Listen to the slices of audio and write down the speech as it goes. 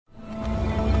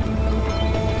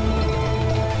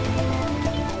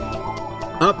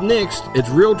Up next, it's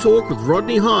Real Talk with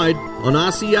Rodney Hyde on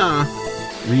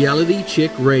RCR, Reality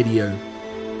Check Radio.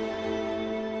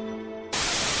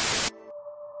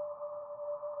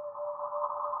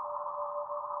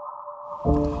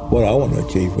 What I want to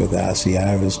achieve with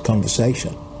RCR is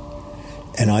conversation.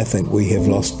 And I think we have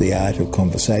lost the art of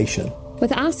conversation.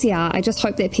 With RCR, I just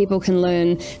hope that people can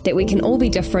learn that we can all be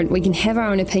different, we can have our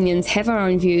own opinions, have our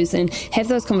own views, and have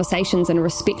those conversations in a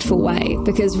respectful way,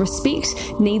 because respect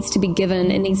needs to be given,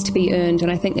 it needs to be earned,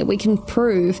 and I think that we can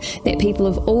prove that people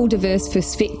of all diverse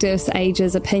perspectives,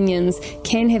 ages, opinions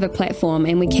can have a platform,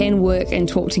 and we can work and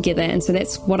talk together, and so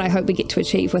that's what I hope we get to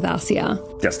achieve with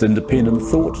RCR. Just independent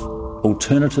thought,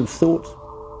 alternative thought,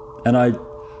 and I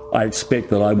expect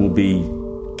that I will be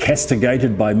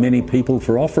castigated by many people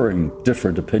for offering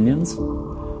different opinions.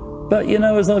 But,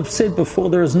 as I've said before,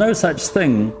 there is no such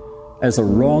thing as a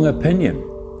wrong opinion.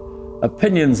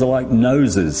 Opinions are like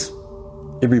noses.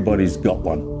 Everybody's got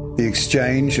one. The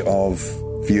exchange of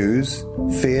views,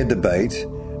 fair debate,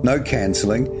 no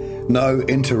cancelling, no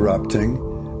interrupting,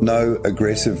 no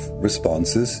aggressive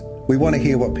responses. We want to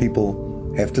hear what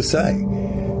people have to say,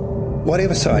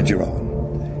 whatever side you're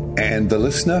on. And the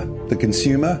listener, the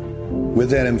consumer, with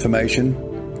that information,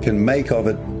 can make of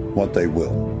it what they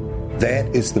will. That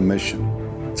is the mission.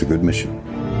 It's a good mission.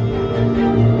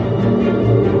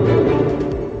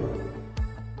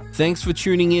 Thanks for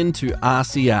tuning in to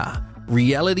RCR,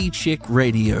 Reality Check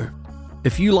Radio.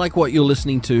 If you like what you're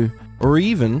listening to, or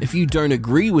even if you don't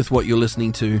agree with what you're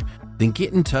listening to, then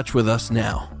get in touch with us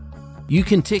now. You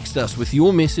can text us with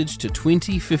your message to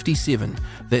 2057,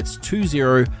 that's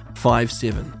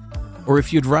 2057. Or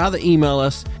if you'd rather email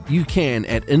us, you can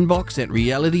at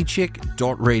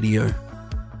inbox@realitycheck.radio.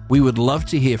 We would love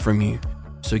to hear from you,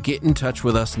 so get in touch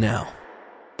with us now.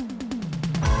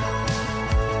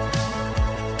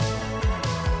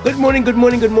 Good morning.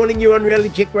 You're on Reality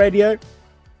Check Radio.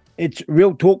 It's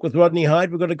Real Talk with Rodney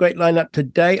Hyde. We've got a great lineup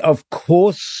today, of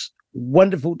course.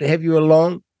 Wonderful to have you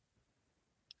along.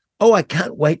 Oh, I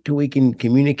can't wait till we can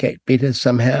communicate better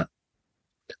somehow.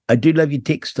 I do love your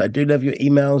texts. I do love your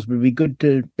emails. But it'd be good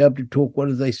to be able to talk, what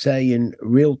do they say, in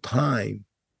real time.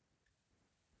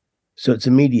 So it's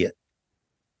immediate.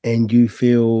 And you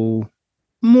feel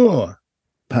more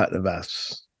part of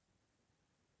us.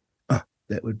 Oh,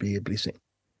 that would be a blessing.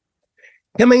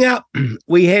 Coming up,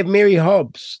 we have Mary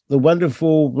Hobbs, the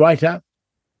wonderful writer,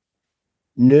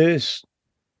 nurse,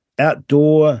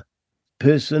 outdoor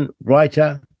person,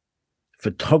 writer,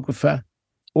 photographer,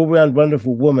 all-round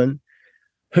wonderful woman,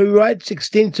 who writes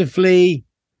extensively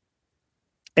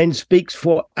and speaks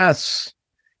for us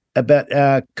about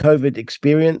our COVID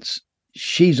experience.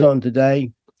 She's on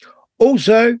today.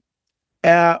 Also,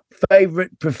 our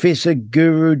favourite professor,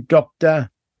 guru, Dr.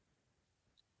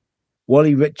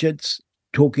 Wally Richards,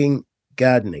 talking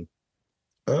gardening.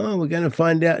 Oh, we're going to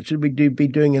find out, should we be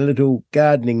doing a little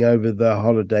gardening over the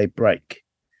holiday break?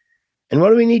 And what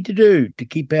do we need to do to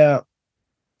keep our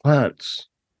plants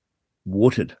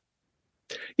watered?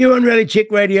 You're on Reality Check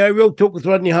Radio, Real Talk with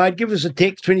Rodney Hyde. Give us a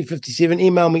text, 2057.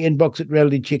 Email me,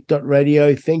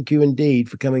 inbox@realitycheck.radio. Thank you indeed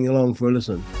for coming along for a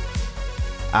listen.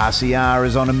 RCR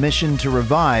is on a mission to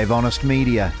revive honest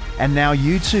media, and now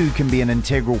you too can be an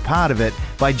integral part of it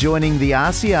by joining the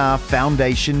RCR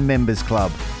Foundation Members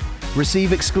Club.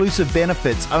 Receive exclusive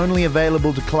benefits only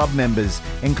available to club members,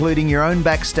 including your own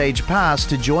backstage pass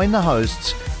to join the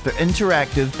hosts for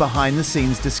interactive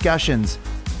behind-the-scenes discussions,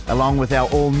 along with our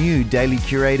all-new daily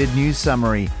curated news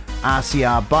summary,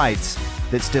 RCR Bites,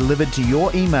 that's delivered to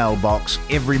your email box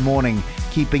every morning,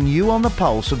 keeping you on the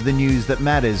pulse of the news that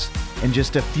matters in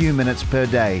just a few minutes per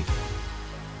day.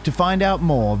 To find out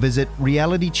more, visit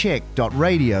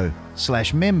realitycheck.radio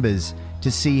 /members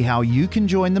to see how you can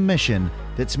join the mission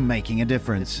that's making a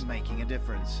difference.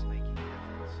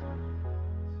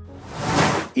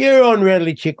 You're on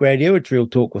Reality Check Radio. It's Real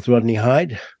Talk with Rodney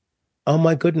Hyde. Oh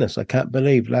my goodness, I can't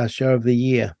believe last show of the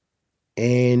year.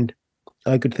 And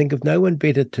I could think of no one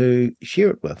better to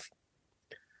share it with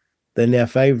than our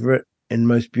favourite and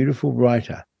most beautiful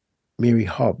writer, Mary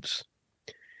Hobbs.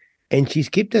 And she's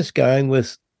kept us going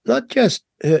with not just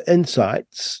her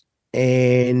insights,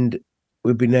 and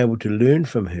we've been able to learn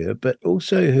from her, but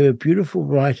also her beautiful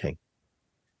writing,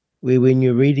 where when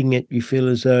you're reading it, you feel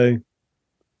as though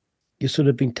you've sort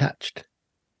of been touched.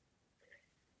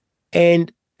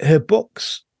 And her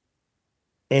books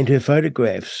and her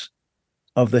photographs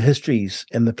of the histories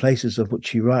and the places of which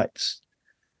she writes,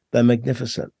 they're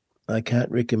magnificent. I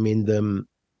can't recommend them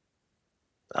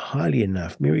highly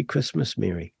enough. Merry Christmas,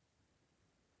 Mary.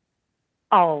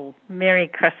 Oh, Merry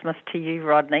Christmas to you,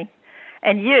 Rodney.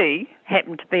 And you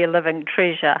happen to be a living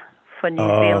treasure for New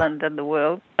Zealand and the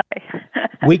world.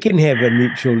 We can have a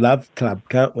mutual love club,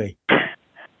 can't we?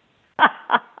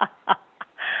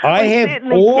 I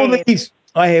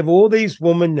have all these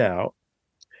women now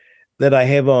that I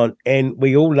have on, and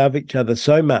we all love each other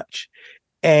so much.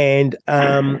 And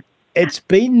it's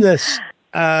been this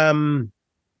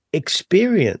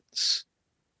experience,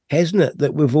 hasn't it,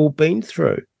 that we've all been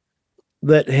through,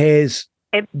 that has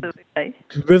absolutely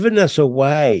driven us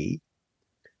away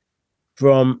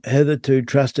from hitherto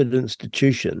trusted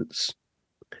institutions.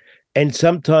 And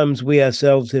sometimes we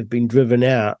ourselves have been driven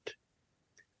out.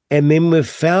 And then we've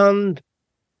found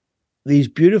these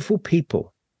beautiful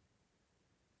people.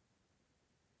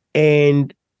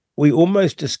 And we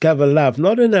almost discover love,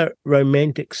 not in a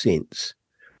romantic sense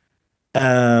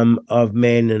of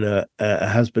man and a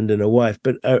husband and a wife,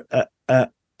 but a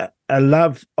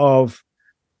love of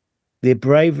their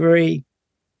bravery,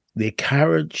 their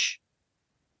courage,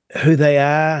 who they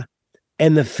are,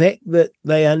 and the fact that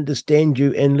they understand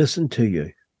you and listen to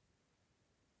you.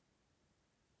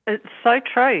 It's so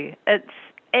true. It's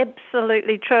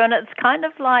absolutely true. And it's kind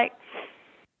of like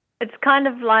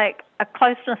a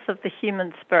closeness of the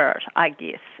human spirit, I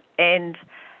guess. And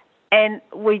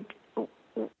we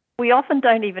often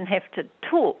don't even have to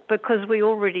talk because we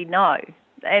already know.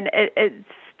 And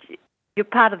you're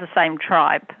part of the same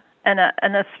tribe in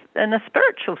a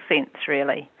spiritual sense,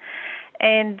 really.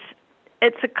 And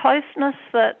it's a closeness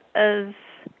that is,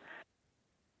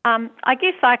 I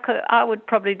guess I would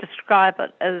probably describe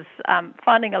it as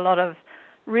finding a lot of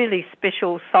really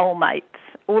special soulmates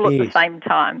all at the same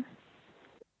time.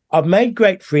 I've made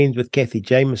great friends with Kathy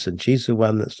Jameson. She's the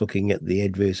one that's looking at the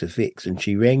adverse effects, and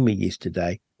she rang me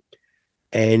yesterday,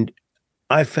 and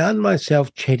I found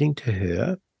myself chatting to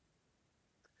her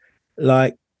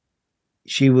like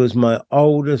she was my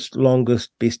oldest,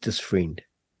 longest, bestest friend,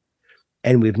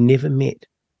 and we've never met.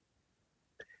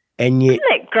 And yet, isn't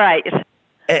that great?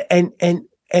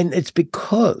 And it's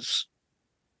because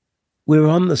we're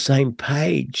on the same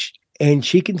page. And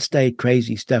she can say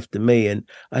crazy stuff to me, and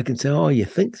I can say, "Oh, you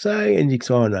think so?" And you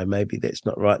say, "Oh, no, maybe that's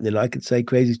not right." And then I could say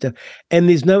crazy stuff, and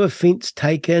there's no offence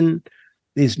taken.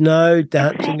 There's no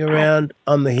dancing around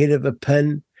on the head of a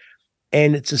pin,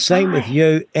 and it's the same with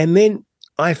you. And then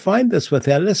I find this with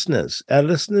our listeners. Our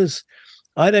listeners,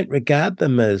 I don't regard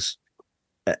them as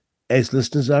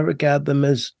listeners. I regard them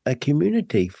as a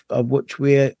community of which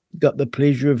we've got the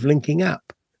pleasure of linking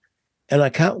up, and I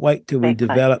can't wait till we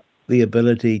develop the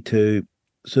ability to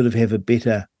sort of have a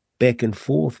better back and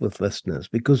forth with listeners,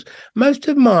 because most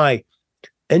of my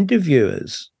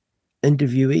interviewees,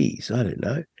 I don't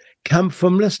know, come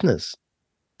from listeners.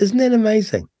 Isn't that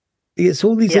amazing? It's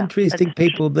all these interesting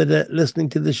people that are listening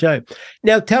to the show.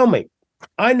 Now, tell me,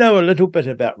 I know a little bit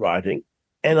about writing,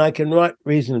 and I can write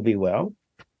reasonably well,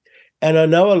 and I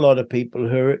know a lot of people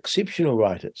who are exceptional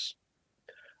writers.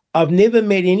 I've never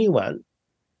met anyone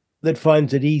that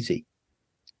finds it easy.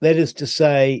 That is to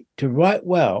say, to write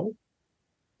well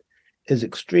is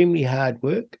extremely hard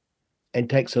work and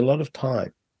takes a lot of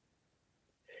time.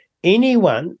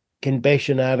 Anyone can bash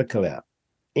an article out.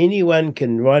 Anyone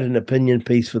can write an opinion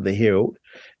piece for the Herald,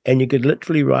 and you could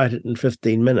literally write it in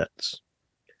 15 minutes.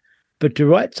 But to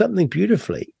write something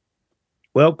beautifully,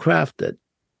 well-crafted,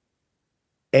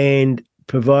 and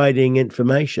providing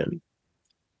information,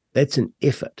 that's an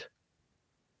effort.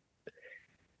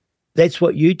 That's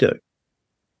what you do.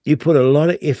 You put a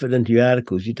lot of effort into your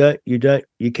articles. You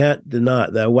can't deny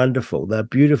it. They're wonderful. They're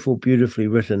beautiful, beautifully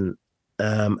written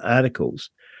articles.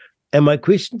 And my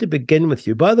question to begin with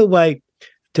you, by the way,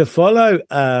 to follow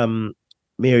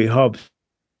Mary Hobbs,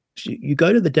 you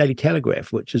go to the Daily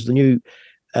Telegraph, which is the new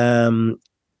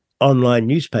online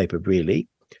newspaper, really,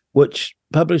 which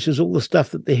publishes all the stuff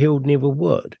that the Herald never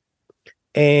would.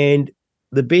 And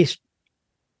the best,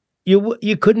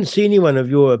 you couldn't see anyone of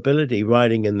your ability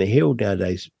writing in the Herald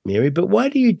nowadays, Mary, but why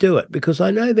do you do it? Because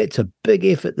I know that's a big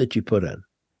effort that you put in.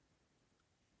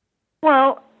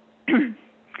 Well,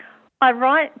 I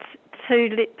write to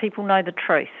let people know the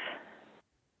truth.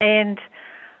 And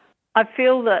I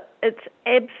feel that it's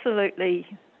absolutely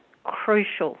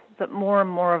crucial that more and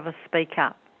more of us speak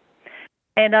up.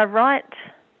 And I write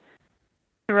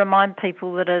to remind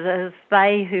people that it is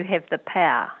they who have the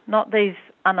power, not these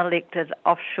unelected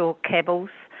offshore cabals.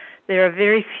 There are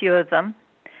very few of them,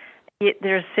 yet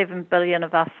there are 7 billion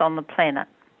of us on the planet.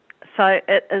 So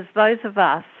it is those of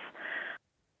us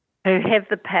who have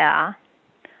the power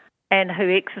and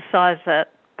who exercise it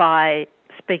by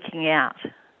speaking out.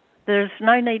 There is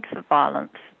no need for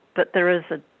violence, but there is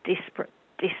a desperate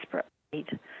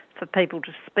need for people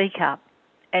to speak up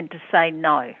and to say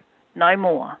no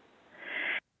more.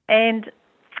 And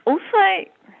also,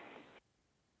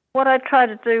 what I try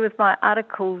to do with my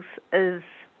articles is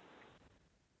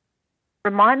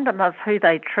remind them of who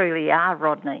they truly are,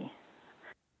 Rodney.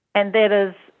 And that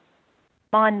is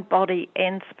mind, body,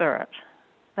 and spirit.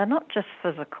 They're not just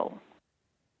physical.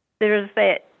 There is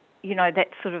that, that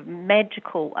sort of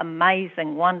magical,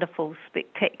 amazing, wonderful,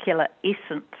 spectacular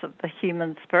essence of the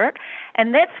human spirit.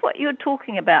 And that's what you're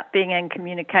talking about being in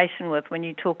communication with when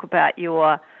you talk about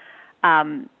your,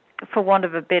 for want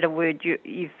of a better word,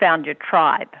 you found your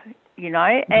tribe,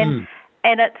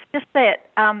 and it's just that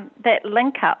that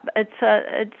link up. It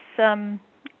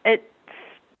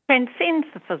transcends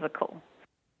the physical.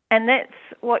 And that's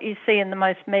what you see in the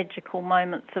most magical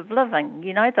moments of living,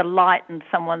 the light in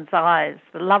someone's eyes,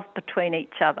 the love between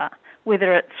each other,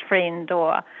 whether it's friend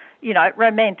or,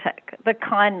 romantic, the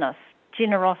kindness,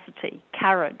 generosity,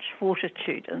 courage,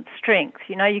 fortitude and strength.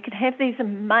 You can have these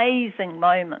amazing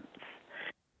moments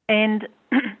and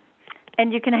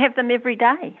you can have them every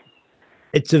day.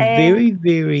 It's a very,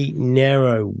 very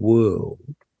narrow world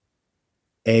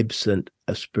absent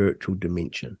a spiritual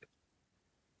dimension.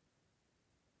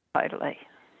 Totally.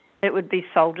 It would be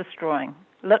soul destroying,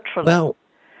 literally. Well,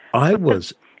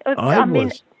 it's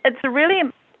a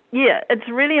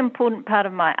really important part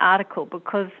of my article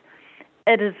because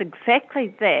it is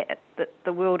exactly that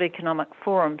the World Economic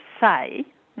Forum say,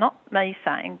 not me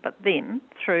saying, but them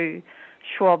through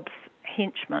Schwab's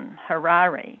henchman,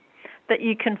 Harari, that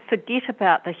you can forget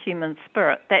about the human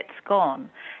spirit, that's gone.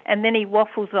 And then he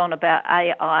waffles on about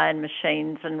AI and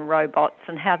machines and robots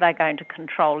and how they're going to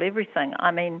control everything.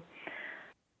 I mean,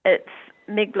 it's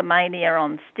megalomania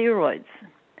on steroids.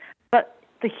 But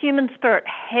the human spirit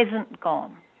hasn't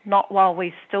gone, not while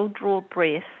we still draw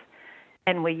breath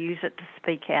and we use it to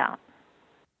speak out.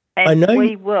 And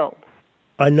we will.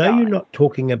 I know you're not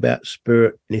talking about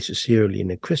spirit necessarily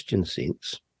in a Christian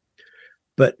sense,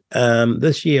 but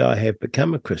this year I have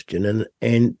become a Christian,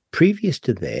 and previous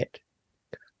to that,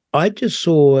 I just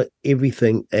saw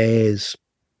everything as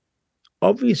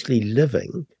obviously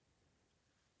living,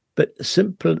 but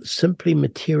simply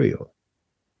material.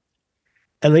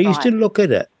 And I used to look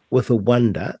at it with a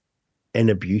wonder and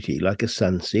a beauty, like a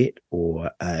sunset or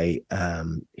a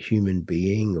human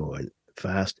being or a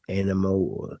fast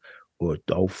animal or a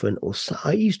dolphin.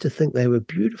 I used to think they were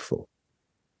beautiful.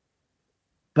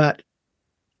 But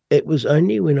it was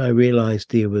only when I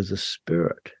realized there was a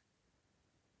spirit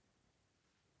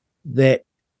that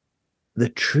the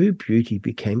true beauty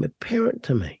became apparent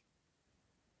to me.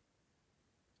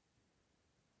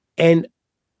 And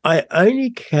I only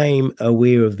became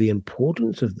aware of the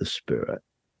importance of the spirit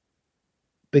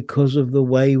because of the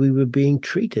way we were being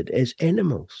treated as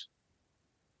animals.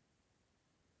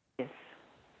 Yes.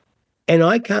 And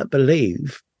I can't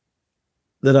believe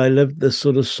that I lived this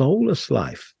sort of soulless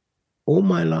life all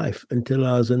my life until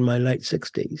I was in my late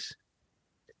 60s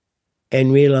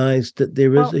and realized that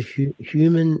there is a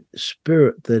human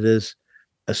spirit that is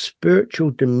a spiritual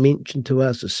dimension to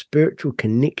us, a spiritual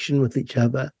connection with each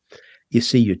other. You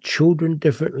see your children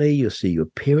differently, you see your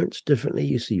parents differently,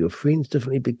 you see your friends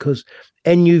differently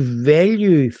and you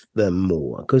value them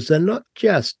more because they're not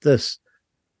just this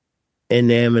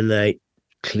inanimate,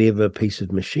 clever piece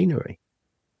of machinery.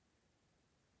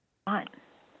 Right.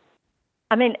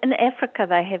 I mean, in Africa,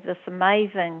 they have this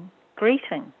amazing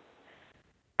greeting.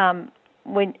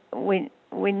 When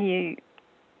you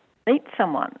meet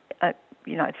someone,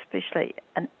 especially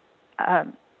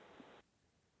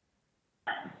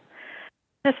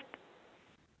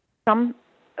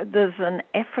there's an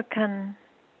African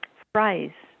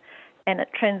phrase, and it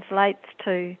translates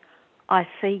to "I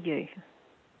see you."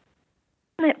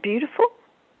 Isn't that beautiful?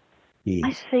 Yes.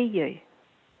 I see you.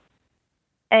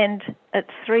 And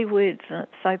it's 3 words, and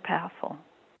it's so powerful.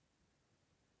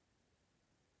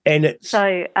 And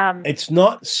it's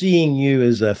not seeing you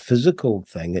as a physical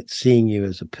thing; it's seeing you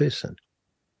as a person.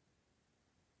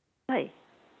 Hey.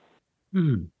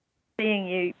 Seeing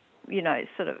you,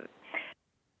 sort of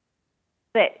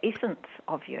that essence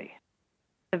of you,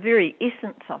 the very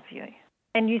essence of you.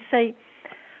 And you see,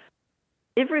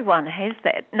 everyone has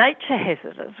that. Nature has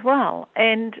it as well,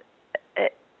 and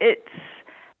it's.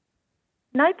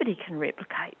 Nobody can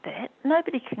replicate that.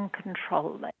 Nobody can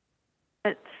control that.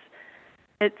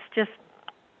 It's just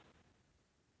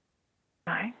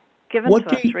given to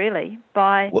us really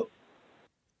by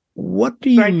what do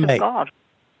you grace make? Of God.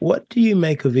 What do you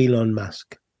make of Elon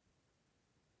Musk?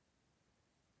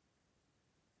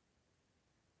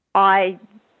 I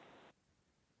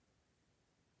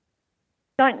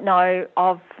don't know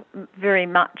of very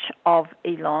much of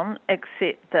Elon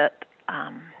except that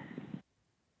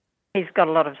He's got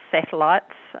a lot of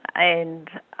satellites, and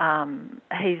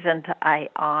he's into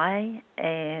AI,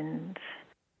 and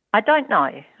I don't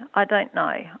know.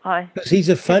 Because he's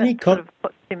a funny put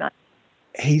too much.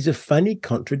 He's a funny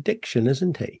contradiction,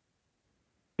 isn't he?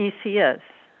 Yes, he is.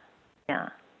 Yeah.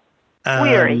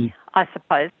 Weary, I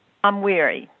suppose. I'm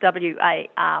weary.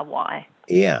 W-A-R-Y.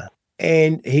 Yeah,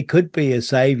 and he could be a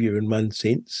saviour in one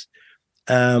sense,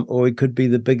 or he could be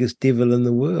the biggest devil in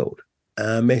the world,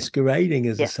 masquerading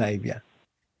as a saviour.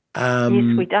 Yes,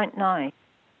 we don't know.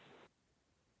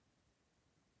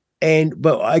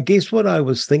 But I guess what I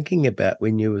was thinking about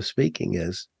when you were speaking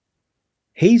is,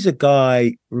 he's a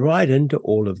guy right into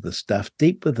all of the stuff,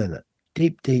 deep within it,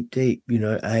 deep. You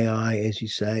know, AI, as you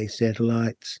say,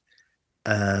 satellites,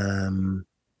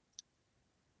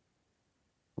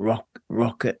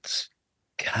 rockets,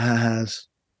 cars,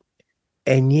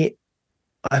 and yet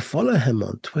I follow him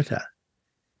on Twitter,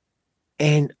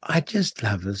 and I just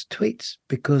love his tweets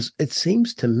because it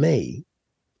seems to me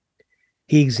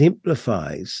he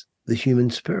exemplifies the human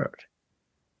spirit.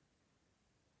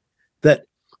 That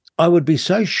I would be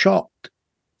so shocked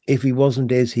if he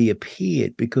wasn't as he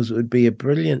appeared, because it would be a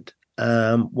brilliant,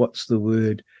 con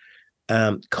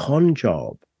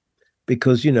job.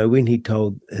 Because, you know, when he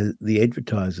told the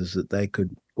advertisers that they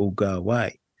could all go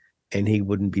away and he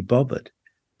wouldn't be bothered,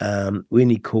 when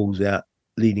he calls out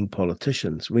leading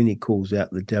politicians, when he calls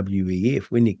out the WEF,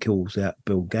 when he calls out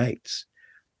Bill Gates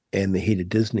and the head of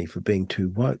Disney for being too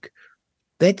woke,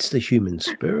 that's the human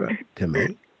spirit to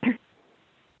me.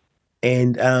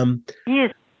 And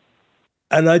yes,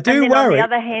 and I do worry. On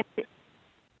the other hand,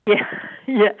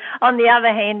 On the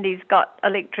other hand, he's got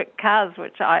electric cars,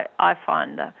 which I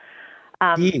find a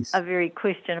very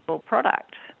questionable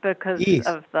product because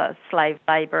of the slave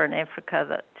labour in Africa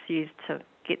that's used to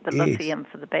get the lithium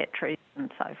for the batteries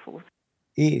and so forth.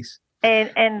 Yes.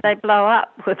 And they blow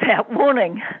up without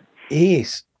warning.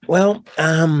 Yes. Well,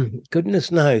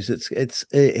 goodness knows,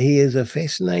 he's a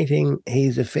fascinating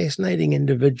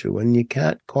individual, and you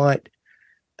can't quite.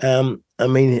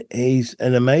 He's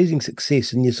an amazing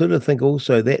success, and you sort of think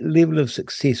also that level of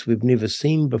success we've never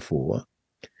seen before,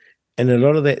 and a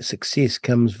lot of that success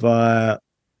comes via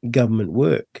government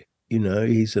work. You know,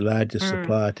 he's the largest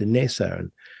supplier to NASA,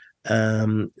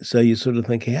 and so you sort of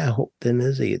think, how hooked in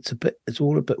is he? It's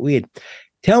all a bit weird.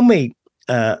 Tell me,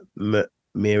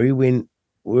 Mary, when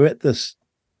we're at this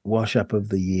wash up of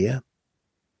the year,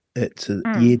 it's a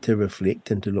year to reflect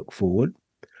and to look forward.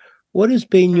 What has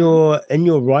been in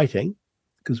your writing,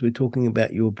 because we're talking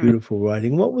about your beautiful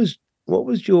writing, what was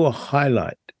your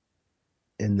highlight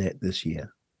in that this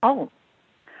year? Oh,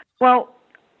 well,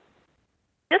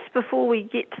 just before we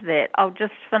get to that, I'll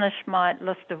just finish my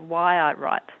list of why I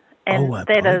write. And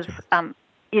that is,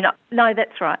 no,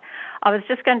 that's right. I was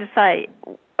just going to say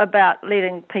about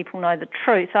letting people know the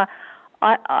truth.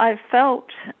 I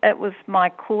felt it was my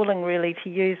calling really to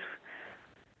use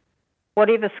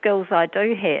whatever skills I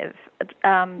do have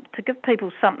to give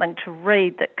people something to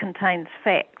read that contains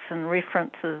facts and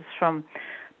references from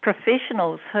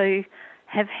professionals who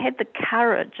have had the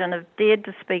courage and have dared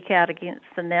to speak out against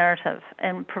the narrative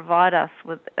and provide us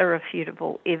with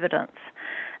irrefutable evidence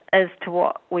as to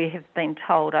what we have been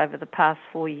told over the past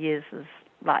 4 years is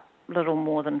like little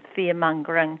more than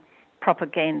fear-mongering,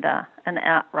 propaganda and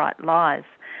outright lies.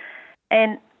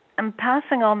 And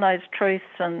passing on those truths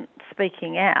and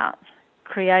speaking out,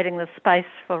 creating the space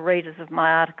for readers of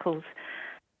my articles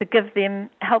to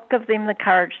help give them the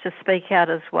courage to speak out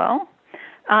as well.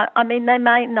 They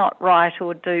may not write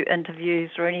or do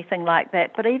interviews or anything like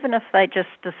that, but even if they just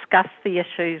discuss the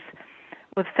issues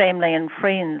with family and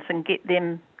friends and get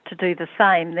them to do the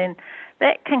same, then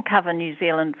that can cover New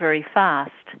Zealand very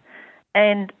fast.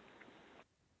 And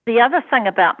the other thing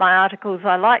about my articles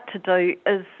I like to do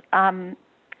is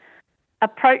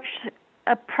approach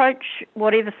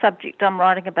whatever subject I'm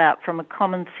writing about from a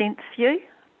common sense view.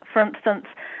 For instance,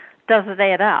 does it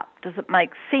add up? Does it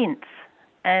make sense?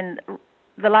 And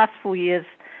the last 4 years,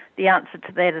 the answer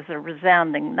to that is a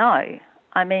resounding no.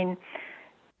 I mean,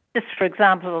 just for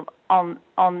example, on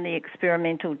the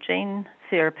experimental gene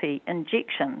therapy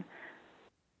injection,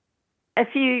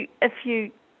 if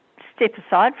you step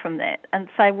aside from that and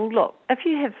say, well, look, if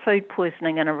you have food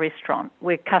poisoning in a restaurant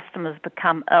where customers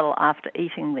become ill after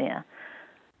eating there,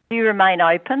 do you remain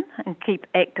open and keep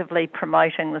actively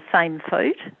promoting the same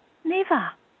food? Never.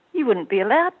 You wouldn't be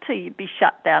allowed to. You'd be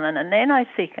shut down in a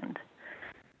nanosecond.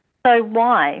 So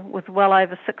why, with well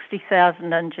over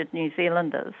 60,000 injured New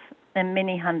Zealanders and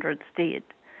many hundreds dead,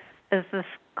 is this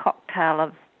cocktail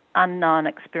of unknown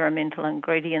experimental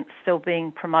ingredients still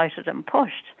being promoted and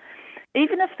pushed?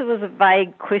 even if there was a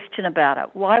vague question about it,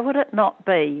 why would it not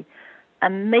be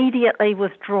immediately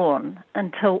withdrawn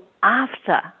until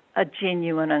after a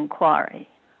genuine inquiry?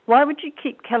 Why would you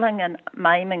keep killing and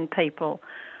maiming people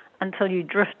until you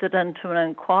drifted into an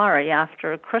inquiry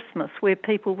after a Christmas where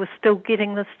people were still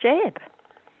getting this jab?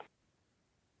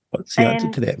 What's the answer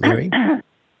to that, Mary?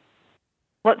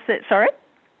 What's that, sorry?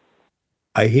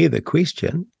 I hear the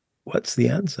question. What's the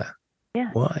answer? Yeah.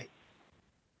 Why?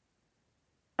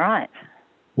 Right.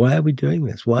 Why are we doing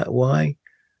this? Why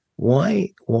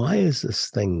is this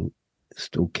thing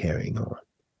still carrying on?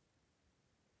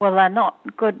 Well, they're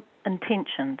not good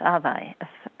intentioned, are they,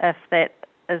 if that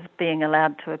is being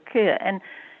allowed to occur? And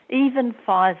even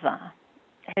Pfizer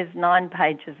has 9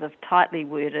 pages of tightly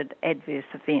worded adverse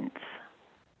events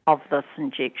of this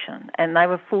injection, and they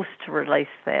were forced to release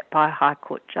that by a High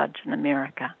Court judge in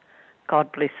America.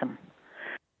 God bless him.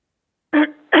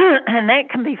 And that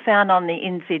can be found on the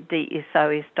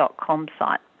nzdsos.com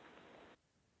site.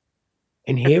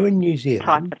 And here in New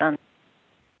Zealand, Type it in.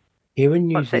 Here in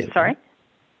New What's Zealand, that, sorry?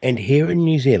 And here in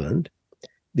New Zealand,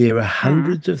 there are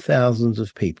hundreds of thousands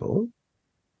of people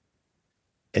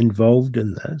involved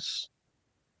in this,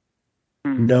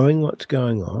 knowing what's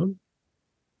going on.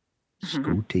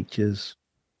 School teachers,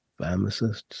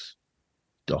 pharmacists,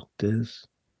 doctors,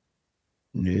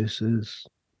 nurses,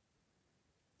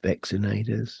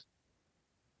 vaccinators.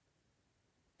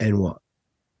 And what?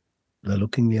 They're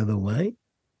looking the other way?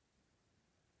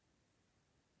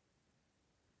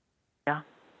 Yeah.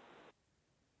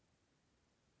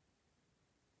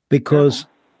 Because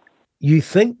you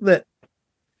think that,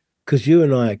 because you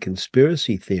and I are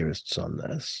conspiracy theorists on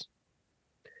this,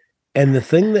 and the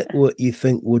thing that you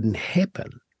think wouldn't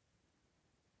happen,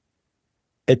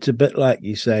 it's a bit like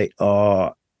you say,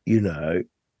 they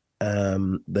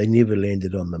never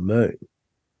landed on the moon.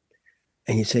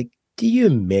 And you say, do you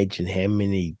imagine how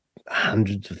many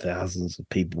hundreds of thousands of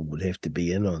people would have to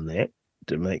be in on that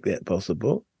to make that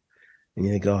possible? And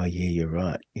you think, oh, yeah, you're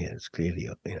right. Yeah, it's clearly,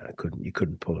 you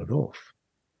couldn't pull it off.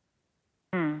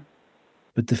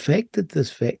 But the fact that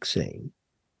this vaccine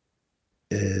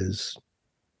is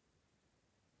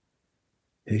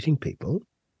hurting people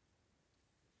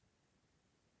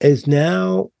is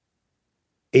now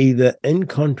either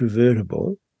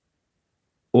incontrovertible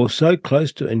or so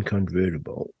close to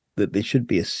incontrovertible that there should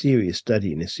be a serious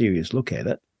study and a serious look at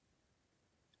it.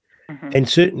 And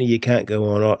certainly you can't go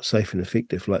on safe and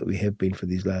effective like we have been for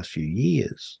these last few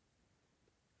years.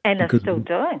 And are still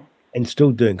doing. And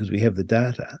still doing, because we have the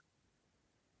data.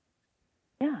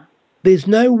 Yeah. There's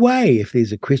no way, if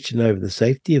there's a question over the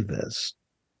safety of this,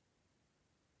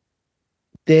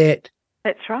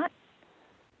 that's right.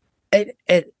 It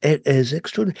is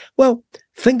extraordinary. Well,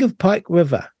 think of Pike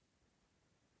River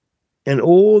and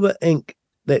all the ink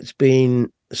that's been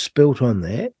spilt on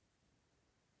that,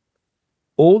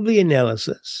 all the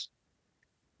analysis,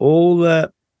 all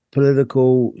the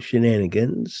political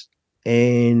shenanigans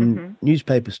and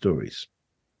newspaper stories.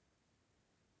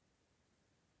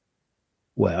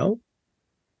 Well,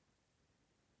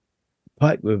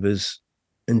 Pike River's,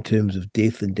 in terms of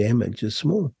death and damage, is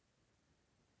small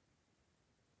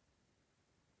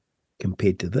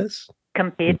compared to this.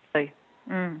 Compared to.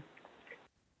 And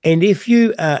if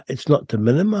you, it's not to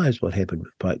minimize what happened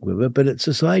with Pike River, but it's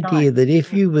this idea that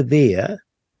if you were there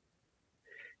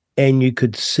and you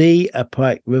could see a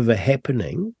Pike River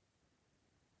happening,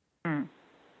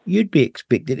 you'd be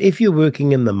expected, if you're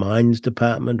working in the mines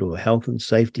department or health and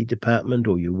safety department,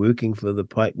 or you're working for the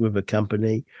Pike River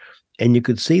company, and you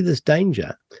could see this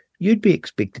danger, you'd be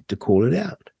expected to call it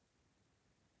out.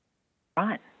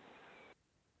 Right.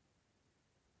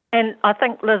 And I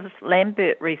think Liz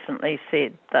Lambert recently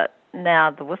said that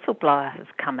now the whistleblower has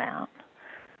come out,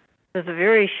 there's a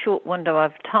very short window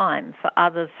of time for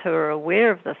others who are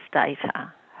aware of this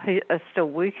data, who are still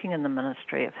working in the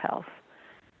Ministry of Health,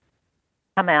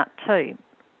 come out too,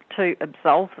 to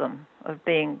absolve them of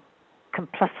being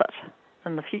complicit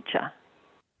in the future.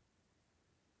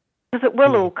 Because it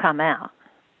will all come out.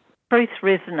 Truth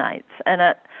resonates, and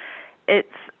it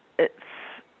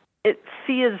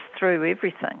sears through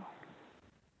everything.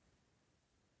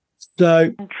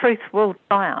 So, and truth will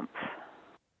triumph.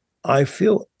 I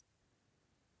feel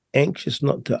anxious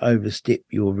not to overstep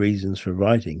your reasons for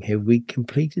writing. Have we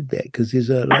completed that? Because there's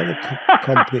a lot of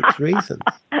complex reasons.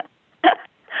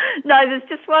 No, there's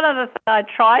just one other thing I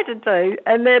try to do,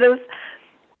 and that is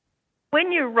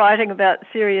when you're writing about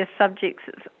serious subjects,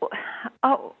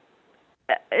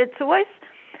 it's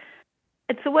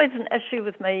always an issue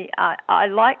with me. I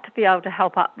like to be able to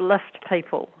help uplift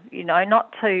people,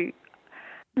 not to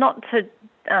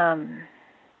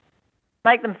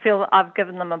make them feel that I've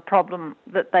given them a problem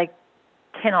that they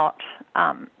cannot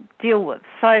deal with.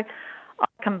 So I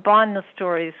combine the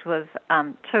stories with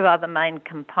two other main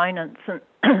components, and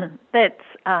that's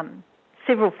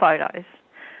several photos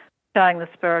showing the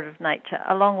spirit of nature,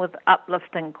 along with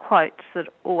uplifting quotes that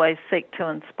always seek to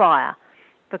inspire,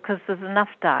 because there's enough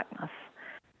darkness.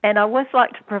 And I always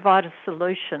like to provide a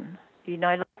solution. You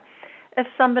know, if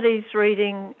somebody's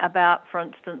reading about, for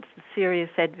instance, the serious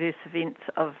adverse events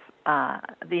of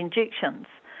the injections,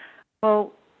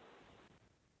 well,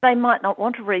 they might not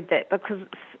want to read that because,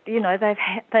 you know,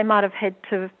 they might have had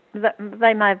to,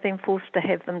 they may have been forced to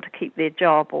have them to keep their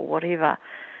job or whatever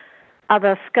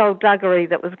other skullduggery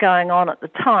that was going on at the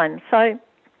time. So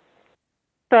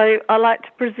I like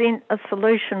to present a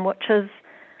solution, which is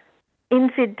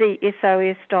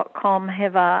nzdsos.com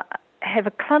have a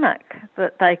clinic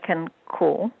that they can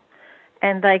call,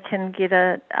 and they can get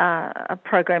a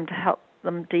program to help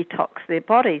them detox their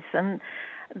bodies. And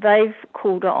they've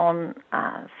called on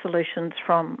solutions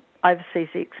from overseas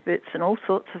experts in all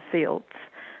sorts of fields,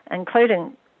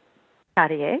 including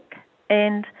cardiac,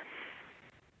 and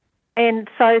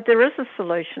so there is a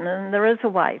solution and there is a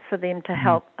way for them to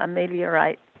help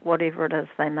ameliorate whatever it is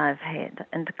they may have had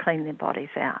and to clean their bodies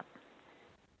out.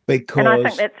 And I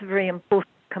think that's a very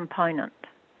important component.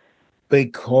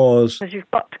 Because you've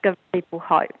got to give people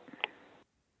hope.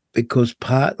 Because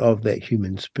part of that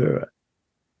human spirit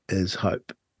is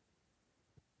hope.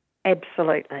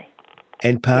 Absolutely.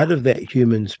 And part of that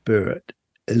human spirit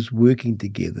is working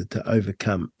together to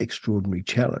overcome extraordinary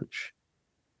challenge.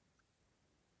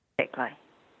 Exactly.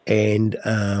 And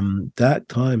dark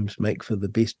times make for the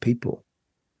best people.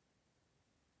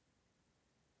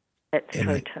 That's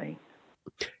true too.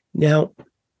 Now,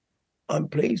 I'm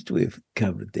pleased to have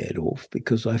covered that off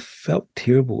because I felt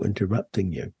terrible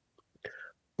interrupting you.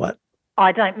 But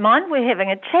I don't mind. We're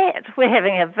having a chat. We're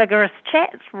having a vigorous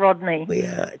chat, Rodney.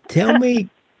 Tell me,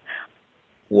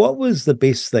 what was the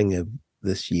best thing of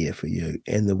this year for you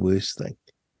and the worst thing?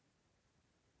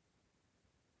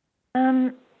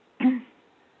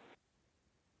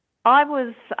 I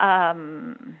was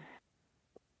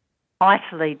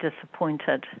vitally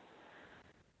disappointed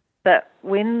that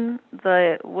when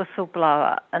the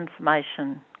whistleblower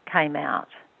information came out,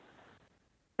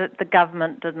 that the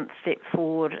government didn't step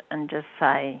forward and just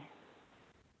say,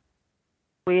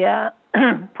 we are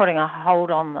putting a hold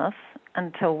on this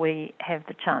until we have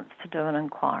the chance to do an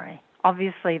inquiry.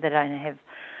 Obviously, they don't have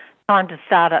time to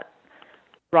start it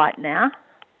right now,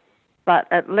 but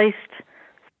at least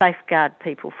safeguard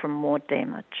people from more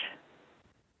damage.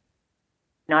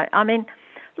 No, I mean,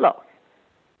 look,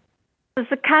 there's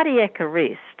a cardiac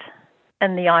arrest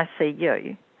in the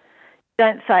ICU.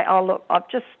 Don't say, oh, look, I've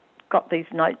just got these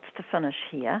notes to finish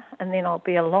here and then I'll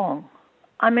be along.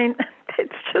 I mean,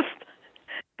 that's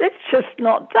just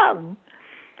not done.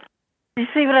 You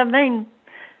see what I mean,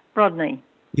 Rodney?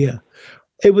 Yeah.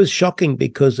 It was shocking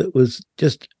because it was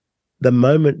just the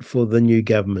moment for the new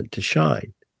government to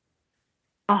shine.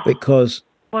 Oh, because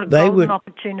what a golden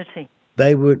opportunity.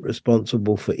 They weren't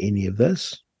responsible for any of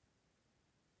this.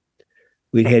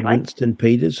 We'd had Winston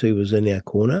Peters, who was in our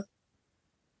corner,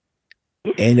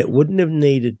 and it wouldn't have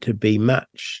needed to be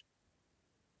much.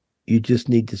 You just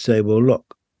need to say, well,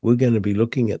 look, we're going to be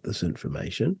looking at this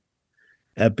information.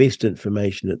 Our best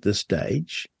information at this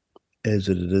stage is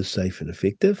that it is safe and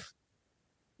effective,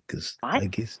 because I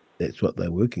guess that's what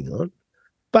they're working on.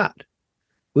 But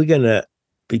we're going to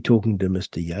be talking to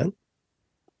Mr. Young,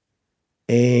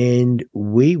 and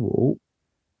we will,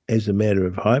 as a matter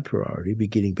of high priority, be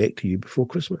getting back to you before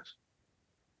Christmas.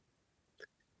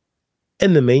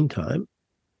 In the meantime,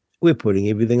 we're putting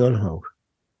everything on hold.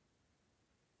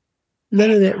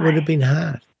 None of that would have been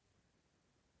hard.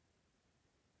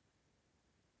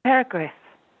 Paragraph.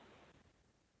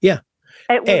 Yeah.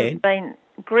 It would have been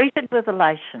greeted with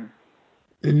elation.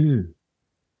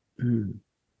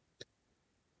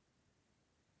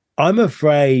 I'm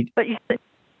afraid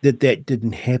that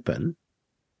didn't happen.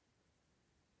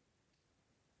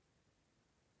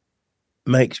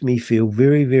 Makes me feel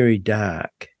very, very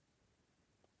dark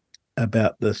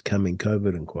about this coming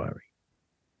COVID inquiry.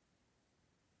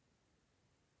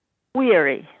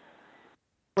 Weary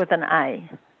with an A.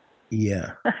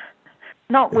 Yeah.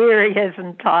 Not weary as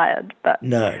in tired, but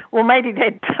no. Well, maybe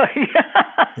that too.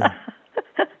 Yeah.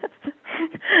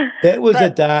 That was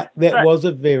was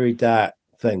a very dark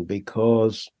thing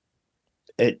because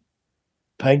it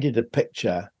painted a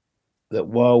picture that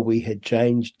while we had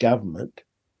changed government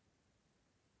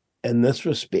in this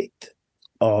respect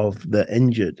of the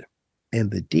injured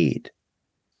and the dead,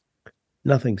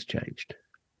 nothing's changed.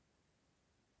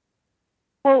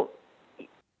 Well,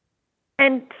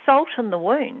 And Salt in the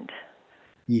Wound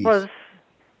Yes. was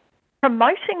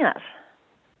promoting it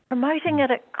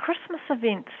at Christmas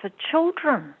events for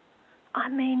children. I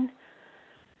mean,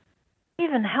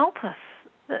 even help us.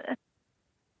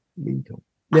 Mental.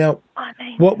 Now, I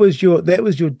mean, that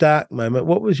was your dark moment.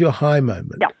 What was your high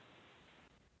moment?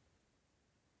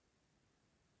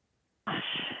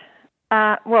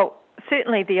 Yeah. Well,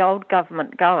 certainly the old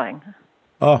government going.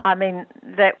 Oh, I mean,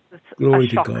 that was glory a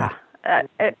to shocker. God.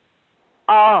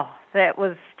 That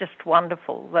was just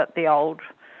wonderful that the old...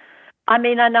 I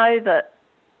mean, I know that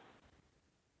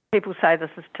people say this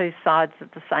is two sides of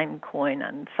the same coin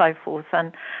and so forth,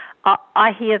 and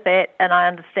I hear that and I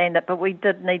understand it, but we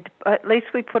did need to, at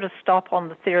least we put a stop on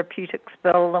the therapeutics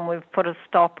bill, and we've put a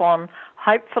stop on,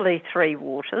 hopefully, Three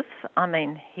Waters. I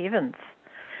mean, heavens.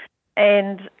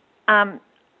 And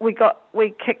we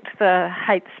kicked the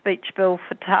hate speech bill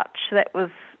for Touch. That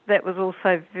was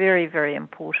also very, very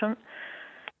important.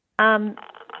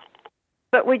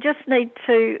 But we just need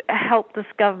to help this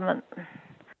government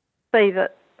see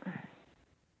that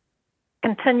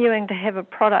continuing to have a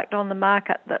product on the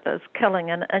market that is killing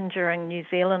and injuring New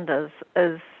Zealanders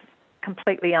is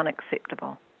completely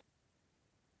unacceptable.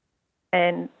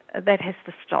 And that has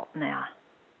to stop now.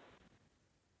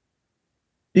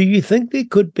 Do you think there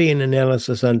could be an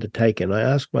analysis undertaken? I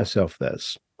ask myself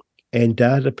this, and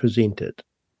data presented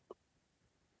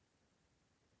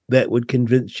that would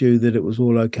convince you that it was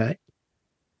all okay?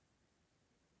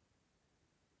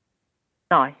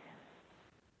 No.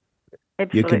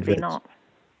 Absolutely not.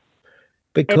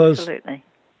 Because Absolutely.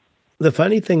 The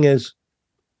funny thing is,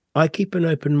 I keep an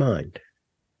open mind.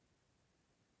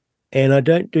 And I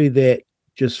don't do that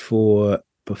just for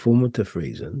performative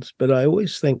reasons, but I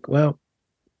always think, well,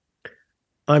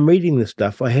 I'm reading this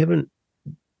stuff. I don't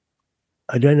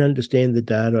understand the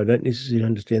data. I don't necessarily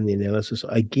understand the analysis.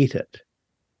 I get it.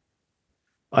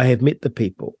 I have met the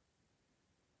people,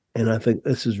 and I think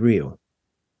this is real.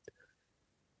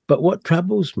 But what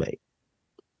troubles me,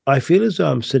 I feel as though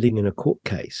I'm sitting in a court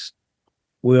case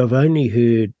where I've only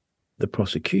heard the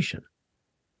prosecution.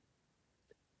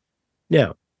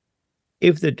 Now,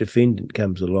 if the defendant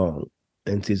comes along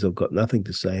and says, I've got nothing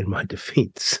to say in my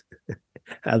defence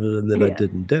other than that I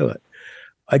didn't do it,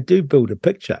 I do build a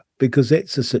picture, because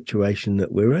that's the situation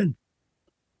that we're in,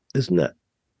 isn't it?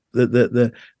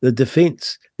 The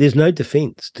defence, there's no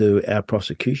defence to our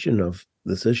prosecution of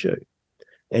this issue.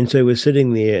 And so we're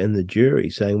sitting there in the jury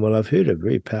saying, well, I've heard a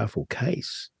very powerful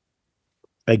case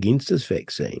against this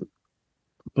vaccine,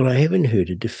 but I haven't heard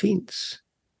a defence.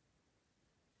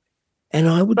 And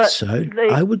I would so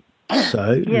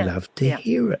love to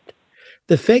hear it.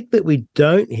 The fact that we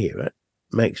don't hear it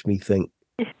makes me think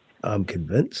I'm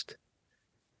convinced.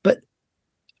 But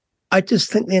I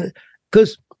just think that,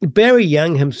 because Barry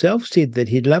Young himself said that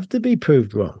he'd love to be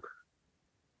proved wrong.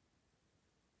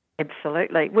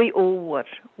 Absolutely. We all would.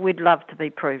 We'd love to be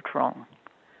proved wrong.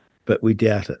 But we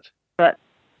doubt it.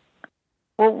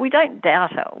 Well, we don't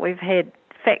doubt it. We've had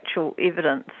factual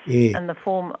evidence in the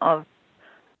form of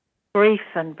grief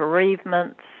and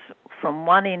bereavements from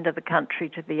one end of the country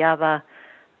to the other,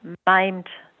 maimed,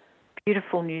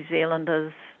 beautiful New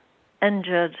Zealanders,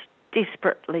 injured,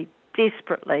 desperately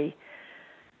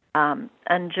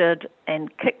injured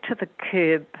and kicked to the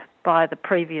curb by the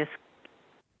previous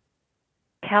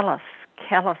callous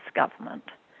government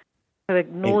who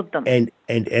ignored them. And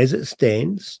as it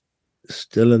stands,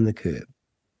 still in the curb.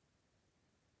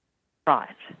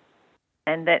 Right.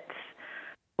 And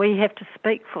we have to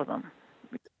speak for them,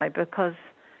 because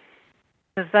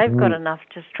they've got enough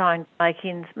just trying to make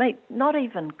ends meet, not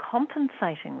even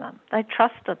compensating them. They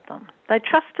trusted them. They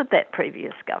trusted that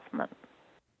previous government.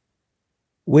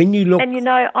 When you look... And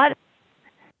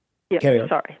Carry on.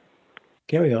 Sorry.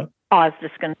 Carry on. I was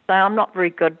just going to say, I'm not very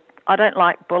good. I don't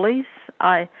like bullies.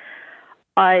 My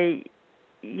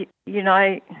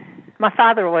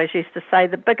father always used to say,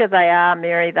 the bigger they are,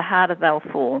 Mary, the harder they'll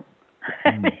fall.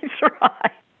 And he's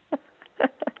right.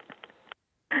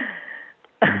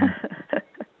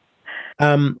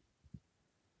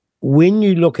 When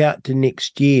you look out to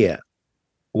next year,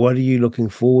 what are you looking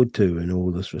forward to in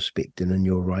all this respect and in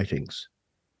your writings?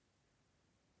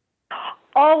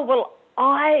 Oh, well,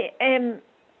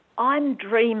 I'm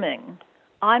dreaming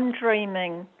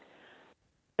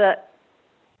that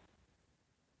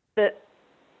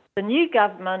the new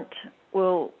government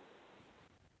will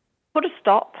put a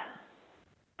stop,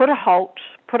 put a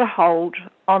hold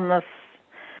on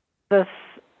this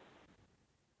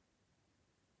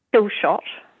kill shot,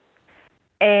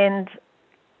 and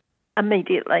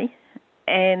immediately,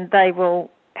 and they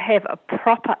will have a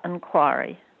proper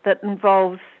inquiry that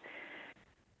involves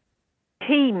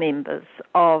key members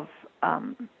of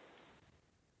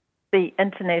the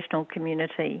international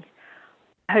community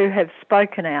who have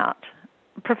spoken out,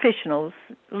 professionals,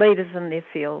 leaders in their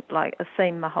field, like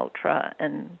Aseem Malhotra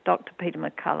and Dr. Peter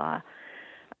McCullough,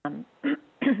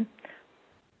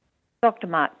 Dr.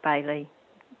 Mark Bailey,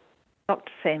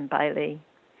 Dr. Sam Bailey,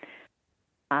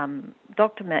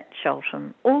 Dr. Matt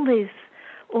Shelton, all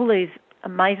these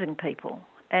amazing people,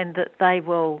 and that they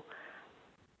will,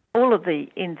 all of the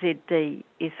NZD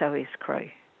SOS crew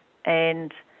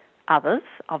and others,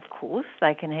 of course,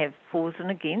 they can have fors and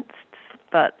against,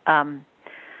 but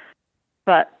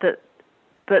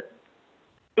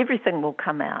everything will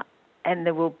come out, and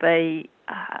there will be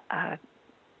a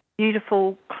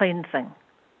beautiful cleansing.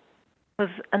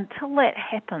 Because until that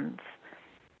happens,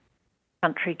 the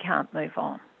country can't move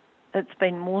on. It's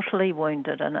been mortally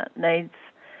wounded, and it needs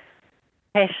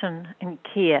passion and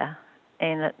care,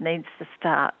 and it needs to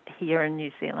start here in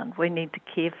New Zealand. We need to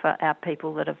care for our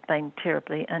people that have been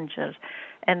terribly injured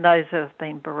and those who have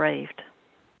been bereaved.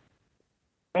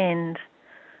 And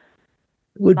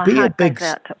would my be a heart big goes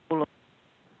out to all of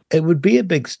it would be a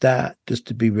big start just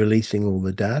to be releasing all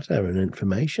the data and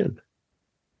information.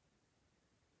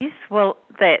 Yes, well,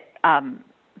 that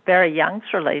Barry Young's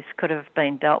release could have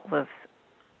been dealt with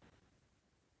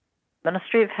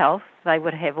Ministry of Health. They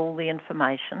would have all the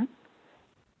information,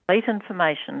 complete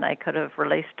information. They could have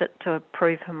released it to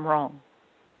prove him wrong.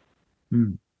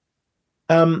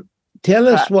 Tell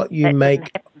us what you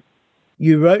make.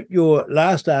 You wrote your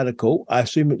last article. I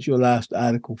assume it's your last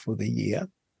article for the year.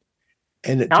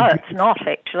 And it's not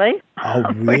actually. Oh,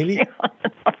 really?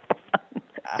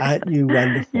 Aren't you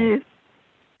wonderful? Yes.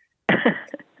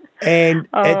 And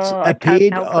it's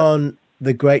appeared on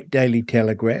the Great Daily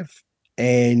Telegraph,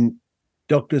 and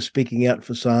Doctors Speaking Out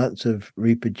for Science have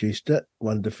reproduced it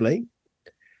wonderfully.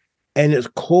 And it's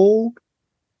called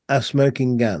A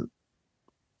Smoking Gun.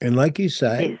 And like you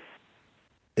say, yes,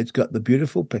 it's got the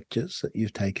beautiful pictures that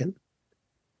you've taken.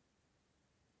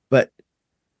 But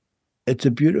it's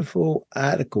a beautiful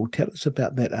article. Tell us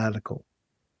about that article.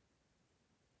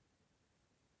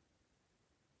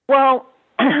 Well,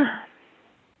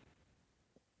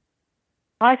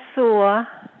 I saw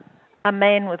a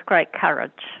man with great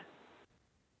courage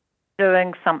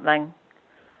doing something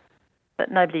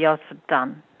that nobody else had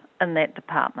done in that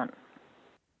department.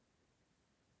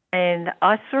 And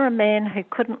I saw a man who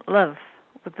couldn't live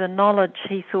with the knowledge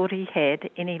he thought he had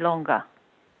any longer.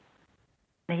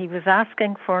 He was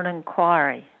asking for an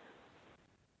inquiry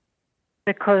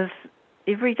because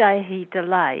every day he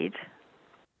delayed,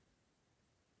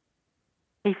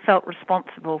 he felt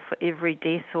responsible for every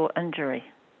death or injury.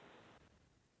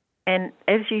 And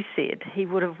as you said, he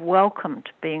would have welcomed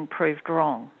being proved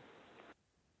wrong.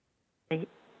 He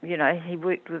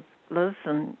worked with Liz,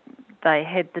 and they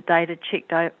had the data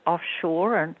checked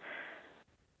offshore, and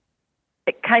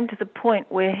it came to the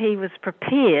point where he was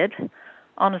prepared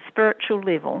on a spiritual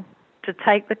level to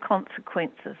take the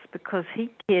consequences because he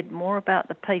cared more about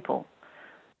the people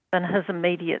than his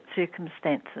immediate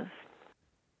circumstances.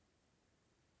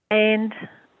 And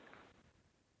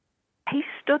he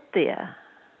stood there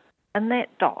in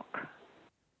that dock.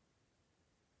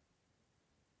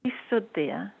 He stood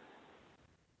there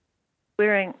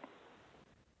wearing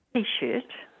a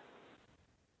T-shirt,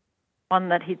 one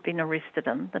that he'd been arrested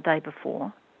in the day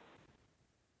before,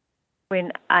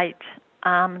 when 8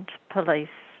 armed police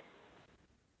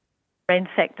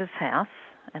ransacked his house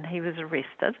and he was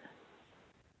arrested.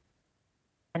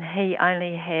 And he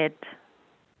only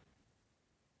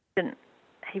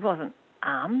he wasn't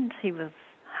armed, he was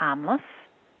harmless,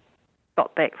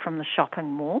 got back from the shopping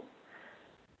mall.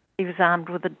 He was armed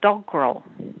with a dog roll,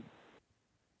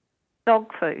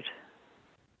 dog food.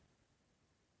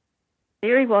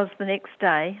 There he was the next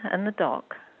day in the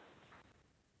dock,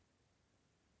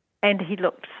 and he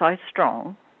looked so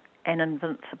strong and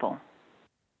invincible.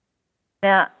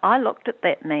 Now, I looked at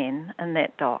that man in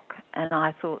that dock, and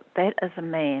I thought, that is a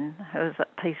man who is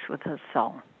at peace with his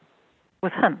soul,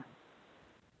 with him,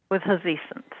 with his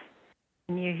essence.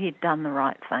 He knew he'd done the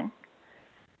right thing,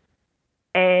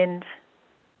 and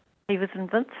he was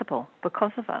invincible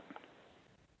because of it.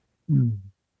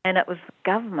 And it was the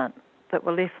government that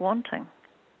were left wanting.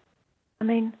 I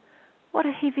mean, what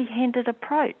a heavy-handed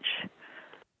approach.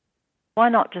 Why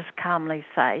not just calmly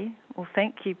say, well,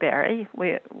 thank you, Barry.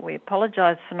 We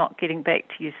apologise for not getting back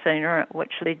to you sooner,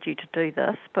 which led you to do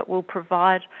this, but we'll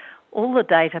provide all the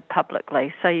data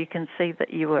publicly so you can see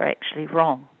that you were actually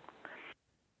wrong.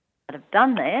 I'd have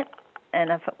done that, and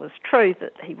if it was true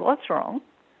that he was wrong,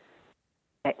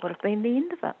 that would have been the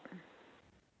end of it.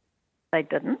 They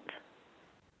didn't,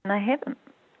 and they haven't.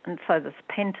 And so this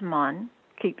pantomime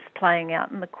keeps playing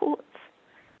out in the courts.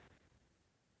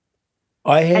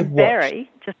 And Barry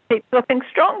just keeps looking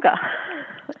stronger.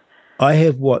 I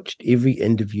have watched every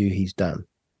interview he's done.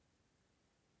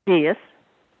 Yes.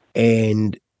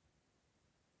 And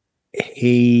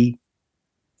he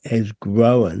has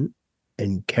grown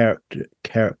in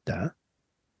character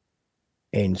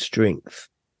and strength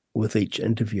with each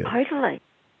interview. Totally.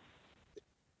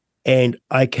 And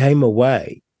I came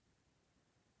away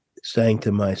saying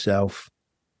to myself,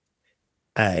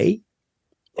 A,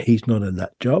 he's not a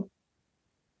nut job.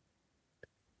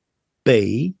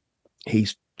 B,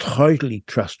 he's totally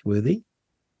trustworthy.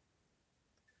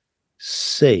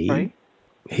 C, Right.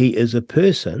 he is a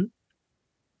person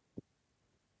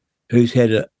who's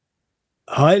had a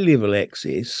high level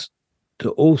access to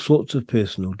all sorts of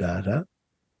personal data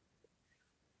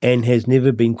and has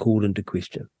never been called into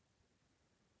question.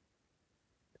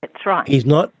 That's right. He's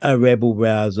not a rabble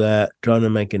rouser trying to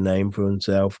make a name for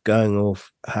himself, going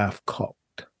off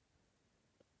half-cocked.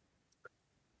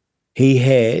 He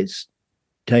has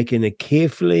taken a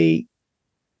carefully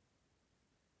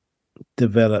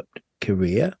developed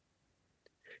career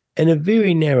in a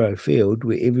very narrow field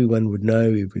where everyone would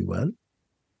know everyone.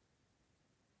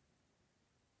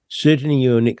 Certainly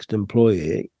your next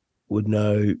employer would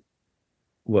know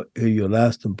who your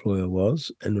last employer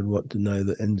was and would want to know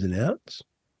the ins and outs.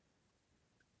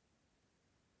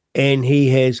 And he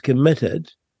has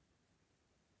committed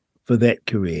for that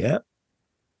career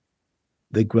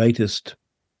the greatest,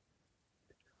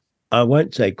 I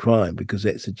won't say crime because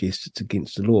that suggests it's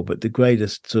against the law, but the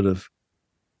greatest sort of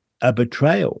a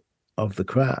betrayal of the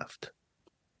craft.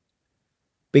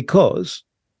 Because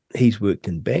he's worked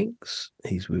in banks,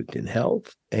 he's worked in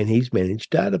health, and he's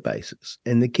managed databases.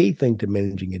 And the key thing to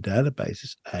managing a database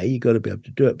is, A, you've got to be able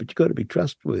to do it, but you've got to be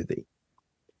trustworthy.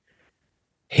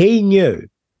 He knew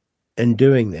in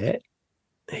doing that,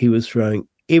 he was throwing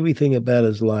everything about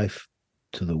his life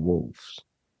to the wolves.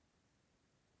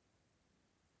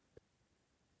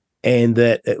 And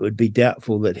that it would be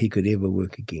doubtful that he could ever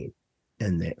work again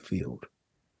in that field.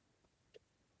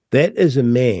 That is a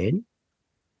man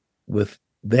with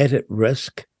that at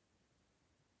risk,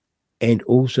 and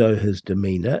also his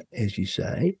demeanour, as you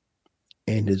say,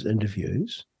 and his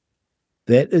interviews.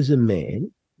 That is a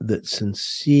man that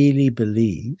sincerely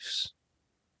believes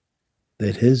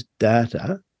that his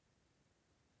data,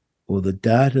 or the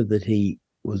data that he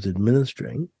was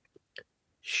administering,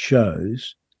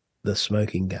 shows the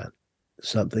smoking gun,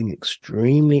 something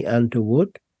extremely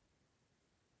untoward,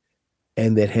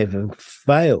 and that having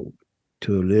failed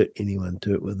to alert anyone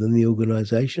to it within the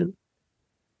organisation,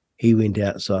 he went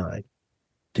outside.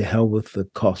 To hell with the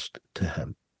cost to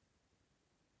him.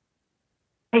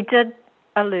 He did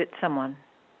alert someone.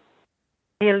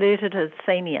 He alerted his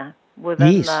senior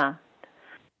within the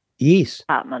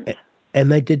department.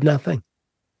 And they did nothing.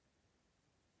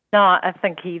 No, I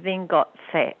think he then got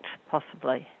sacked,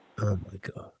 possibly. Oh, my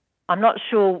God. I'm not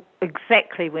sure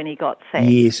exactly when he got sacked.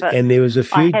 Yes, and there was a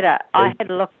few... I had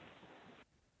a look.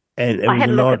 And I had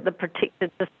a look at the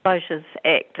Protected Disclosures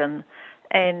Act,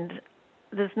 and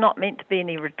there's not meant to be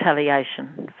any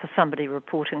retaliation for somebody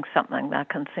reporting something they're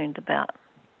concerned about.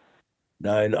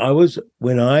 No, and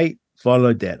when I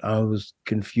followed that, I was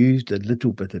confused a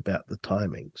little bit about the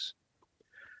timings.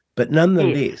 But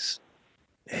nonetheless,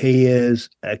 he is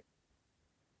a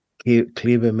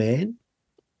clever man.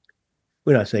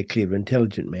 When I say clever,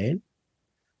 intelligent man,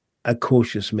 a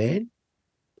cautious man,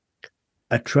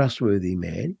 a trustworthy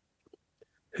man,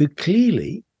 who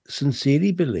clearly,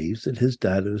 sincerely believes that his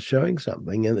data is showing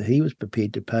something and that he was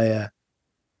prepared to pay a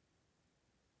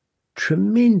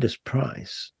tremendous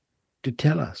price to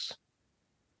tell us.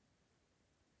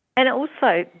 And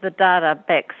also the data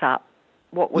backs up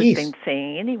what we've been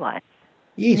seeing anyway.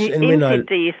 Yes, and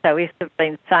NZD SOS have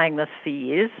been saying this for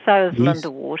years, so has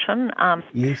Linda Wharton,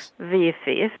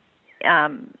 VFS,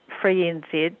 Free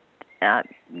NZ,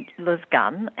 Liz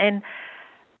Gunn, and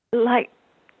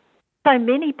so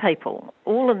many people,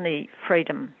 all in the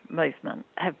freedom movement,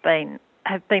 have been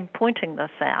pointing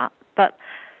this out. But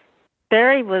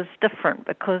Barry was different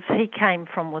because he came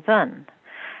from within.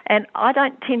 And I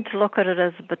don't tend to look at it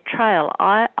as a betrayal.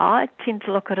 I tend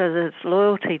to look at it as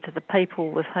loyalty to the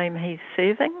people with whom he's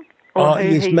serving.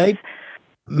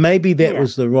 Maybe that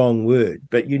was the wrong word,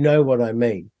 but you know what I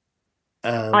mean.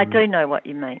 I do know what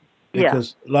you mean.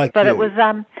 Because, it was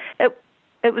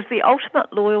it was the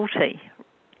ultimate loyalty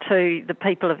to the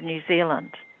people of New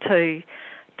Zealand to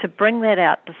bring that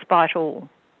out despite all.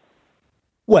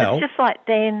 Well, it's just like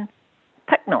Dan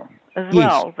Picknell as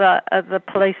well, the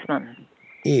policeman.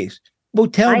 Yes. Well,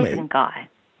 tell Amazing me, guy.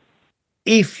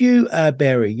 If you are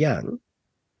Barry Young,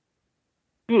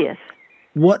 Yes.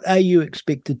 What are you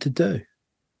expected to do?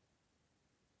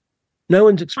 No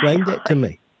one's explained that to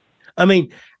me. I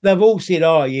mean, they've all said,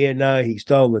 oh, yeah, no, he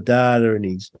stole the data and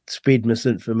he's spread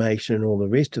misinformation and all the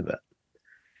rest of it.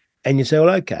 And you say,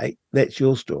 well, okay, that's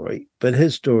your story. But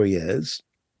his story is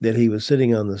that he was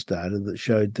sitting on this data that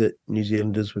showed that New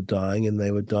Zealanders were dying, and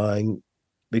they were dying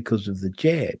because of the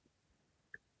jab.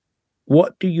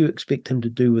 What do you expect him to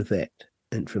do with that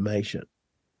information?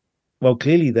 Well,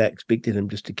 clearly they expected him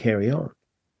just to carry on.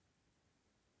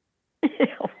 Yeah,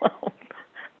 well,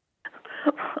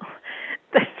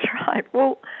 that's right.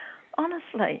 Well,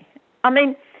 honestly, I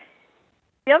mean,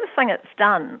 the other thing it's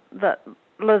done that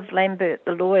Liz Lambert,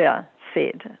 the lawyer,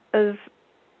 said is,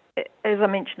 as I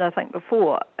mentioned, I think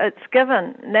before, it's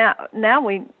given now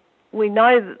we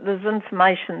know that there's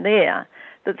information there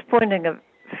that's pointing to a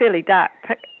fairly dark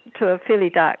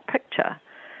picture.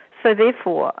 So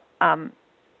therefore,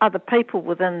 other people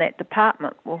within that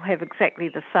department will have exactly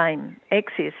the same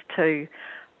access to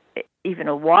even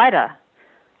a wider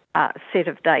set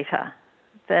of data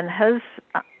than his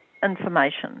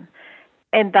information,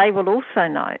 and they will also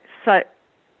know. So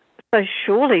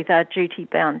surely they're duty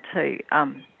bound to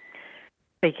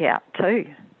speak out too.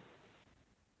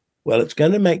 Well, it's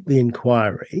going to make the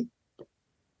inquiry.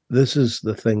 This is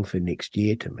the thing for next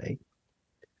year to me,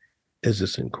 is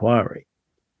this inquiry.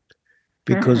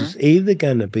 Because it's either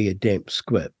going to be a damp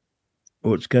squib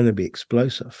or it's going to be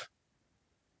explosive.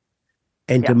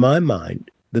 And to my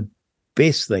mind, the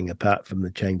best thing, apart from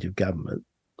the change of government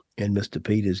and Mr.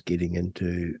 Peters getting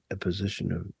into a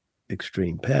position of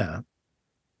extreme power,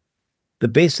 the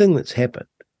best thing that's happened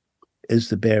is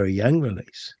the Barry Young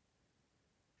release.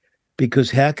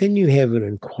 Because how can you have an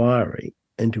inquiry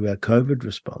into our COVID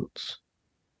response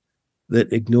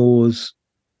that ignores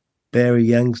Barry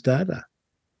Young's data?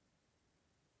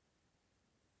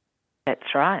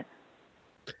 That's right.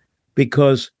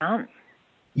 Because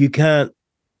you can't,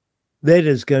 that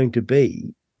is going to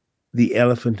be the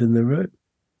elephant in the room.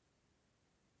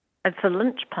 It's a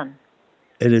linchpin.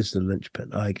 It is the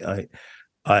linchpin.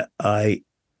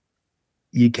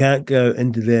 You can't go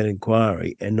into that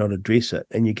inquiry and not address it.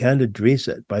 And you can't address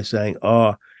it by saying,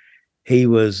 oh, he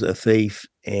was a thief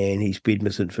and he spread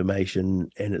misinformation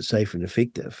and it's safe and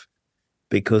effective.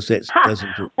 Because that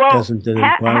doesn't an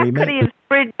inquiry make.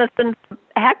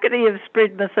 How could he have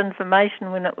spread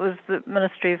misinformation when it was the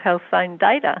Ministry of Health's own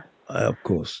data? Of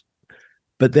course.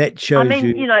 But that shows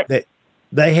that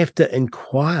they have to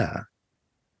inquire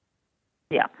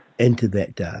into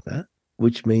that data,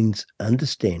 which means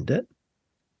understand it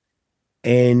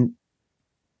and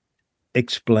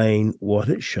explain what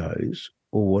it shows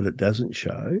or what it doesn't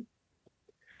show.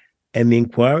 And the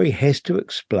inquiry has to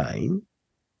explain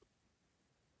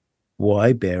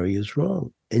why Barry is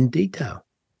wrong in detail,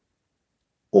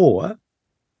 or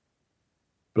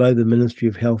blow the Ministry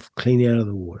of Health clean out of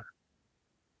the water.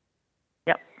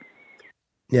 Yep.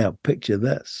 Now, picture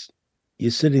this.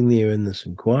 You're sitting there in this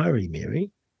inquiry,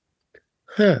 Mary.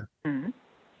 Let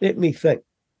me think.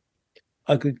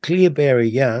 I could clear Barry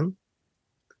Young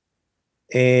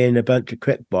and a bunch of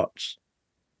crackpots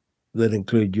that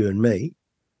include you and me,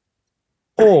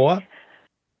 or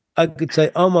I could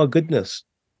say, oh my goodness,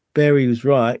 Barry was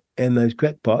right, and those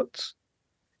crackpots,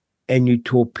 and you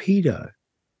torpedo.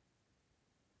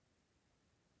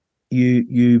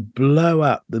 You blow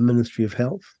up the Ministry of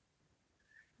Health.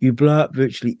 You blow up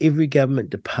virtually every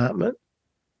government department.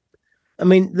 I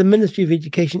mean, the Ministry of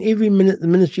Education, every minute, the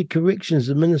Ministry of Corrections,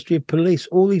 the Ministry of Police,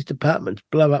 all these departments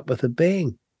blow up with a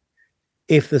bang.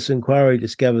 If this inquiry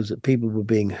discovers that people were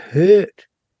being hurt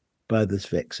by this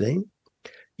vaccine,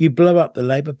 you blow up the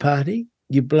Labour Party,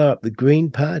 you blow up the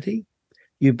Green Party,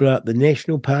 you blow up the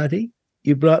National Party,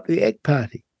 you blow up the ACT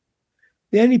Party.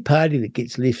 The only party that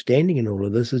gets left standing in all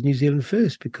of this is New Zealand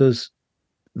First, because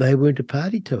they weren't a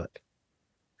party to it.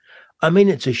 I mean,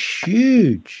 it's a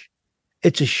huge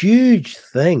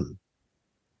thing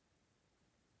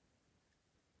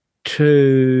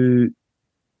to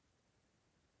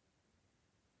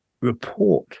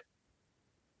report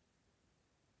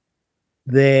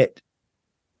that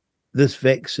this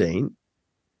vaccine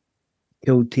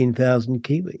killed 10,000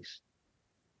 Kiwis.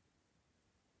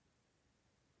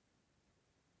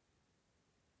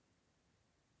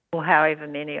 Or however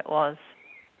many it was.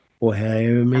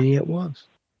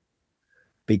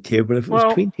 Be terrible if it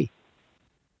was 20.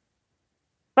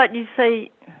 But you see,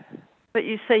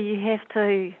 you have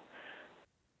to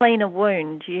clean a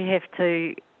wound. You have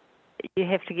to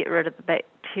get rid of the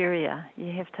bacteria.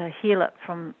 You have to heal it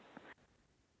from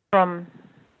not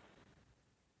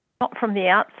from the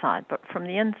outside, but from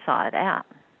the inside out.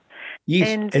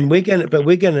 Yes, and we're going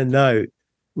to know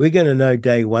we're going to know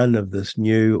day one of this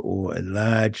new or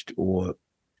enlarged or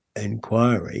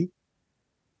inquiry.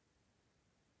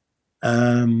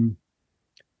 We're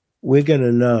going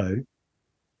to know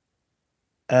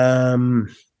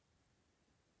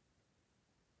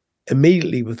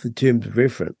immediately with the terms of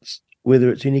reference whether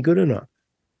it's any good or not.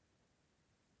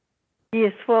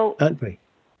 Yes, well, aren't we?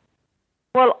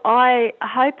 Well, I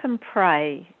hope and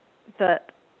pray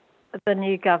that the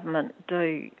new government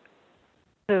do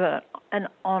an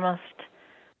honest,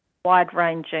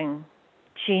 wide-ranging,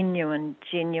 genuine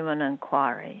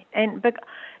inquiry. And,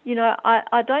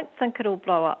 I don't think it'll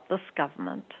blow up this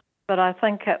government, but I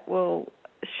think it will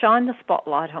shine the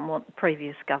spotlight on what the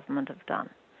previous government have done.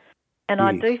 And yes.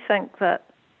 I do think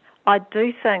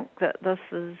that this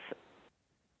is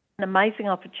an amazing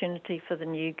opportunity for the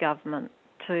new government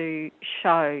to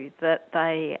show that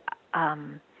they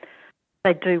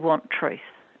do want truth,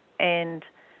 and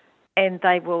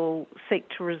they will seek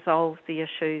to resolve the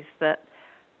issues that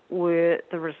were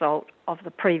the result of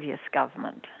the previous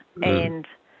government, and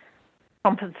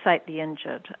compensate the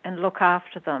injured and look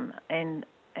after them, and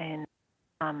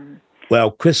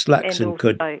well, Chris Luxon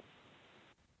could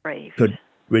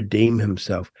redeem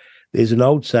himself. There's an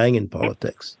old saying in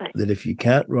politics that if you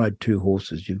can't ride two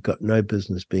horses, you've got no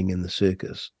business being in the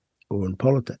circus or in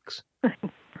politics.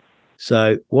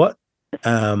 So what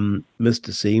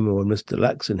Mr. Seymour and Mr.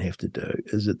 Luxon have to do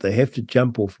is that they have to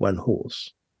jump off one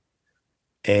horse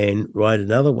and ride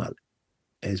another one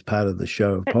as part of the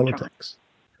show of politics.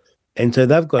 Right. And so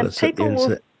they've got to sit there and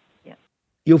say,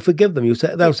 you'll forgive them.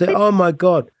 They'll say, oh my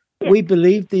God, we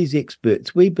believed these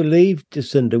experts. We believed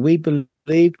Jacinda. We believed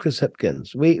Chris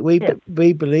Hipkins. We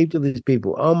believed all these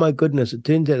people. Oh my goodness, it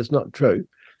turns out it's not true.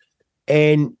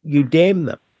 And you damn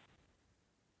them.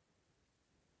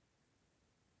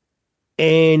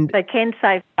 And they can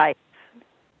save face.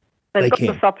 They've got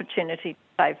this opportunity to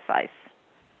save face.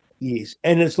 Yes.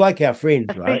 And it's like our friends,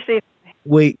 especially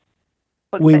right?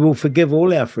 We will forgive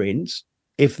all our friends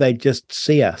if they just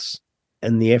see us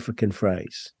in the African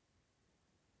phrase.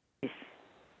 Yes.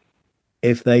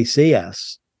 If they see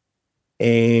us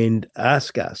and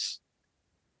ask us,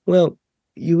 well,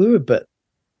 you were a bit,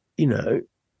 it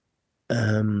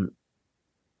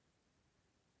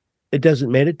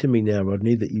doesn't matter to me now,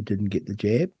 Rodney, that you didn't get the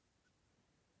jab.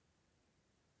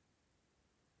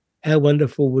 How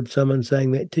wonderful would someone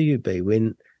saying that to you be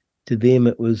when to them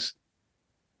it was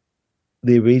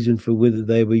their reason for whether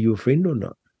they were your friend or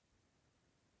not?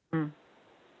 Mm.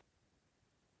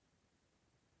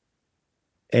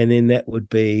 And then that would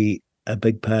be a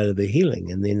big part of the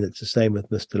healing. And then it's the same with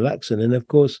Mr. Luxon. And of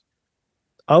course,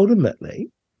 ultimately,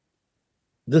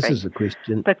 this is a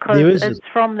question. Because it's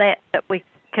from that we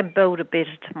can build a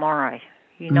better tomorrow,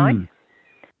 And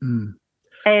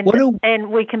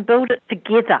we can build it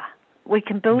together. We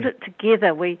can build it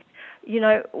together.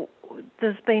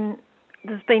 There's been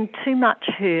too much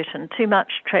hurt and too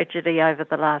much tragedy over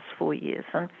the last 4 years,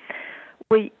 and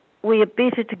we are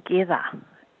better together.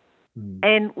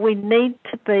 And we need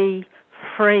to be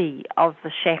free of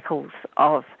the shackles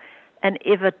of an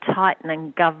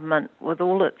ever-tightening government with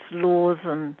all its laws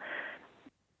and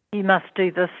you must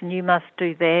do this and you must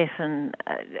do that, and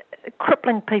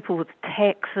crippling people with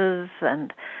taxes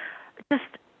and just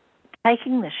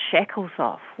taking the shackles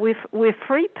off. We're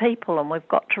free people, and we've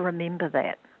got to remember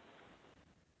that.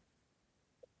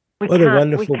 What a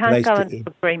wonderful place to end.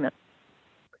 Agreement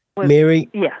with, Mary,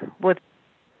 with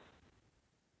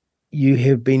you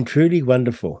have been truly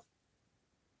wonderful.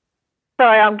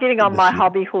 Sorry, I'm getting on my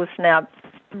hobby horse now,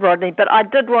 Rodney, but I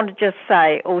did want to just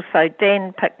say also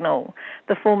Dan Picknell,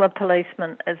 the former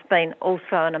policeman, has been also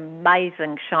an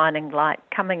amazing shining light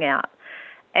coming out,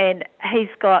 and he's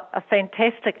got a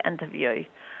fantastic interview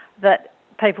that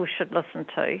people should listen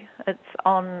to. It's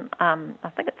on, I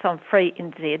think it's on Free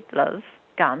NZ, Liz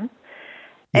Gunn,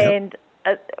 and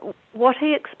what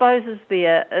he exposes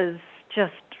there is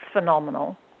just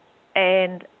phenomenal,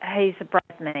 and he's a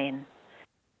brave man.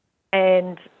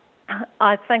 And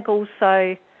I think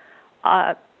also,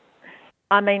 for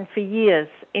years,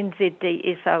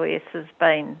 NZD SOS has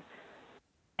been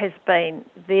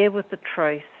there with the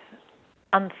truth,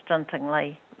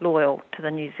 unstintingly loyal to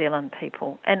the New Zealand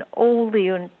people, and all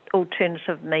the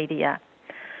alternative media,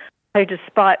 who,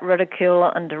 despite ridicule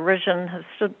and derision, have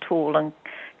stood tall and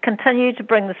continue to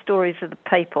bring the stories of the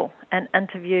people and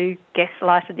interview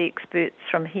gaslighted experts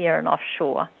from here and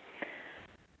offshore,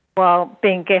 while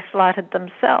being gaslighted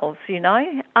themselves,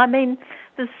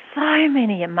 There's so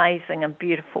many amazing and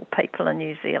beautiful people in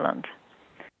New Zealand.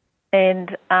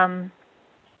 And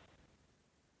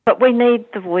but we need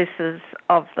the voices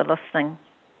of the listening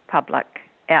public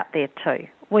out there too.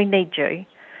 We need you.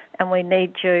 and we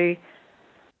need you,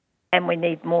 and we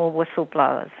need more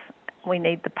whistleblowers. We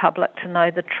need the public to know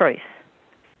the truth.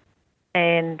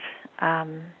 And,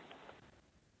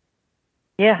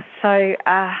 so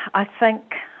I think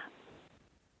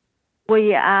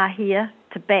we are here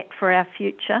to bat for our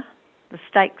future. The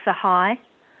stakes are high,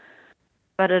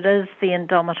 but it is the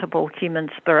indomitable human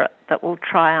spirit that will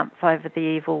triumph over the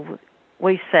evil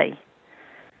we see.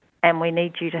 And we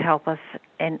need you to help us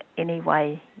in any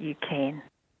way you can.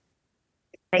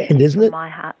 Thank you from my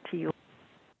heart to you.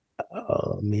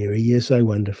 Oh, Mary, you're so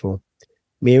wonderful.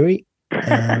 Mary,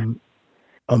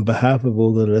 on behalf of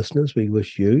all the listeners, we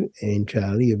wish you and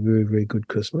Charlie a very, very good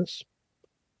Christmas.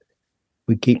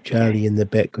 We keep Charlie in the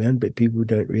background, but people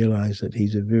don't realise that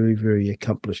he's a very, very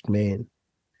accomplished man.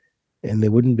 And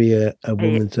there wouldn't be a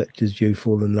woman such as you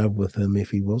fall in love with him if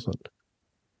he wasn't.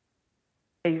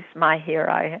 He's my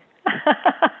hero.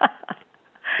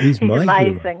 He's my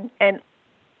amazing. Hero.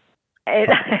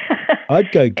 And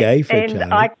I'd go gay for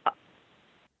Charlie.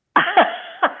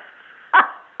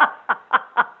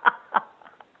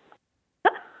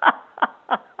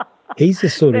 He's the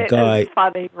sort of guy.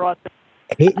 Funny, Rod.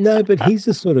 But he's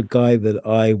the sort of guy that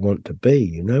I want to be.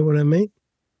 You know what I mean?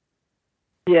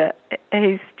 Yeah,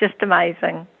 he's just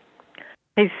amazing.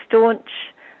 He's staunch,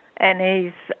 and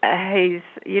he's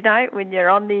when you're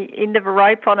on the end of a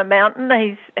rope on a mountain,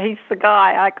 he's the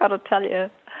guy. I got to tell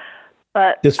you.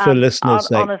 But just for listeners'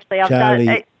 sake, honestly, Charlie,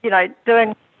 I've done,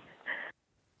 doing.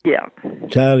 Yeah.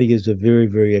 Charlie is a very,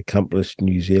 very accomplished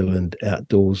New Zealand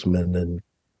outdoorsman and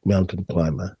mountain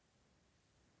climber,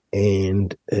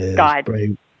 and guide,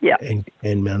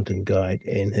 and mountain guide,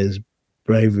 and his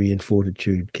bravery and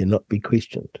fortitude cannot be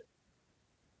questioned.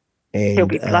 And he'll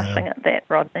be blushing at that,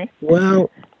 Rodney. Well,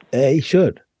 he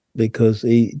should, because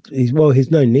he's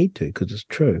no need to, because it's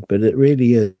true. But it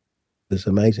really is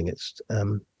amazing. It's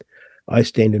I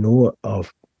stand in awe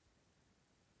of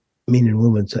men and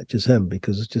women such as him,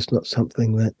 because it's just not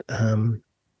something that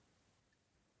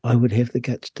I would have the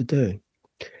guts to do.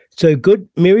 So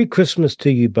Merry Christmas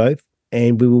to you both,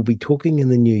 and we will be talking in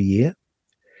the new year.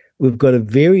 We've got a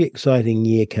very exciting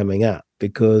year coming up,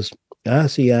 because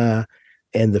RCR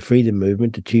and the Freedom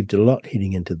Movement achieved a lot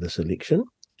heading into this election.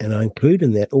 And I include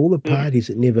in that all the parties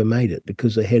that never made it,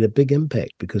 because they had a big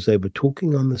impact, because they were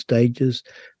talking on the stages,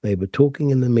 they were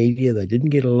talking in the media, they didn't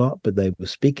get a lot, but they were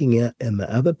speaking out, and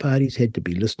the other parties had to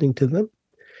be listening to them,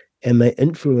 and they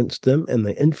influenced them, and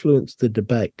they influenced the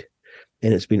debate.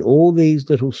 And it's been all these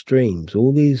little streams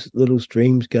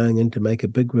going in to make a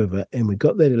big river, and we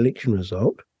got that election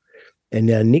result. And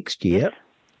now next year,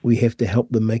 we have to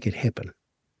help them make it happen.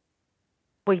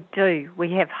 We do.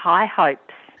 We have high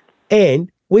hopes.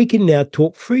 And we can now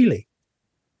talk freely,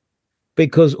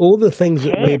 because all the things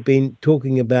that we've been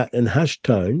talking about in hushed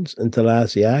tones until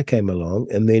RCR came along,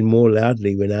 and then more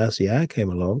loudly when RCR came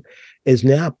along, is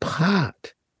now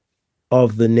part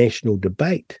of the national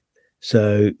debate.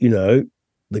 So,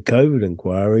 the COVID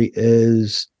inquiry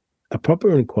is a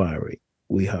proper inquiry,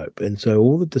 we hope. And so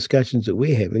all the discussions that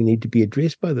we're having need to be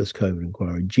addressed by this COVID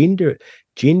inquiry.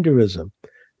 Genderism,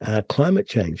 climate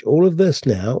change, all of this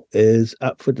now is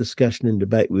up for discussion and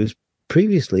debate, whereas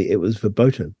previously it was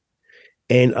verboten.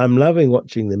 And I'm loving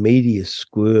watching the media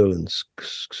squirm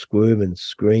and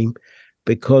scream,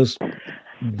 because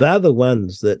they're the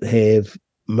ones that have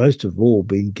most of all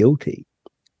been guilty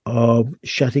of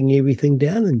shutting everything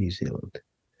down in New Zealand.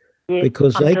 Yes,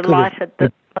 because I'm delighted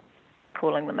that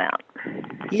calling them out.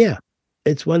 Yeah,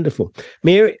 it's wonderful.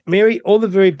 Mary, all the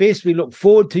very best. We look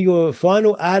forward to your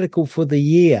final article for the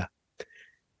year.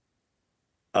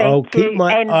 I'll keep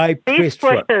my eye pressed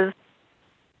for it.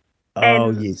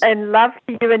 Oh, yes. And love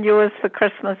to you and yours for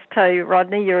Christmas too,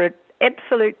 Rodney. You're an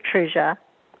absolute treasure.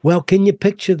 Well, can you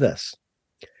picture this?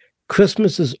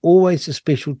 Christmas is always a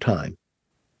special time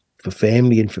for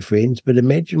family and for friends, but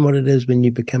imagine what it is when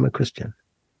you become a Christian.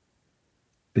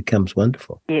 It becomes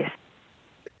wonderful. Yes.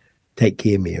 Take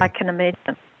care, Mary. I can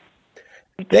imagine.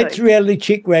 That's Reality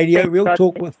Check Radio. Real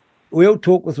talk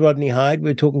with Rodney Hyde.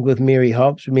 We're talking with Mary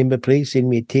Hobbs. Remember, please send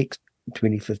me a text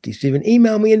 2057.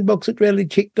 Email me inbox at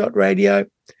realitycheck.radio.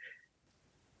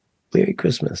 Merry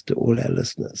Christmas to all our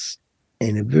listeners,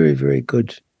 and a very, very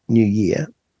good new year.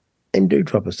 And do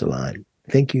drop us a line.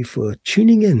 Thank you for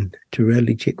tuning in to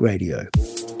Reality Check Radio.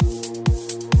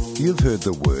 You've heard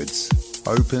the words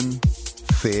open,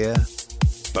 fair,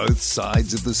 both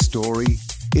sides of the story.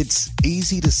 It's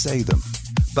easy to say them,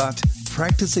 but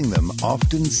practicing them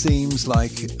often seems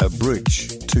like a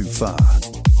bridge too far.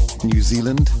 New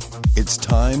Zealand, it's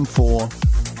time for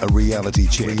a reality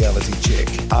check. Reality check.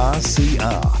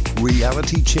 RCR,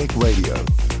 Reality Check Radio.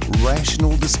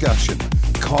 Rational discussion,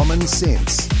 common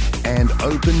sense, and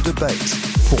open debate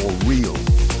for real.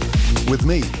 With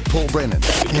me, Paul Brennan.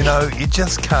 You know, you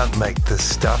just can't make this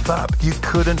stuff up. You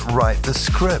couldn't write the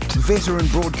script. Veteran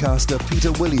broadcaster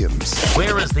Peter Williams.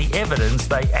 Where is the evidence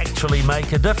they actually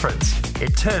make a difference?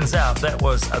 It turns out that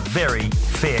was a very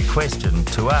fair question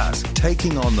to ask.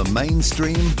 Taking on the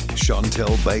mainstream,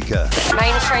 Chantel Baker.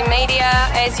 Mainstream media,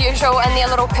 as usual, in their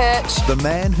little perch. The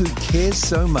man who cares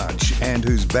so much and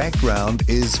whose background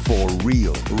is for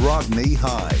real, Rodney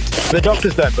Hyde. The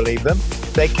doctors don't believe them.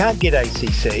 They can't get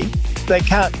ACC. They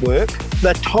can't work.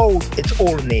 They're told it's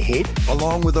all in their head.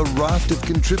 Along with a raft of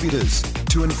contributors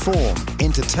to inform,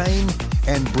 entertain,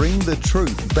 and bring the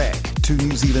truth back to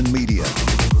New Zealand media.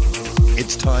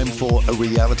 It's time for a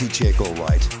reality check, all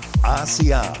right.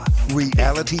 RCR,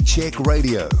 Reality Check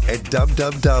Radio, at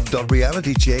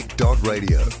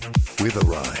www.realitycheck.radio. We've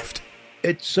arrived.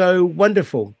 It's so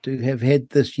wonderful to have had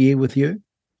this year with you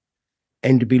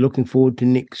and to be looking forward to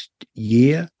next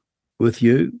year with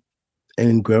you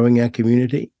and growing our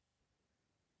community.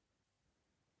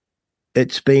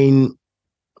 It's been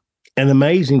an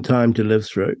amazing time to live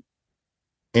through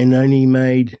and only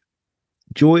made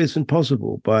joyous and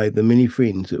possible by the many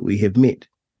friends that we have met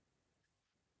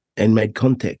and made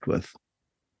contact with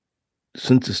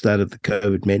since the start of the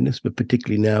COVID madness, but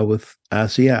particularly now with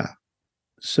RCR.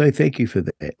 So thank you for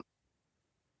that.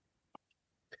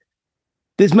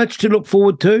 There's much to look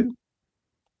forward to,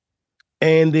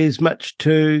 and there's much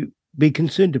to be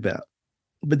concerned about.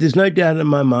 But there's no doubt in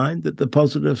my mind that the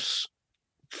positives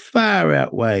far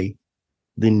outweigh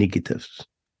the negatives.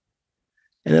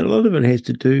 And a lot of it has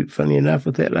to do, funny enough,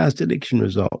 with that last election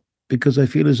result, because I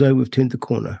feel as though we've turned the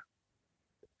corner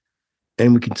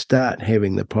and we can start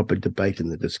having the proper debate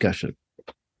and the discussion.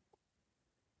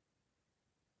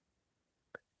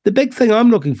 The big thing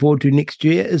I'm looking forward to next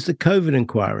year is the COVID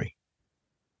inquiry.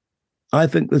 I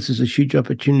think this is a huge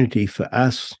opportunity for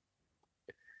us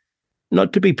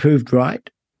not to be proved right,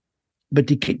 but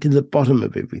to get to the bottom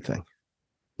of everything.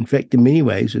 In fact, in many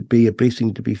ways, it'd be a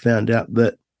blessing to be found out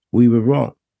that we were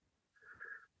wrong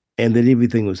and that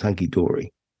everything was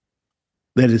hunky-dory.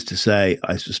 That is to say,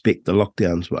 I suspect the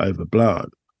lockdowns were overblown,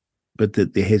 but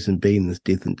that there hasn't been this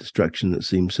death and destruction that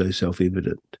seems so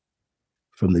self-evident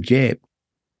from the jab.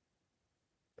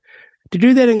 To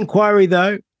do that inquiry,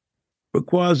 though,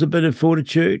 requires a bit of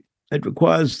fortitude. It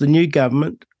requires the new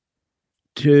government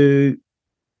to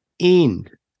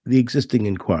end the existing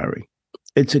inquiry.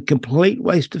 It's a complete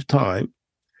waste of time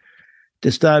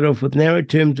to start off with narrow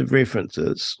terms of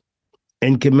references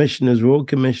and commissioners, royal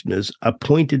commissioners,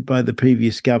 appointed by the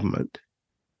previous government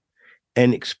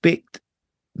and expect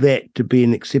that to be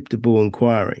an acceptable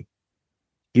inquiry.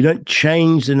 You don't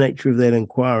change the nature of that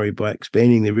inquiry by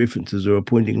expanding the references or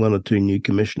appointing one or two new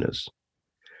commissioners.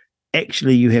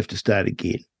 Actually, you have to start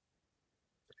again.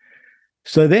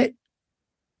 So that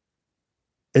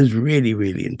is really,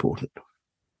 really important.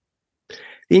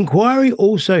 The inquiry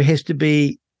also has to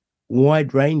be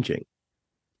wide-ranging.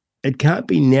 It can't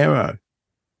be narrow.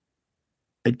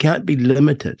 It can't be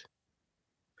limited.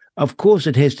 Of course,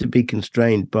 it has to be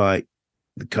constrained by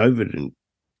the COVID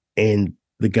and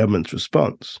the government's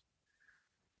response.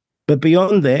 But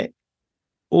beyond that,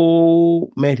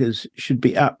 all matters should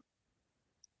be up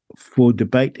for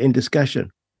debate and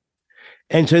discussion.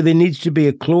 And so there needs to be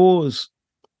a clause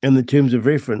in the terms of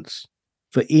reference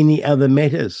for any other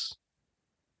matters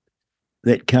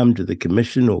that come to the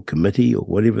commission or committee or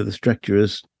whatever the structure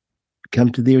is,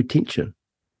 come to their attention,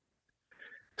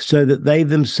 so that they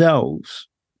themselves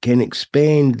can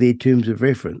expand their terms of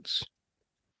reference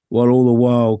while all the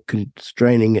while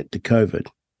constraining it to COVID.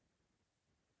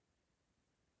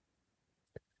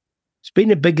 It's been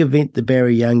a big event, the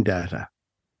Barry Young data.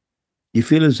 You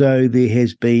feel as though there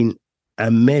has been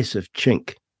a massive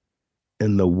chink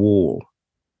in the wall.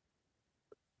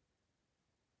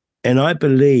 And I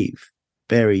believe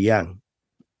Barry Young.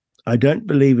 I don't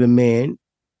believe a man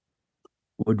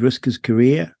would risk his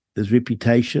career, his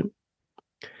reputation.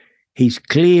 He's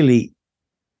clearly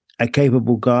a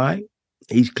capable guy.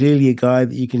 He's clearly a guy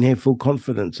that you can have full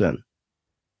confidence in.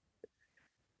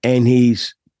 And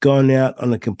he's gone out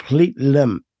on a complete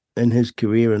limb in his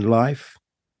career and life.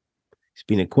 He's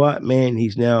been a quiet man.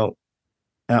 He's now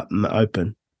out in the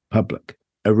open public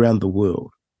around the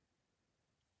world.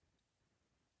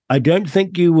 I don't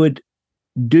think you would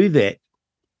do that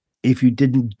if you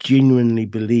didn't genuinely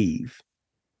believe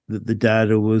that the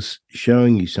data was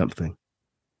showing you something.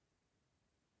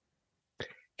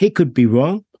 He could be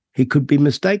wrong. He could be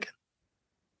mistaken.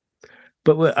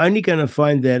 But we're only going to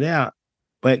find that out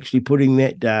by actually putting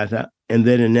that data and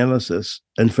that analysis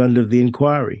in front of the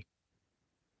inquiry.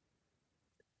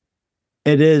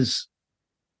 It is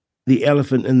the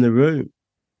elephant in the room.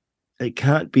 It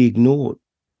can't be ignored.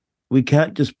 We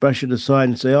can't just brush it aside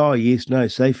and say, oh, yes, no,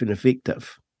 safe and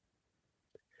effective.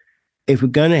 If we're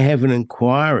going to have an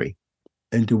inquiry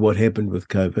into what happened with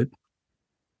COVID,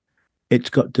 it's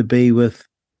got to be with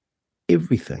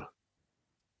everything,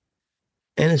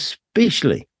 and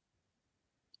especially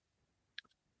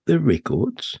the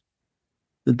records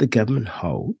that the government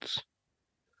holds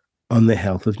on the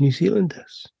health of New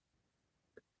Zealanders.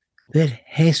 That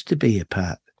has to be a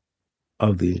part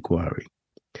of the inquiry,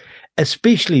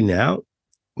 especially now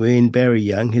when Barry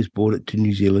Young has brought it to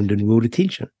New Zealand and world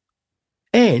attention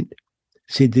and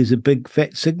said there's a big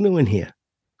fat signal in here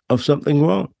of something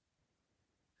wrong.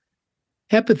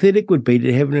 How pathetic would it be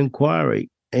to have an inquiry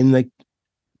and the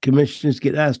commissioners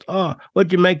get asked, oh, what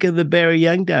do you make of the Barry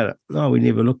Young data? No, we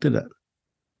never looked at it.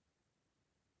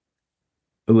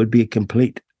 It would be a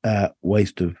complete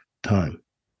waste of time.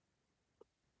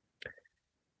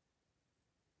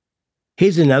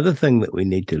 Here's another thing that we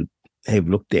need to have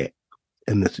looked at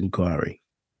in this inquiry.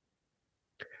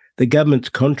 The government's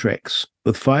contracts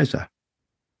with Pfizer.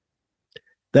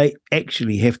 They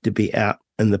actually have to be out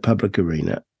in the public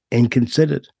arena and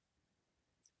considered.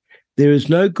 There is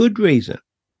no good reason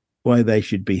why they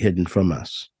should be hidden from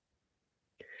us.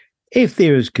 If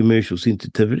there is commercial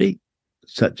sensitivity,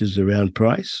 such as around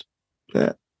price,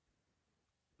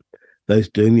 those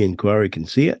doing the inquiry can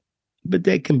see it, but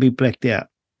that can be blacked out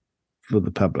for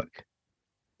the public.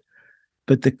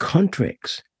 But the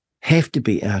contracts have to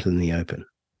be out in the open.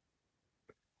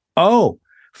 Oh,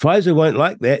 Pfizer won't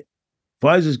like that.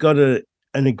 Pfizer's got an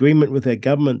agreement with our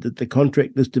government that the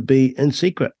contract is to be in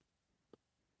secret.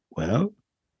 Well,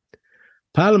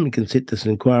 Parliament can set this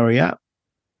inquiry up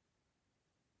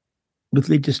with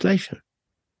legislation.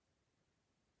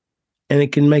 And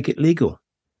it can make it legal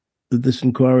that this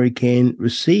inquiry can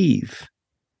receive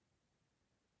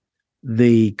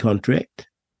the contract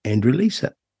and release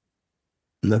it.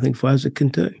 Nothing Pfizer can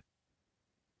do.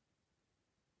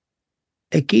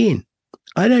 Again,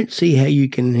 I don't see how you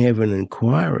can have an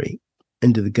inquiry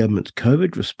into the government's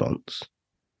COVID response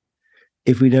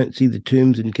if we don't see the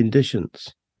terms and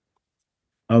conditions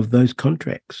of those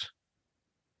contracts.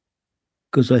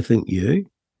 Because I think you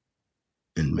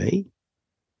and me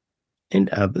and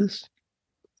others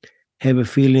have a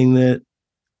feeling that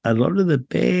a lot of the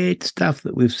bad stuff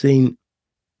that we've seen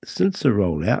since the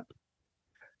rollout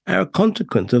are a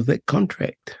consequence of that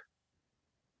contract.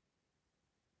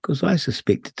 Because I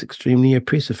suspect it's extremely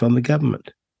oppressive on the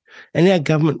government. And our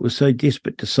government was so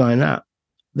desperate to sign up,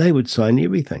 they would sign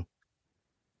everything.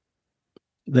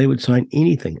 They would sign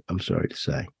anything, I'm sorry to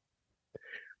say.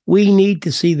 We need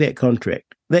to see that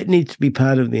contract. That needs to be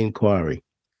part of the inquiry.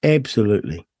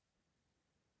 Absolutely.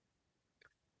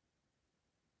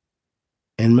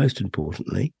 And most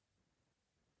importantly,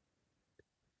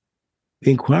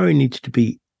 the inquiry needs to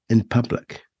be in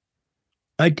public.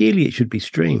 Ideally, it should be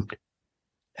streamed.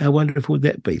 How wonderful would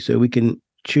that be? So we can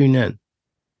tune in.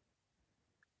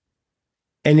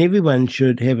 And everyone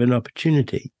should have an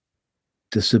opportunity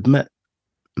to submit,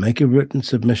 make a written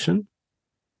submission,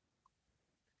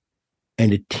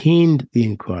 and attend the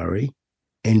inquiry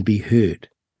and be heard.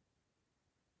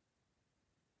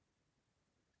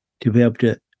 To be able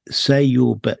to say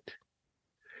your bit.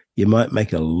 You might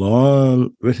make a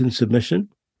long written submission,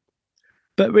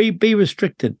 but be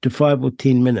restricted to 5 or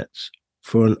 10 minutes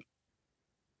for an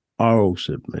oral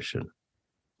submission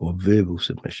or verbal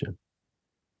submission.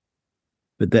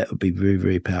 But that would be very,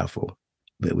 very powerful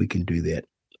that we can do that.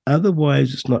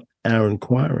 Otherwise, it's not our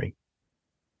inquiry.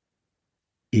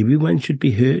 Everyone should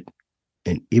be heard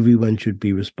and everyone should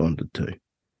be responded to.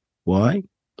 Why?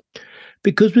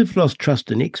 Because we've lost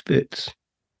trust in experts.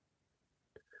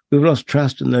 We've lost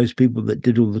trust in those people that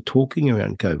did all the talking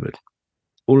around COVID,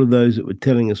 all of those that were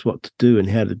telling us what to do and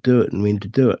how to do it and when to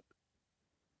do it.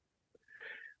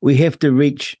 We have to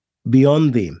reach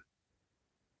beyond them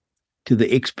to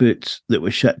the experts that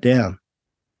were shut down,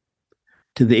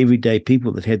 to the everyday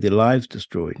people that had their lives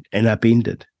destroyed and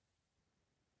upended.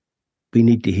 We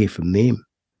need to hear from them.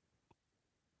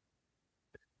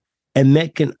 And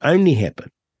that can only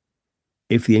happen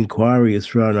if the inquiry is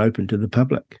thrown open to the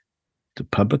public. It's a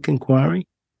public inquiry,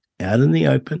 out in the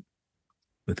open,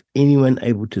 with anyone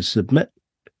able to submit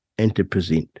and to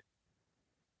present.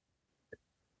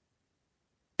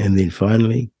 And then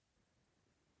finally,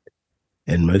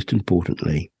 and most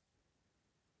importantly,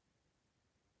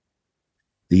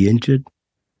 the injured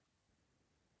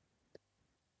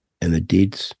and the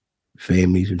dead's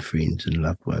families and friends and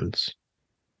loved ones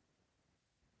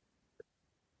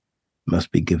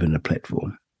must be given a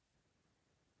platform.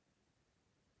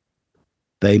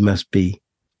 They must be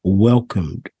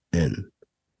welcomed in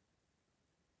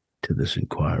to this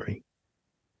inquiry.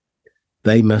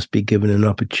 They must be given an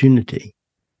opportunity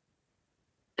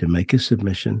to make a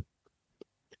submission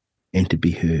and to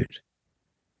be heard,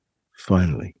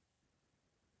 finally.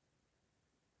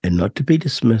 And not to be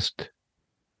dismissed,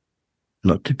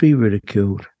 not to be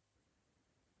ridiculed,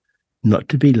 not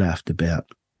to be laughed about,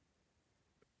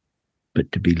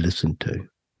 but to be listened to.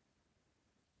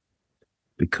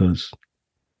 Because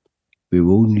we're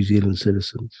all New Zealand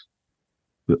citizens.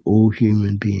 We're all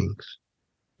human beings.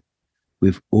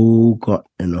 We've all got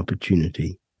an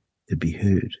opportunity to be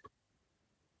heard.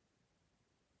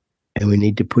 And we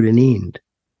need to put an end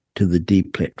to the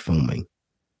deplatforming,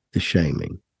 the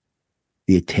shaming,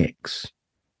 the attacks,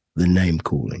 the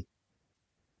name-calling.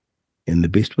 And the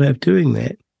best way of doing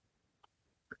that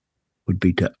would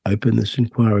be to open this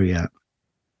inquiry up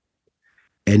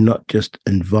and not just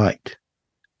invite,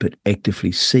 but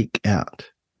actively seek out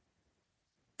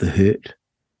the hurt,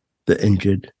 the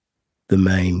injured, the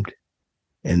maimed,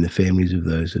 and the families of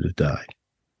those that have died.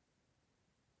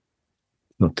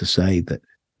 Not to say that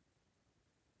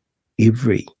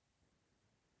everything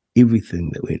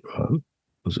that went wrong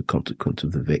was a consequence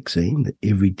of the vaccine, that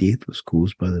every death was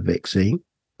caused by the vaccine,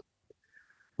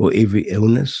 or every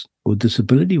illness or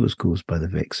disability was caused by the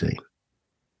vaccine.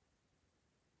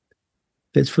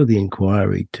 That's for the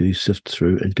inquiry to sift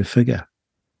through and to figure.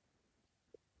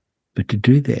 But to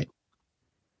do that,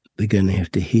 they're going to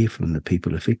have to hear from the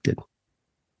people affected.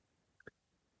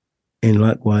 And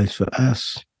likewise for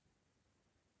us,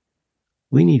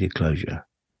 we need a closure.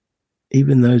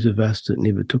 Even those of us that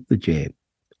never took the jab,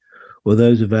 or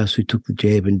those of us who took the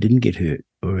jab and didn't get hurt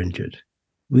or injured,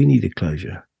 we need a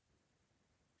closure.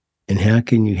 And how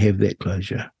can you have that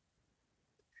closure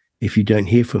if you don't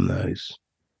hear from those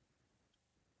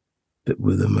that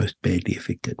were the most badly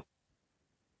affected?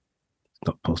 It's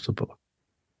not possible.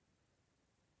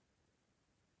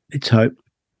 Let's hope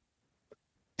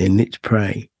and let's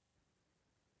pray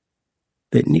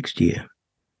that next year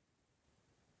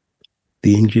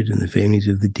the injured and the families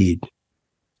of the dead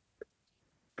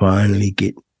finally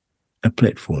get a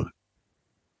platform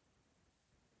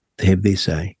to have their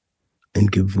say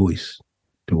and give voice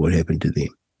to what happened to them.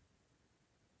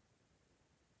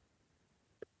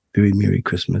 Very Merry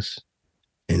Christmas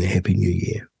and a Happy New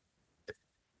Year.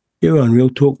 You're on Real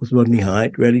Talk with Rodney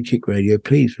Hyde, Reality Check Radio.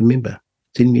 Please remember,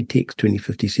 send me a text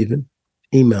 2057,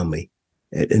 email me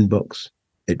at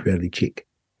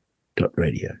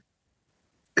inbox@realitycheck.radio.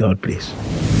 God bless.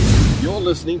 You're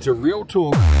listening to Real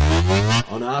Talk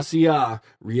on RCR,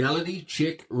 Reality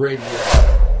Check Radio.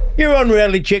 You're on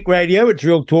Reality Check Radio. It's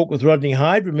Real Talk with Rodney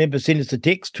Hyde. Remember, send us a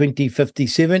text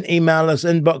 2057, email us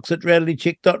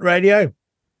inbox@realitycheck.radio.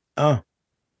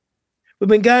 We've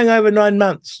been going over 9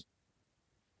 months.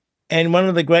 And one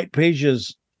of the great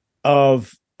pleasures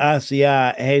of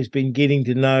RCR has been getting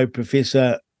to know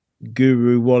Professor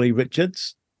Guru Wally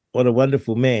Richards. What a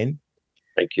wonderful man.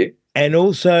 Thank you. And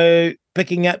also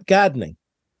picking up gardening.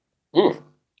 Mm.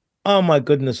 Oh, my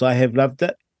goodness, I have loved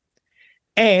it.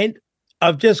 And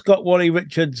I've just got Wally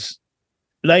Richards'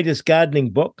 latest gardening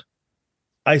book.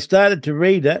 I started to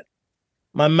read it.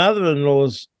 My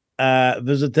mother-in-law's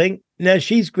visiting. Now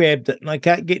she's grabbed it and I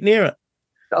can't get near it.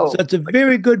 Oh, so it's a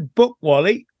very good book,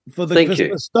 Wally, for the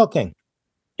Christmas stocking.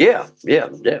 Yeah. You're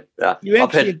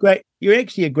actually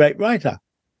a great writer.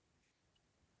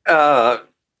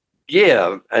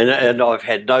 Yeah, and I've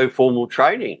had no formal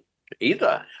training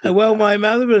either. Well, my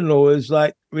mother-in-law is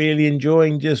like really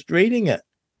enjoying just reading it.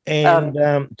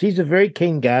 And she's a very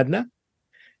keen gardener.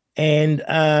 And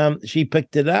she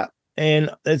picked it up.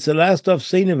 And it's the last I've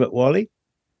seen of it, Wally.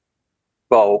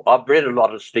 Well, I've read a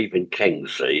lot of Stephen King,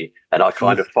 see, and I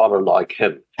kind of follow like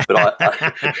him. But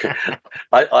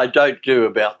I don't do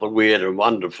about the weird and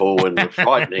wonderful and the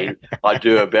frightening. I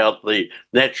do about the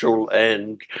natural,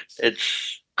 and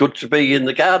it's good to be in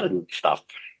the garden stuff.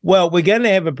 Well, we're going to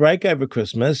have a break over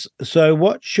Christmas. So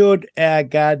what should our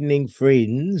gardening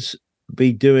friends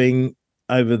be doing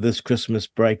over this Christmas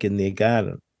break in their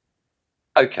garden?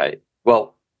 Okay.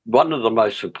 Well, one of the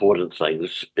most important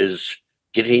things is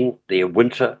getting their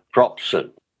winter crops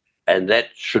in, and that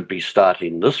should be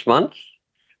starting this month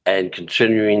and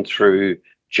continuing through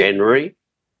January,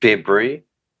 February,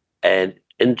 and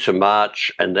into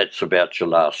March, and that's about your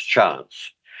last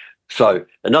chance. So,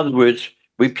 in other words,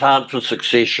 we plant for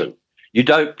succession. You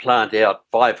don't plant out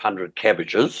 500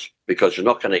 cabbages because you're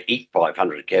not going to eat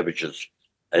 500 cabbages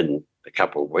in a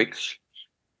couple of weeks'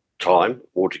 time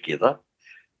altogether.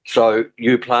 So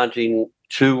you're planting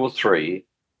 2 or 3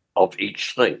 of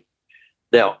each thing.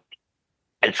 Now,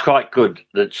 it's quite good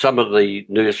that some of the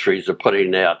nurseries are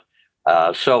putting out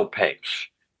cell packs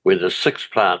where there's 6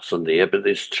 plants in there, but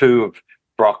there's 2 of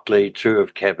broccoli, 2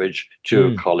 of cabbage, 2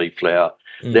 of cauliflower.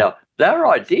 Now, they're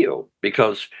ideal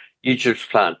because you just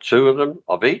plant 2 of them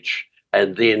of each,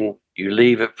 and then you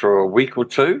leave it for a week or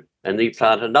 2, and then you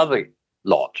plant another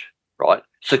lot, right?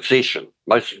 Succession,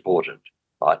 most important,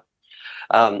 right?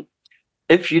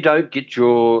 If you don't get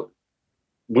your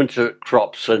winter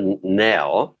crops in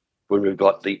now, when we've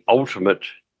got the ultimate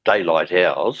daylight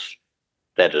hours,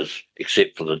 that is,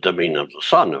 except for the dimming of the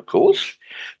sun, of course,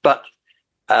 but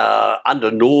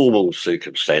under normal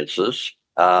circumstances,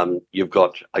 you've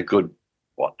got a good,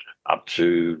 up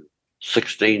to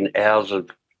 16 hours of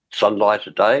sunlight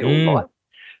a day or night,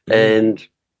 and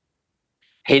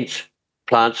hence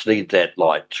plants need that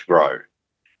light to grow.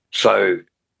 So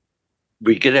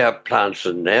we get our plants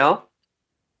in now,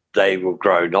 they will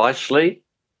grow nicely,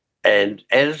 and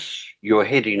as you're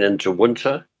heading into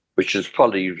winter, which is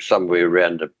probably somewhere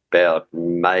around about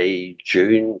May,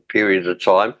 June period of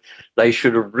time, they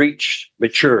should have reached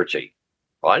maturity,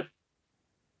 right?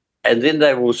 And then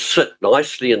they will sit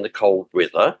nicely in the cold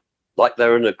weather like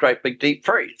they're in a great big deep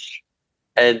freeze.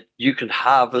 And you can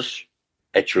harvest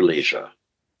at your leisure,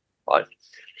 right?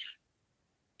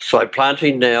 So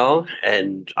planting now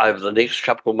and over the next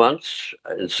couple of months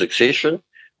in succession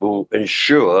will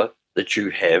ensure that you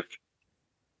have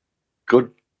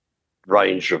good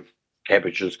range of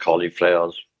cabbages,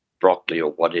 cauliflowers, broccoli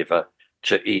or whatever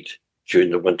to eat during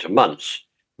the winter months,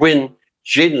 when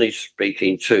generally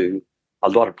speaking too, a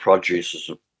lot of produce is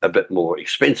a bit more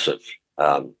expensive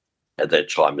at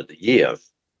that time of the year.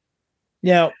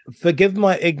 Now, forgive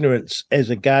my ignorance as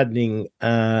a gardening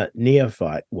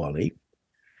neophyte, Wally.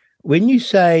 When you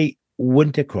say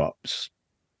winter crops,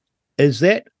 is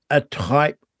that a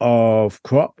type of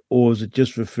crop, or is it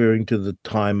just referring to the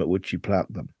time at which you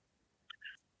plant them?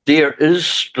 There is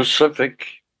specific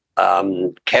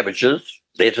cabbages,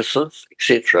 lettuces,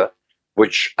 etc.,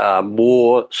 which are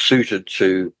more suited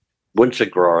to winter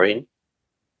growing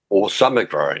or summer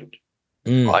growing,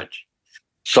 right?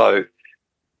 So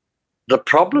the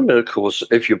problem, of course,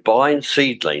 if you're buying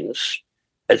seedlings,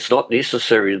 it's not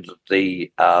necessary that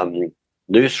the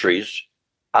nurseries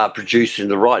are producing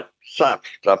the right stuff.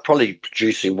 They're probably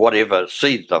producing whatever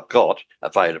seed they've got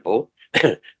available,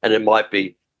 and it might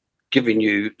be giving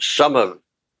you summer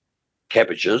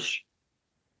cabbages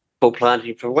for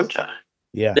planting for winter.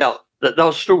 Yeah. Now,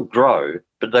 they'll still grow,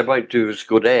 but they won't do as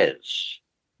good as.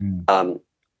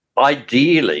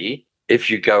 Ideally, if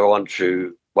you go on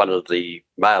to one of the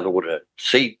mail order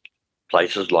seed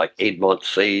places like Egmont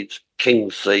Seeds,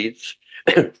 King Seeds,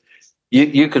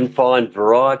 you can find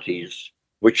varieties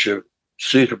which are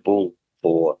suitable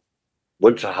for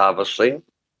winter harvesting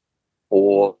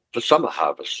or for summer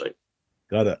harvesting.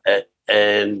 Got it.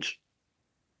 And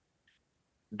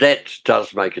that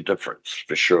does make a difference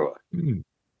for sure.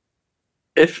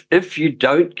 If you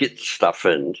don't get the stuff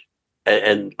in,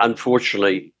 and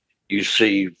unfortunately you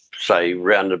see, say,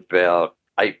 round about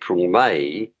April,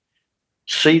 May,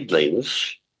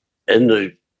 seedlings in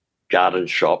the garden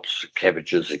shops,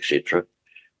 cabbages, etc.,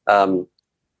 and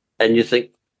you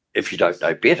think, if you don't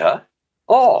know better,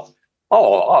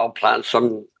 I'll plant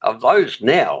some of those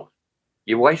now.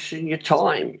 You're wasting your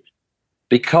time,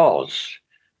 because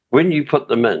when you put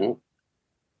them in,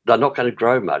 they're not going to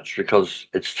grow much because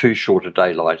it's too short a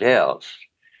daylight hours.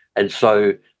 And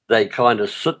so they kind of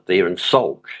sit there and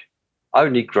sulk,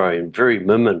 only growing very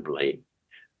minimally.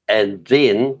 And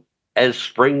then as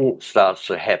spring starts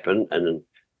to happen and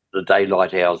the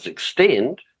daylight hours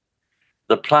extend,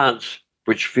 the plants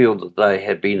which feel that they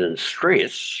have been in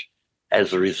stress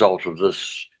as a result of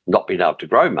this not being able to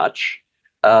grow much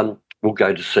will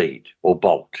go to seed or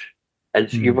bolt.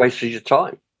 And you've wasted your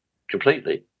time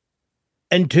completely.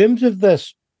 In terms of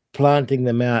this planting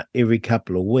them out every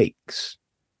couple of weeks,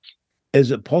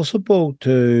 is it possible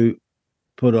to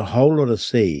put a whole lot of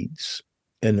seeds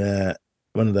in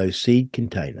one of those seed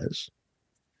containers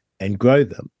and grow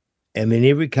them, and then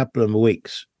every couple of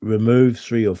weeks remove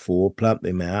 3 or 4, plant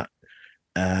them out,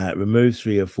 remove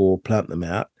 3 or 4, plant them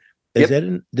out?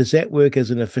 Does that work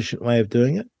as an efficient way of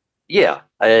doing it? Yeah,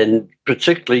 and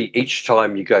particularly each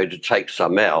time you go to take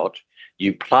some out,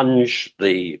 you plunge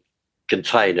the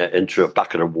container into a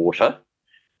bucket of water,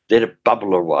 let it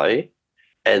bubble away,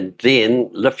 and then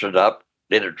lift it up,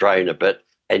 let it drain a bit,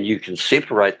 and you can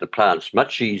separate the plants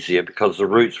much easier because the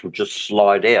roots will just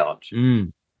slide out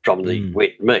from the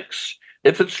wet mix.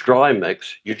 If it's dry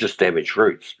mix, you just damage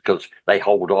roots because they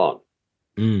hold on.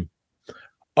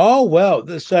 Oh,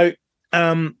 well, so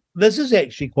this is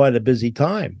actually quite a busy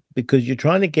time because you're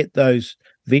trying to get those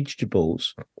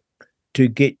vegetables to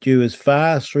get you as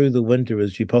far through the winter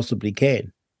as you possibly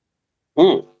can.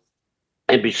 Mm.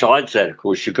 And besides that, of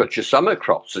course, you've got your summer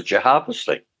crops that you're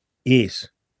harvesting. Yes.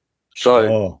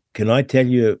 So, can I tell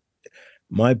you,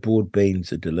 my broad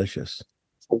beans are delicious.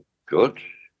 Oh, good.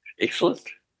 Excellent.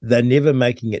 They're never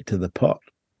making it to the pot.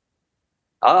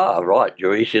 Ah, right.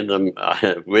 You're eating them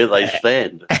where they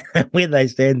stand. Where they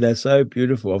stand, they're so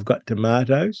beautiful. I've got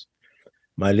tomatoes.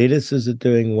 My lettuces are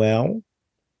doing well.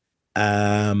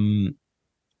 And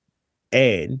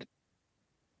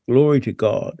glory to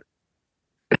God,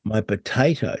 my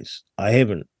potatoes, I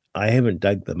haven't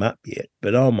dug them up yet,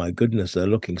 but oh my goodness, they're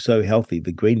looking so healthy.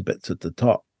 The green bits at the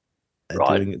top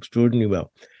are doing extraordinarily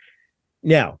well.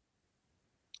 Now,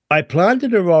 I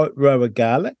planted a row of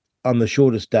garlic on the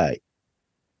shortest day.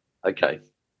 Okay.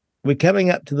 We're coming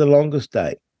up to the longest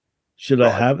day. Should I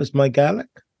harvest my garlic?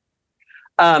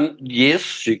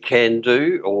 Yes, you can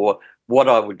do. Or what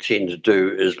I would tend to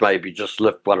do is maybe just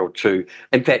lift one or two.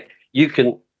 In fact, you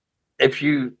can, if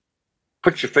you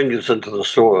put your fingers into the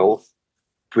soil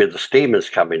where the stem is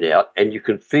coming out, and you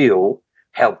can feel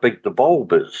how big the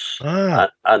bulb is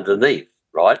underneath,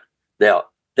 right? Now,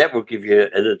 that will give you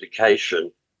an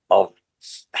indication of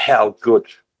how good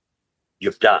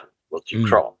you've done with your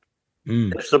crop.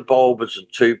 If the bulb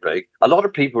isn't too big, a lot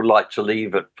of people like to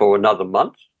leave it for another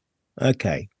month.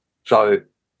 Okay. So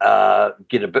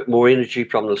get a bit more energy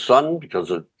from the sun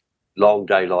because of long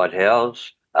daylight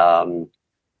hours,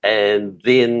 and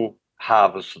then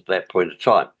harvest at that point of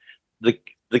time.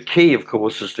 The key, of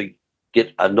course, is to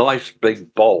get a nice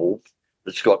big bulb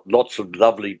that's got lots of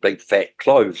lovely big fat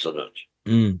cloves in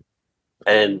it.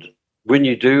 And when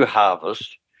you do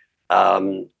harvest,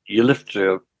 you lift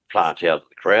your plant out of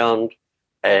the ground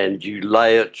and you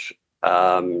lay it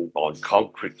on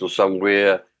concrete or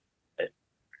somewhere,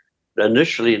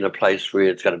 initially in a place where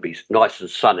it's going to be nice and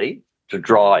sunny to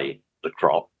dry the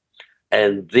crop.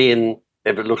 And then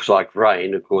if it looks like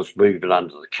rain, of course, move it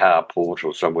under the carport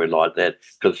or somewhere like that,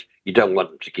 because you don't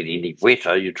want them to get any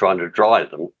wetter. You're trying to dry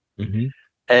them.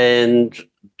 And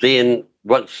then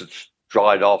once it's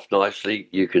dried off nicely,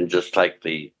 you can just take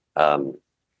the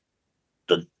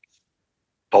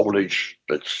foliage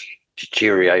that's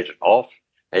deteriorated off,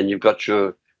 and you've got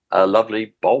your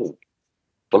lovely bowl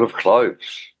full of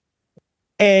cloves.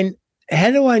 And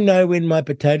how do I know when my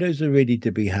potatoes are ready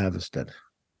to be harvested?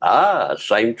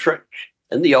 Same trick.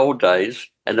 In the old days,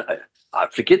 and I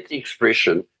forget the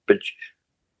expression, but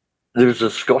there's a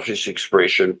Scottish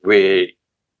expression where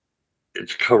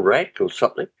it's correct or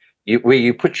something, where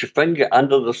you put your finger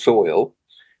under the soil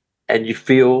and you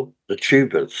feel the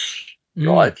tubers,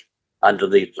 right,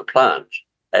 underneath the plant.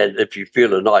 And if you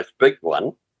feel a nice big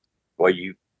one, well,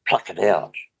 you pluck it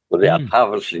out without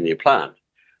harvesting your plant.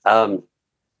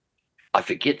 I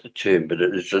forget the term, but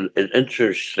it is an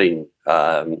interesting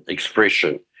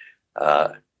expression.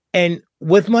 And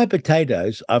with my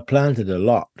potatoes, I've planted a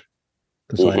lot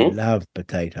because I love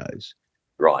potatoes.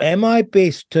 Right. Am I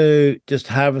best to just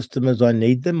harvest them as I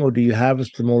need them, or do you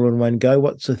harvest them all in one go?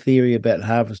 What's the theory about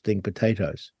harvesting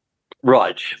potatoes?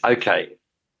 Right. Okay.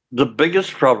 The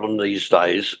biggest problem these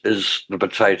days is the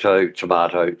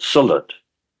potato-tomato psyllid,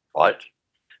 right?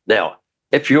 Now,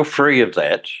 if you're free of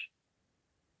that,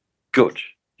 good.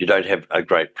 You don't have a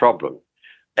great problem.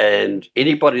 And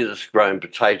anybody that's grown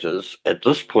potatoes at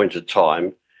this point in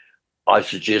time, I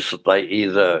suggest that they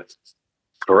either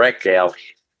crack out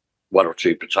one or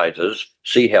two potatoes,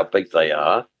 see how big they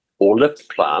are, or lift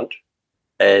the plant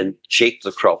and check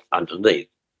the crop underneath.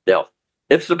 Now,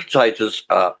 if the potatoes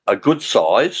are a good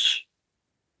size,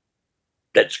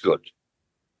 that's good.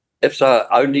 If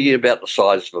they're only about the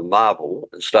size of a marble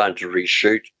and starting to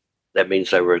reshoot, that means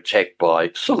they were attacked by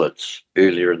psyllids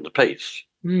earlier in the piece.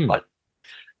 Right?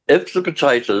 If the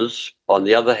potatoes, on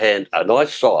the other hand, are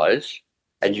nice size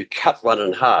and you cut one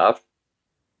in half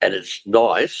and it's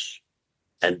nice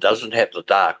and doesn't have the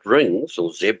dark rings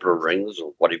or zebra rings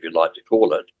or whatever you like to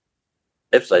call it,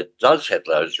 if it does have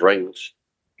those rings,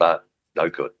 but no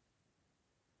good.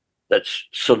 That's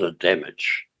psyllid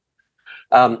damage.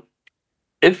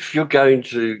 If you're going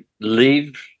to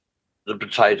leave the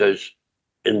potatoes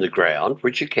in the ground,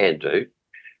 which you can do,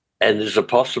 and there's a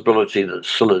possibility that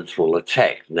psyllids will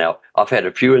attack. Now, I've had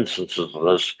a few instances of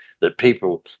this, that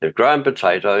people have grown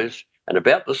potatoes, and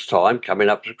about this time, coming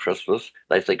up to Christmas,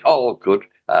 they think, oh, good,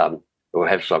 we'll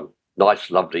have some nice,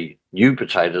 lovely new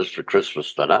potatoes for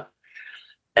Christmas dinner.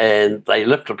 And they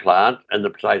lift a plant, and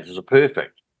the potatoes are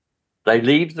perfect. They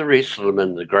leave the rest of them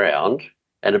in the ground,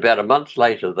 and about a month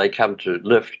later, they come to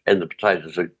lift, and the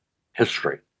potatoes are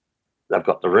history. They've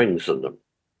got the rings in them.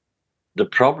 the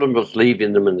problem with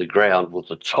leaving them in the ground with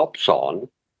the tops on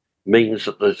means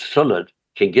that the psyllid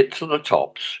can get to the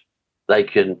tops. They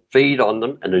can feed on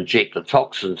them and inject the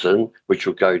toxins in, which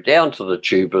will go down to the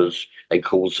tubers and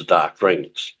cause the dark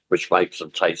rings, which makes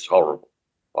them taste horrible,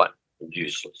 right, and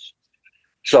useless.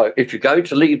 So if you're going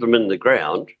to leave them in the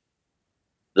ground,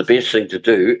 the best thing to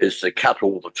do is to cut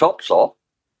all the tops off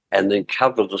and then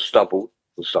cover the stubble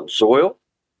with some soil,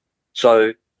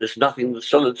 so there's nothing the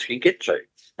psyllids can get to.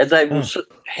 And they will sit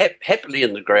happily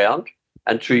in the ground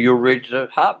until you're ready to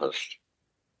harvest.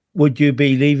 Would you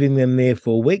be leaving them there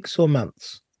for weeks or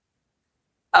months?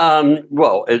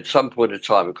 Well, at some point in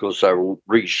time, of course, they will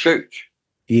reshoot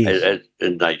in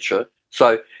nature.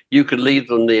 So you could leave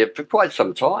them there for quite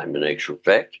some time, in actual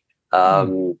fact,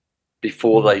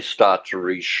 before they start to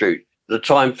reshoot. The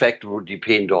time factor will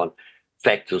depend on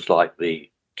factors like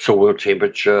the soil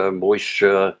temperature,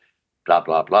 moisture, blah,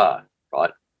 blah, blah,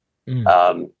 right?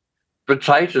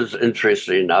 Potatoes,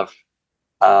 interestingly enough,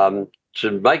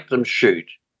 to make them shoot,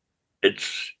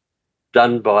 it's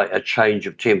done by a change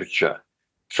of temperature.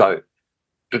 So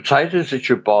potatoes that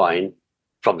you're buying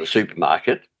from the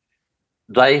supermarket,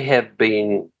 they have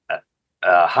been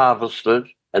harvested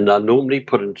and they're normally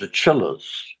put into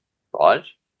chillers, right,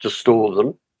 to store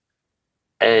them.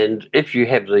 And if you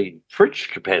have the fridge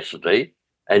capacity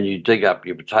and you dig up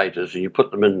your potatoes and you put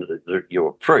them in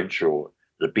your fridge, or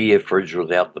the beer fridge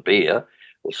without the beer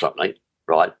or something,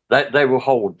 right, they will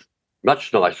hold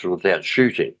much nicer without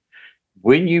shooting.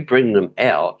 When you bring them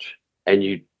out, and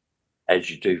you, as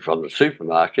you do from the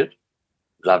supermarket,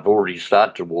 they've already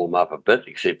started to warm up a bit,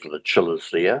 except for the chillers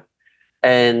there,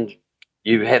 and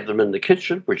you have them in the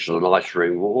kitchen, which is a nice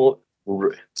room,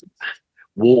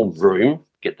 warm room,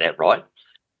 get that right,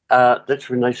 that's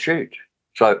when they shoot.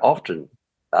 So often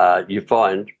you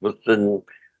find within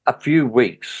a few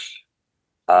weeks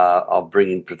of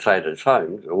bringing potatoes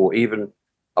home, or even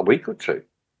a week or two,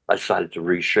 they started to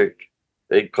reshoot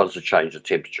because of change of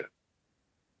temperature.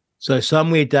 So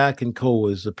somewhere dark and cool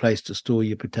is the place to store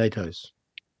your potatoes.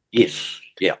 Yes,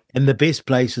 yeah. And the best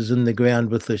place is in the ground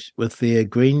with their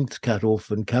greens cut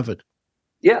off and covered.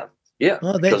 Yeah, yeah.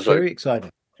 Oh, that's very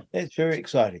exciting. That's very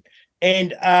exciting.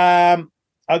 And I've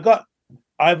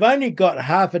only got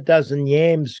half a dozen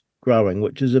yams growing,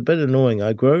 which is a bit annoying.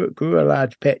 I grew a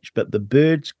large patch, but the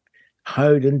birds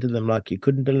hoed into them like you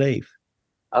couldn't believe.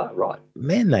 Oh, right.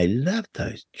 Man, they loved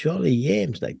those jolly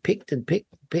yams. They picked and picked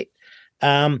and picked.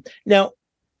 Now,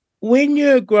 when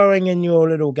you're growing in your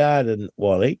little garden,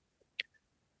 Wally,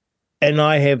 and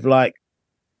I have like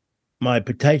my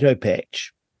potato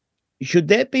patch, should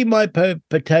that be my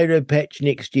potato patch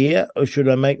next year, or should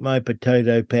I make my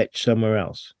potato patch somewhere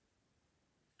else?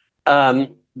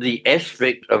 The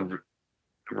aspect of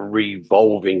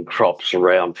revolving crops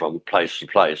around from place to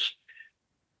place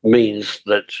means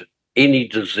that any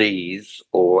disease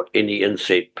or any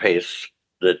insect pests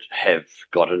that have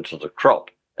got into the crop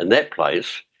in that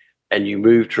place, and you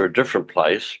move to a different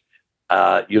place,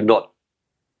 you're not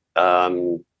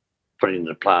putting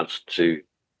the plants to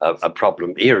a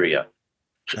problem area.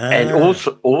 And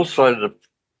also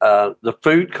the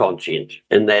food content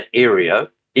in that area,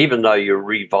 even though you're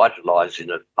revitalising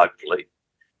it, hopefully,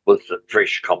 with the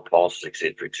fresh compost,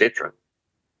 etc., etc.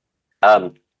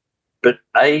 But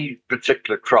a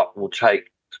particular crop will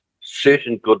take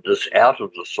certain goodness out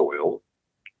of the soil,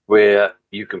 where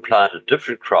you can plant a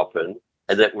different crop in,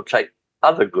 and that will take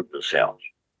other goodness out.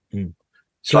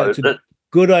 So it's a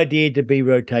good idea to be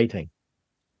rotating.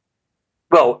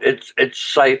 Well, it's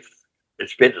safe.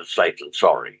 It's better safe than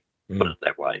sorry, put it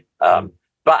that way.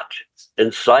 But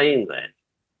in saying that,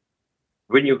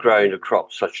 when you're growing a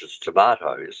crop such as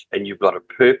tomatoes, and you've got a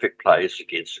perfect place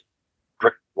against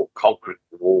brick or concrete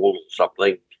wall or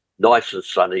something, nice and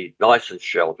sunny, nice and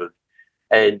sheltered,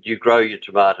 and you grow your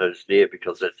tomatoes there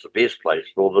because that's the best place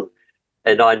for them.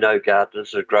 And I know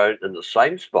gardeners have grown in the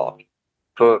same spot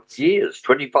for years,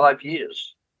 25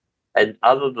 years. And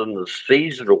other than the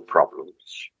seasonal problems,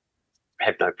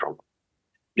 have no problem.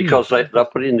 Because they're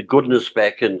putting the goodness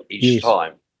back in each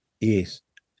time. Yes,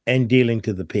 and dealing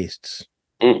to the pests.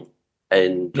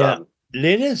 And now,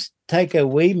 let us take a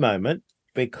wee moment,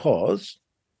 because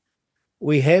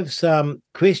we have some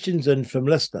questions in from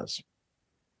listeners.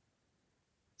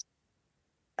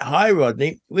 Hi,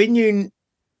 Rodney. When you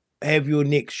have your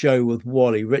next show with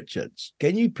Wally Richards,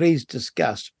 can you please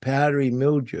discuss powdery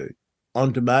mildew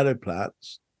on tomato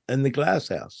plants in the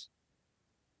glasshouse?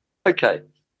 Okay.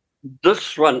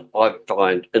 This one I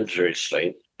find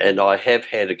interesting, and I have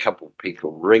had a couple of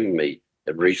people ring me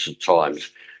in recent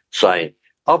times saying,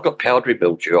 I've got powdery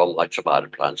mildew on my tomato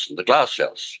plants in the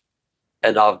glasshouse.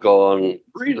 And I've gone,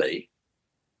 really?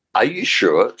 are you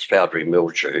sure it's powdery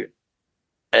mildew?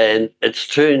 And it's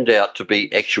turned out to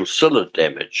be actual psyllid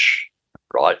damage,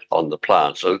 right, on the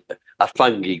plants. So a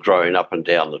fungi growing up and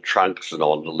down the trunks and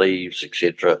on the leaves,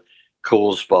 etc.,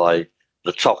 caused by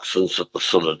the toxins that the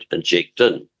psyllid inject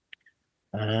in.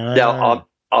 Now,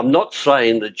 I'm not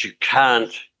saying that you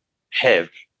can't have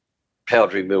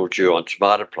powdery mildew on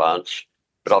tomato plants,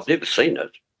 but I've never seen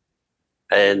it.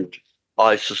 And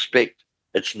I suspect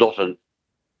it's not a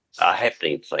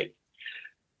happening thing.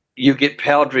 You get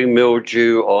powdery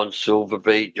mildew on silver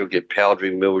beet, you'll get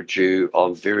powdery mildew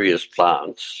on various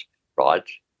plants, right?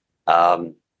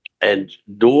 And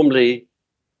normally,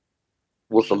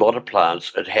 with a lot of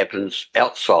plants, it happens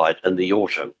outside in the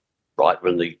autumn, right?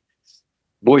 When the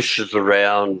moisture's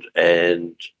around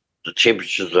and the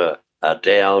temperatures are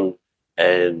down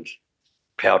and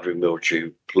powdery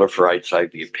mildew proliferates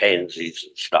over your pansies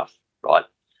and stuff, right?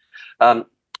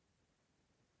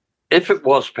 If it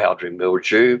was powdery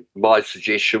mildew, my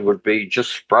suggestion would be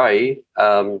just spray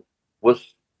with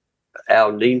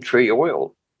our neem tree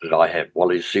oil that I have,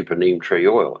 Wally's Super Neem Tree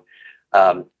Oil,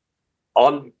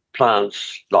 on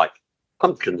plants like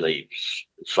pumpkin leaves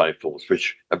and so forth,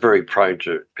 which are very prone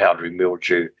to powdery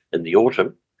mildew in the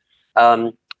autumn.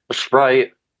 A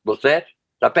spray with that,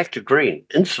 they're back to green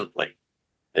instantly.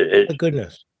 Oh,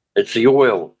 goodness. It's the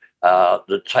oil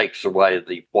that takes away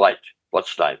the white,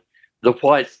 the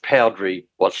white powdery,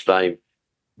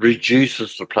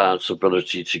 reduces the plant's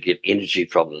ability to get energy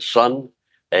from the sun,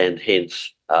 and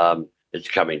hence it's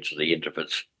coming to the end of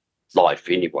its life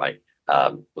anyway,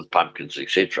 with pumpkins,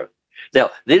 etc. Now,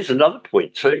 there's another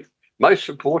point too, most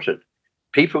important.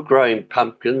 People growing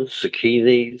pumpkins,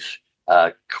 zucchinis,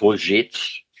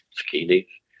 courgettes, zucchinis,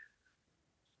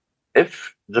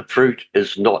 if the fruit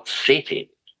is not setting,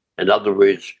 in other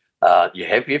words, you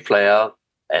have your flower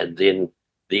and then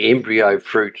the embryo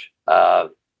fruit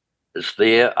is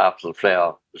there after the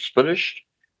flower is finished,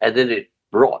 and then it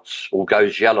rots or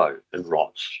goes yellow and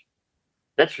rots.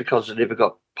 That's because it never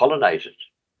got pollinated.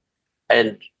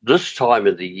 And this time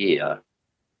of the year,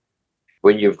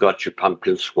 when you've got your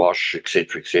pumpkin, squash,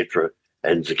 etc.,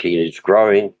 and zucchinis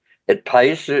growing, it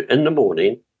pays to, in the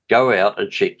morning, go out and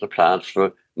check the plants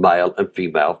for male and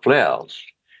female flowers.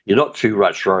 You're not too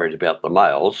much worried about the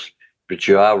males, but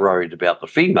you are worried about the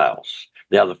females.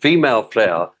 Now, the female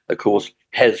flower, of course,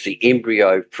 has the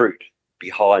embryo fruit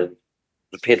behind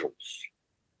the petals.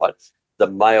 But the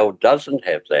male doesn't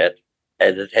have that,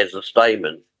 and it has a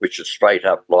stamen, which is straight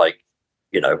up like,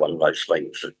 one of those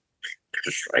things that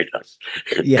is straight up.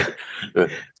 Yeah.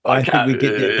 I think we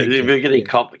get that picture. We're getting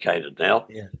complicated now.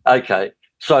 Yeah. Okay.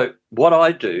 So what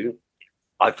I do,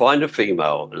 I find a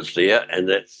female is there, and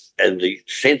the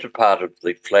centre part of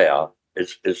the flower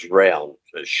is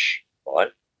roundish,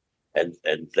 right? And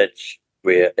that's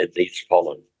where it needs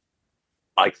pollen.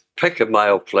 I pick a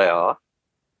male flower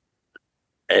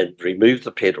and remove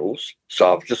the petals,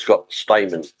 so I've just got the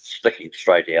stamen sticking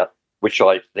straight out, which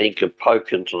I then can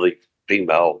poke into the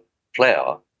female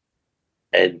flower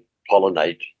and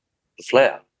pollinate the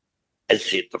flower and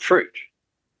set the fruit.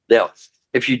 Now,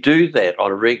 if you do that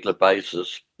on a regular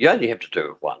basis, you only have to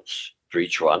do it once for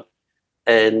each one,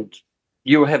 and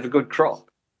you'll have a good crop,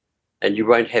 and you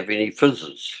won't have any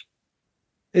fizzes.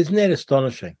 Isn't that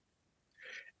astonishing?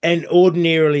 And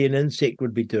ordinarily an insect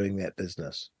would be doing that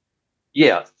business.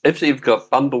 Yeah, if they've got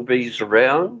bumblebees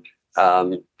around,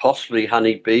 possibly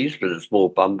honeybees, but it's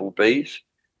more bumblebees.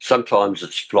 Sometimes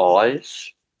it's flies.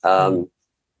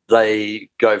 They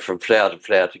go from flower to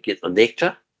flower to get the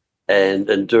nectar, and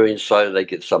in doing so, they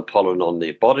get some pollen on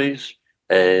their bodies,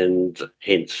 and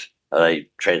hence they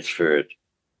transfer it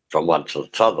from one to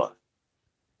the other.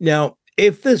 Now,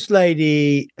 if this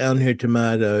lady on her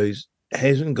tomatoes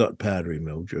hasn't got powdery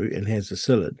mildew and has a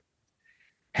psyllid,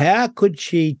 how could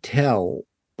she tell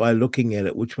by looking at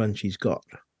it which one she's got?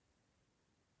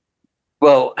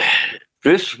 Well,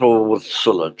 first of all, with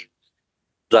psyllid,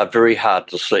 they're very hard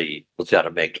to see without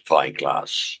a magnifying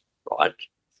glass, right?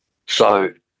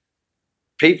 So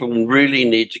people really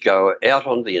need to go out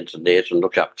on the internet and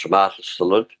look up tomato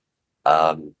psyllid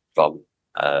from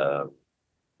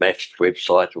MAF's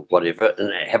website or whatever,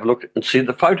 and have a look and see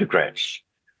the photographs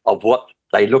of what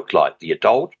they look like. The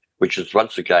adult, which is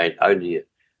once again only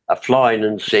a flying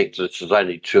insect that is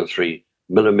only 2 or 3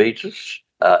 millimeters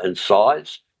in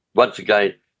size. Once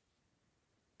again,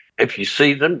 if you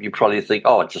see them, you probably think,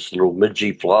 oh, it's just a little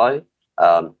midgy fly.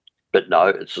 But no,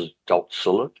 it's an adult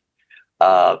psyllid.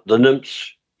 The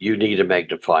nymphs, you need a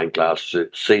magnifying glass to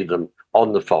see them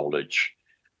on the foliage.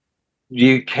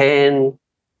 You can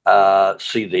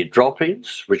see their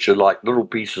droppings, which are like little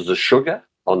pieces of sugar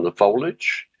on the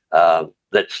foliage.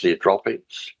 That's their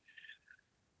droppings.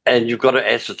 And you've got to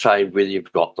ascertain whether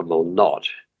you've got them or not.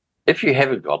 If you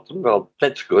haven't got them, well,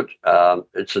 that's good.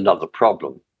 It's another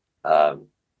problem.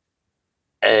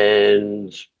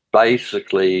 And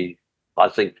basically, I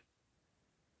think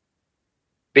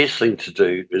best thing to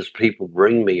do is people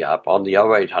ring me up on the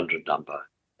 0800 number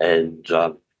and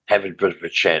have a bit of a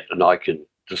chat, and I can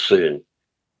discern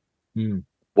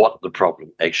what the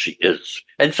problem actually is.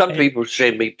 And some people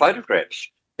send me photographs,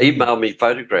 email me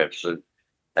photographs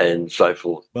and so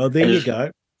forth. Well, there you go.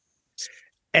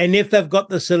 And if they've got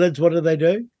the psyllids, what do they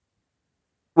do?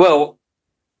 Well,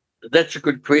 that's a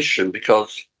good question,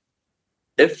 because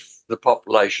if the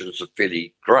populations are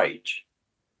fairly great,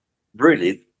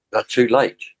 really, they're too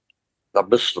late. They've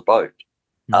missed the boat.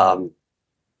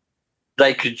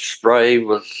 They could spray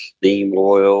with neem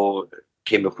oil,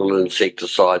 chemical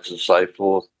insecticides and so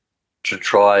forth to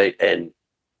try and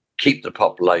keep the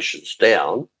populations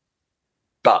down.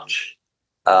 But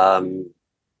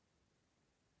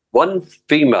one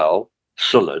female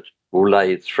psyllid will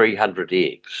lay 300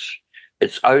 eggs.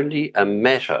 It's only a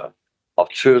matter of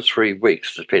 2 or 3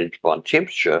 weeks, depending upon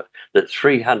temperature, that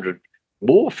 300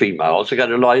 more females are going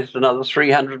to lay another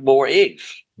 300 more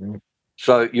eggs.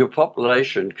 So your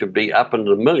population could be up in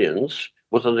the millions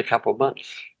within a couple of months.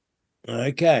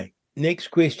 Okay. Next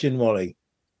question, Wally.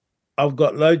 I've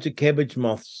got loads of cabbage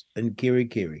moths in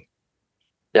Kerikeri.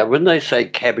 Now, when they say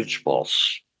cabbage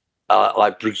moths, I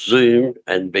presume,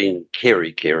 and being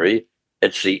Kerikeri,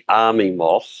 it's the army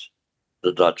moth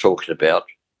that they're talking about,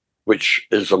 which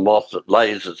is a moth that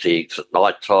lays its eggs at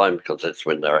night time because that's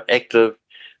when they're active.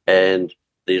 And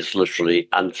there's literally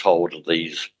untold of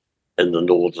these in the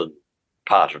northern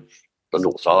part of the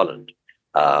North Island,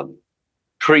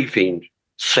 creeping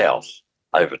south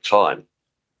over time.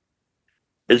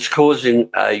 It's causing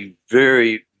a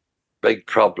very big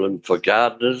problem for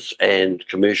gardeners and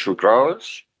commercial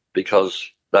growers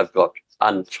because they've got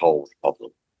untold of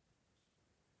them.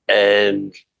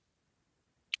 And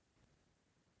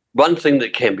one thing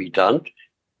that can be done,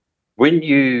 when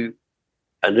you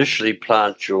initially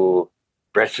plant your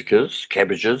brassicas,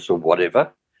 cabbages or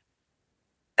whatever,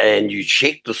 and you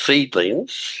check the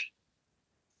seedlings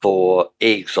for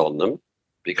eggs on them,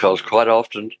 because quite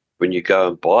often when you go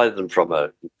and buy them from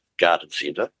a garden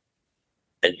centre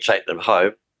and take them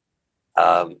home,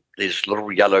 there's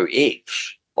little yellow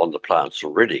eggs on the plants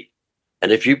already.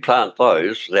 And if you plant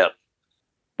those without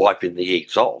wiping the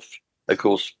eggs off, of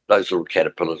course, those little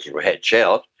caterpillars will hatch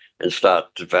out and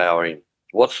start devouring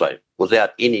what's they,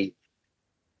 without any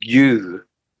new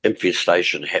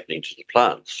infestation happening to the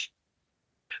plants.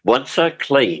 Once they're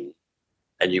clean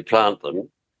and you plant them,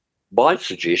 my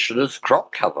suggestion is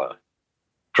crop cover.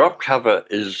 Crop cover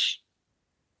is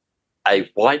a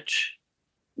white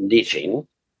netting,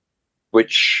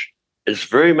 which is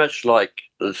very much like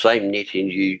the same netting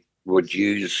you would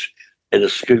use in a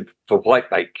scoop for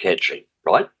whitebait catching,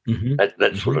 right?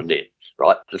 That sort of net,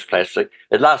 right? This plastic.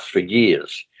 It lasts for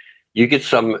years. You get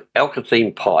some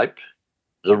alkathene pipe,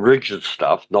 the rigid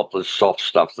stuff, not the soft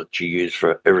stuff that you use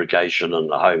for irrigation in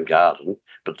the home garden,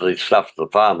 but the stuff the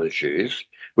farmers use,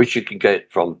 which you can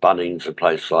get from Bunnings and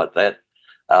places like that.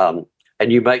 And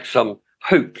you make some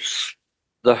hoops.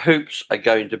 The hoops are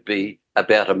going to be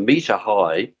about 1 metre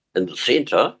high in the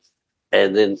centre,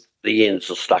 and then the ends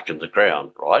are stuck in the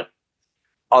ground, right?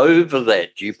 Over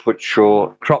that, you put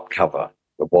your crop cover,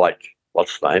 the white,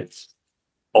 what's the name?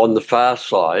 On the far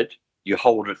side, you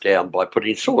hold it down by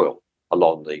putting soil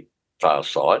along the far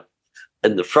side.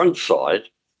 In the front side,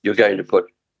 you're going to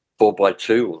put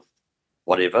 4x2 or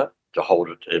whatever to hold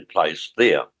it in place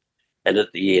there. And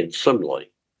at the end,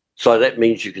 similarly. So that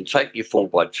means you can take your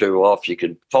 4x2 off, you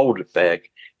can fold it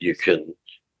back, you can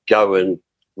go and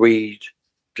weed,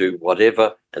 do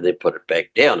whatever, and then put it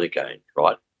back down again,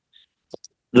 right?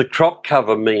 The crop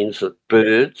cover means that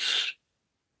birds,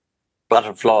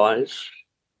 butterflies,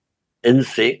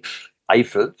 insects,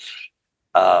 aphids,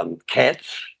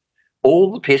 cats,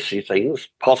 all the pesky things,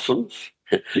 possums,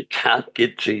 can't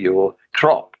get to your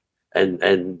crop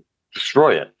and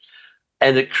destroy it.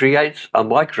 And it creates a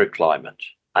microclimate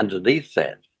underneath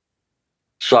that.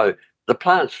 So the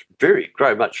plants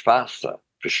grow much faster,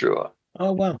 for sure.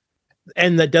 Oh, wow.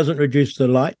 And that doesn't reduce the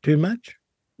light too much?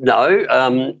 No,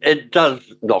 it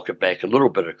does knock it back a little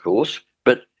bit, of course.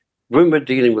 But when we're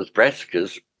dealing with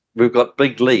brassicas, we've got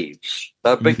big leaves.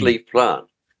 They're a big leaf plant.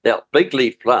 Now, big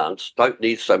leaf plants don't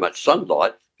need so much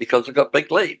sunlight because they've got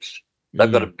big leaves.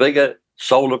 They've got a bigger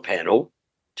solar panel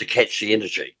to catch the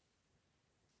energy.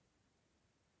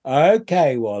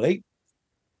 Okay, Wally.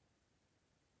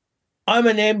 I'm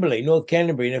in Amberley, North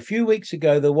Canterbury, and a few weeks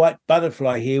ago, the white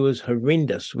butterfly here was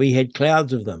horrendous. We had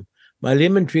clouds of them. My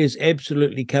lemon tree is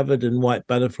absolutely covered in white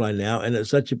butterfly now, and it's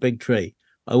such a big tree.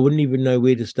 I wouldn't even know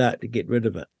where to start to get rid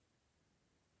of it.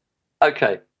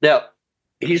 Okay. Now,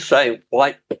 he's saying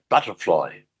white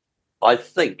butterfly. I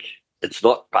think it's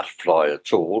not butterfly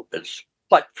at all. It's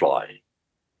whitefly,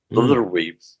 the little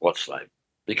wee what's name.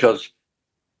 Because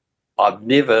I've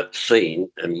never seen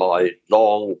in my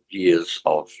long years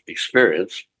of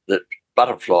experience that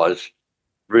butterflies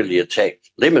really attack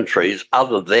lemon trees,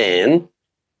 other than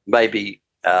maybe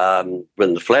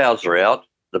when the flowers are out,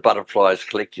 the butterfly is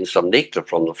collecting some nectar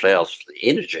from the flowers for the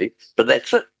energy, but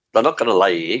that's it. They're not going to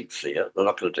lay eggs there. They're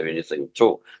not going to do anything at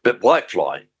all. But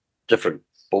whitefly, different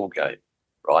ball game,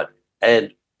 right?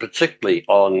 And particularly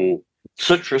on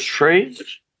citrus trees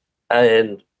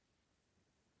and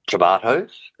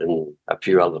tomatoes and a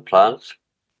few other plants.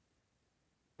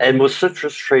 And with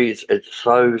citrus trees, it's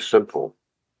so simple.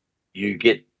 You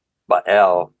get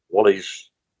our Wally's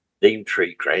neem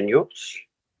tree granules,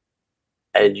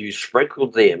 and you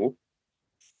sprinkle them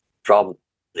from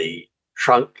the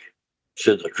trunk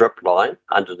to the drip line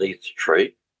underneath the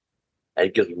tree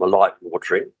and give them a light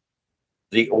watering.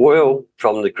 The oil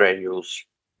from the granules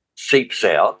seeps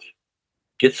out,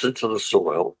 gets into the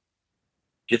soil,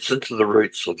 gets into the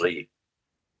roots of the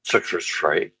citrus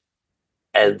tree,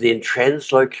 and then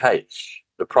translocates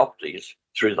the properties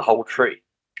through the whole tree.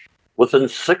 Within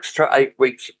 6 to 8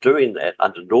 weeks of doing that,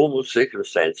 under normal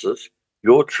circumstances,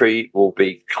 your tree will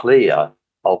be clear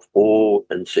of all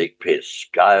insect pests,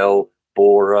 scale,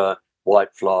 borer,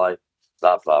 whitefly,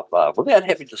 blah, blah, blah, without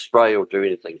having to spray or do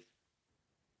anything.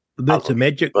 That's a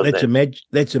magic product.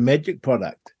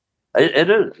 It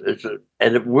is.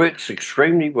 And it works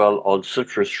extremely well on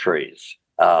citrus trees.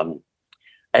 And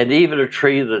even a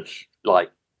tree that's like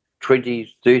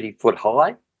 20, 30 foot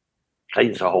high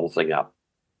cleans the whole thing up.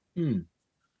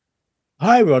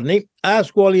 Hi, Rodney.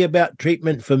 Ask Wally about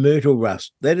treatment for myrtle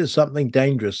rust. That is something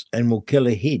dangerous and will kill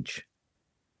a hedge.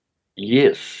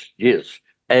 Yes.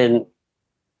 And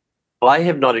I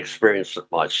have not experienced it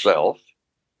myself,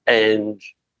 and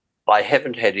I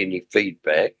haven't had any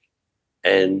feedback.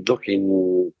 And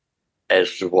looking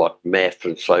as to what MAF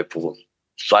and so forth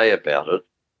say about it,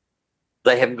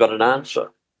 they haven't got an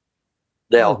answer.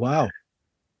 Now, wow.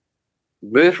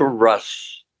 Myrtle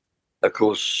rust, of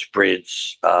course,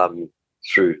 spreads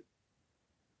through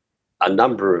a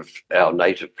number of our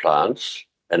native plants,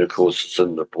 and of course it's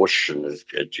in the bush and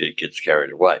it gets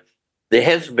carried away. There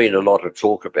hasn't been a lot of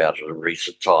talk about it in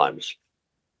recent times.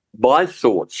 My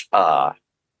thoughts are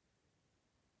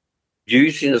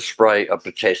using a spray of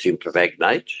potassium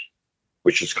permanganate,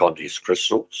 which is Conde's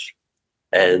crystals,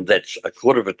 and that's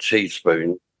 1/4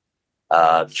 teaspoon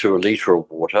to a litre of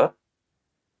water,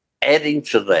 adding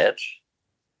to that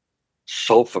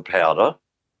sulphur powder,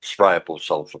 sprayable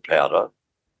sulphur powder,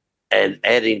 and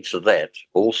adding to that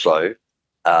also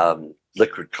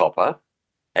liquid copper,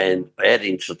 and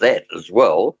adding to that as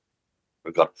well,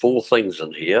 we've got 4 things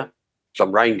in here,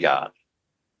 some rain guard,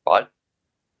 right?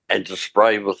 And to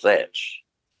spray with that.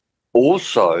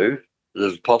 Also,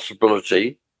 there's a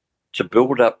possibility to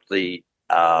build up the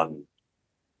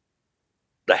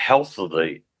health of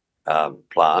the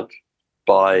plant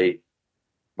by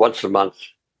once a month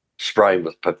spraying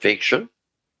with Perfection,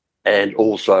 and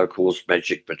also, of course,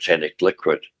 Magic Botanic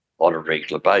Liquid on a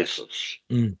regular basis.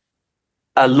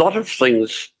 A lot of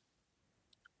things,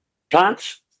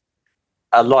 plants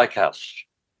are like us.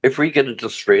 If we get into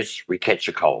stress, we catch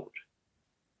a cold.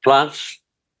 Plants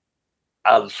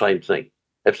are the same thing.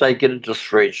 If they get into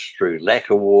stress through lack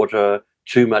of water,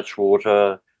 too much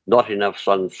water, not enough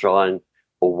sunshine,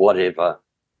 or whatever,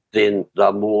 then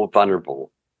they're more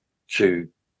vulnerable to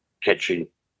catching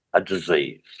a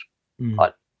disease.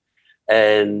 Right?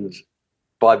 And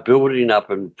by building up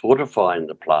and fortifying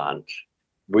the plant,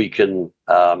 we can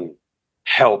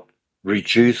help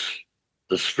reduce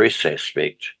the stress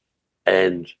aspect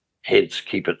and hence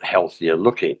keep it healthier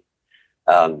looking.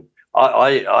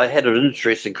 I had an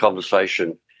interesting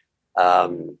conversation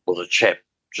with a chap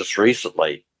just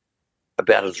recently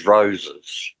about his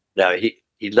roses. Now,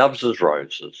 he loves his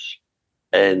roses,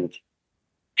 and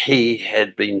he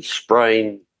had been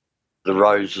spraying the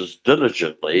roses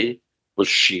diligently with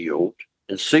Shield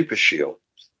and Super Shield,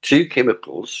 2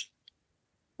 chemicals,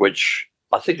 which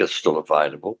I think are still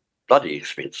available, bloody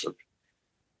expensive.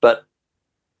 But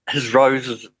his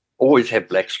roses always have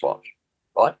black spot,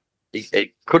 right?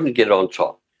 He couldn't get on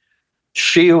top.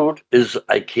 Shield is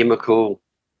a chemical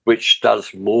which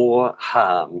does more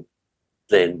harm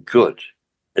than good,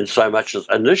 in so much as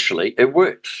initially it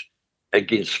works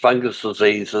against fungus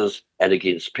diseases and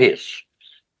against pests.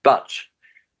 But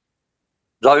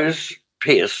those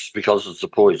pests, because it's a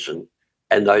poison,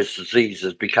 and those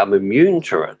diseases become immune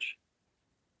to it.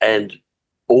 And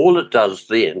all it does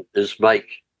then is make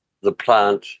the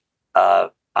plant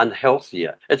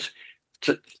unhealthier.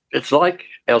 It's like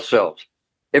ourselves.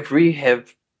 If we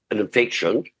have an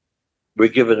infection, we're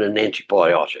given an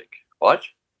antibiotic, right?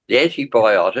 The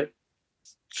antibiotic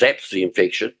zaps the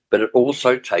infection, but it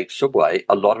also takes away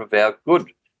a lot of our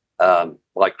good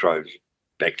microbes,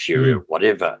 bacteria,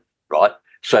 whatever, right?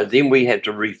 So then we have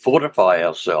to refortify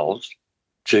ourselves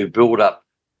to build up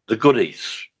the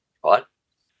goodies, right?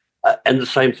 And the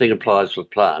same thing applies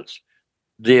with plants.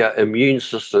 Their immune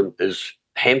system is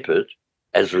hampered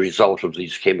as a result of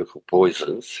these chemical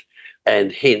poisons,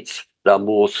 and hence they're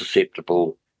more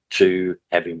susceptible to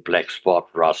having black spot,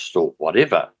 rust, or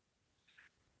whatever.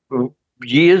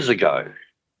 Years ago,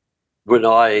 when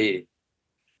I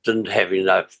didn't have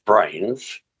enough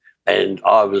brains, and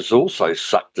I was also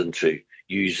sucked into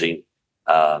using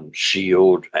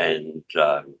Shield and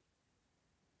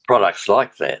products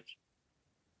like that,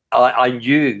 I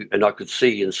knew and I could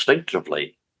see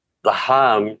instinctively the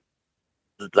harm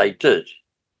that they did.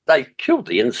 They killed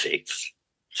the insects,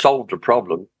 solved a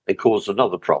problem, and caused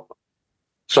another problem.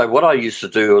 So what I used to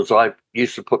do is I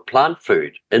used to put plant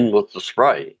food in with the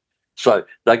spray. So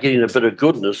they're getting a bit of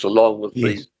goodness along with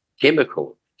the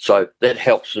chemical. So that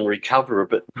helps them recover a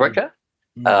bit quicker.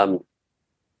 But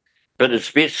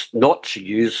it's best not to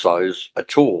use those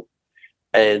at all.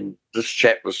 And this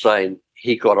chap was saying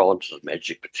he got onto the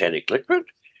Magic Botanic Liquid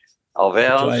of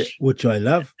ours. Which I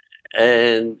love.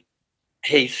 And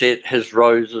he said his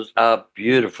roses are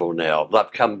beautiful now.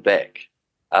 They've come back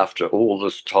after all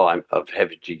this time of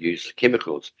having to use the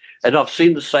chemicals. And I've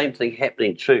seen the same thing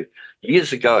happening too.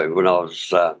 Years ago when I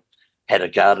was had a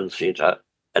garden centre,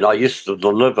 and I used to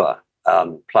deliver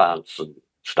plants and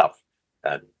stuff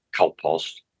and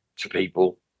compost to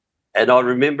people. And I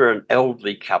remember an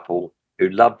elderly couple who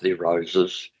loved their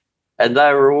roses, and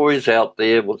they were always out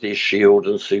there with their Shield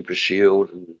and Super Shield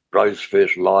and rose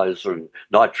fertiliser and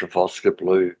Nitrophosphate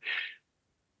Blue,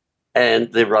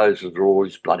 and their roses were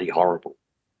always bloody horrible.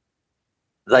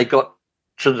 They got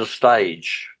to the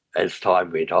stage as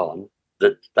time went on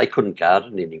that they couldn't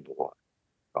garden anymore,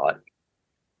 right?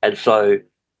 And so,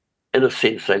 in a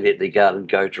sense, they let their garden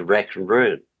go to rack and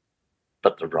ruin.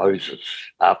 But the roses,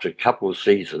 after a couple of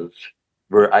seasons,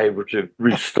 were able to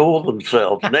restore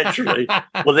themselves naturally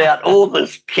without all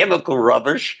this chemical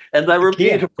rubbish, and they were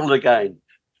beautiful again.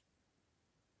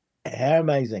 How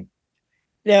amazing.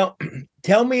 Now,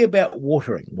 tell me about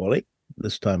watering, Wally,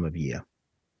 this time of year.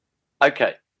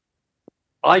 Okay.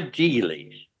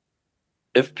 Ideally,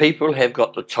 if people have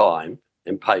got the time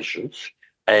and patience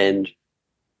and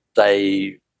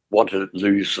they want to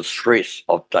lose the stress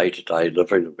of day-to-day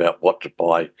living about what to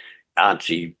buy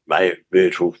Auntie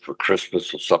Myrtle for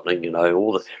Christmas or something, you know,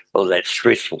 all that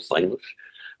stressful things,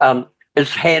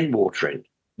 it's hand watering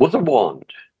with a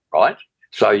wand, right?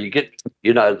 So you get,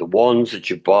 you know, the wands that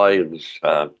you buy in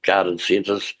garden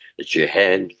centres, it's your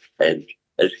hand, and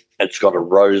it's got a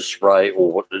rose spray,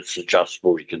 or it's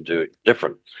adjustable, you can do it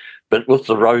different. But with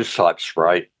the rose type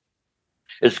spray,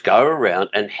 it's go around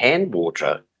and hand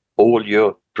water all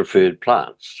your preferred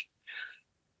plants.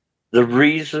 The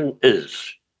reason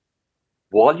is,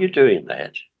 while you're doing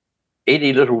that,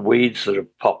 any little weeds that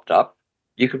have popped up,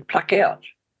 you can pluck out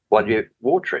while you're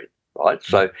watering, right?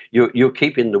 So you're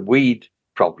keeping the weed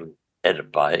problem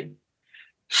at bay.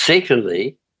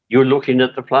 Secondly, you're looking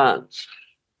at the plants.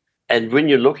 And when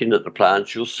you're looking at the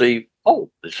plants, you'll see, oh,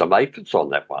 there's some aphids on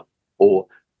that one, or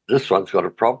this one's got a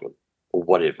problem, or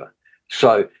whatever.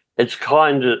 So it's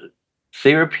kind of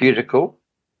therapeutical,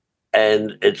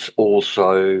 and it's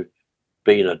also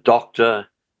being a doctor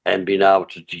and being able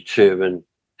to determine,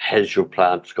 has your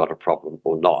plant's got a problem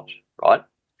or not, right?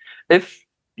 If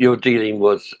you're dealing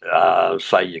with,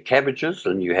 say, your cabbages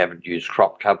and you haven't used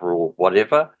crop cover or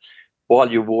whatever,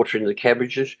 while you're watering the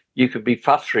cabbages, you could be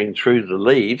fussing through the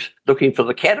leaves looking for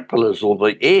the caterpillars or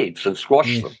the eggs and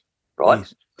squash them,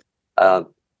 right? Yes.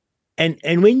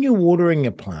 And when you're watering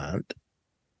a plant,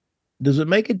 does it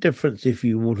make a difference if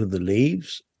you water the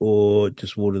leaves or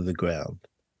just water the ground?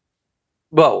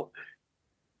 Well,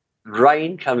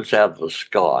 rain comes out of the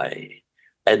sky,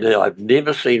 and I've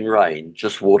never seen rain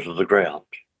just water the ground.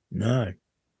 No,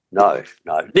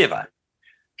 never.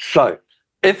 So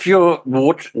if you're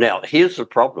now, here's the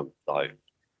problem though.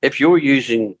 If you're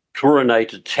using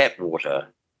chlorinated tap water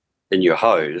in your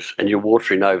hose and you're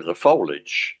watering over the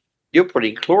foliage, you're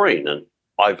putting chlorine in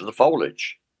over the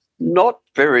foliage. Not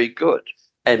very good.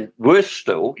 And worse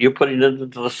still, you're putting it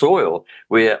into the soil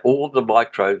where all the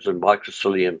microbes and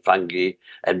mycelium fungi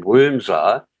and worms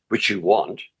are, which you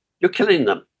want, you're killing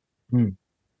them.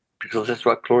 because that's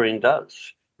what chlorine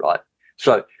does, right?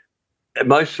 So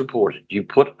most important, you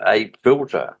put a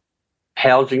filter,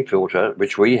 housing filter,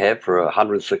 which we have for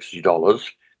 $160,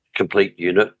 complete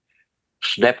unit,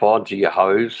 snap onto your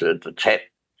hose at the tap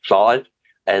side,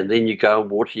 and then you go and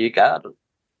water your garden.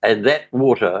 And that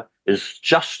water is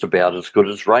just about as good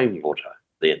as rainwater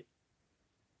then.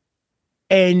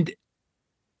 And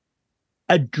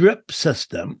a drip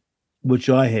system, which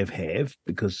I have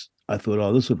because I thought,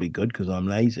 oh, this would be good because I'm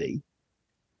lazy,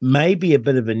 may be a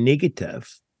bit of a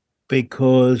negative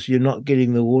because you're not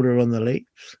getting the water on the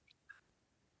leaves.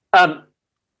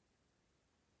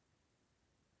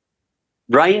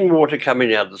 Rainwater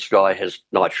coming out of the sky has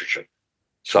nitrogen,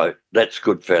 so that's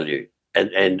good value.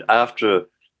 And after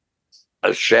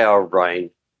a shower of rain,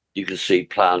 you can see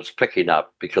plants picking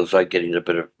up because they're getting a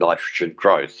bit of nitrogen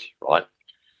growth, right?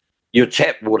 Your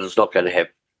tap water's not going to have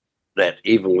that,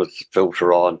 even with the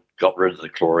filter on, got rid of the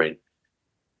chlorine.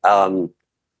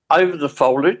 Over the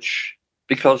foliage,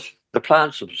 because the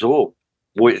plants absorb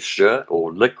moisture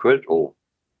or liquid or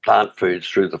plant foods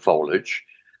through the foliage,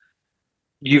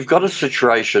 you've got a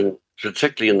situation,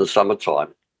 particularly in the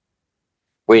summertime,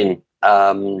 when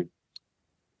the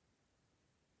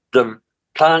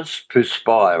plants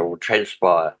perspire or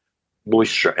transpire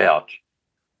moisture out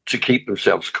to keep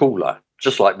themselves cooler,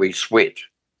 just like we sweat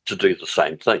to do the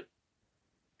same thing.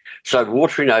 So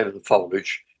watering over the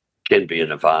foliage can be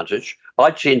an advantage.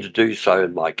 I tend to do so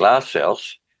in my glass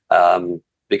house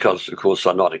because, of course,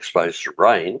 I'm not exposed to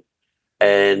rain,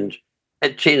 and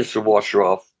it tends to wash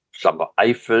off some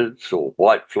aphids or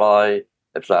whitefly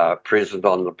if they are present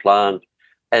on the plant,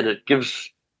 and it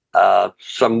gives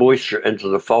some moisture into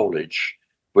the foliage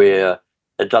where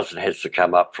it doesn't have to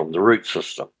come up from the root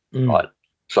system, right?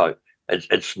 So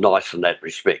it's nice in that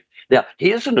respect. Now,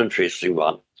 here's an interesting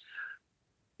one.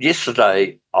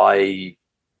 Yesterday, I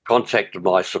contacted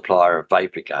my supplier of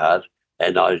VaporGuard,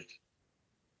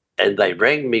 and they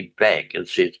rang me back and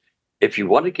said, if you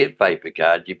want to get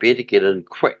VaporGuard, you better get in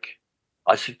quick.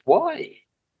 I said, why?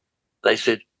 They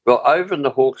said, well, over in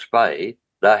the Hawke's Bay,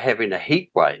 they're having a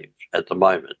heat wave at the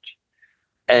moment,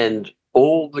 and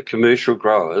all the commercial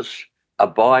growers are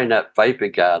buying up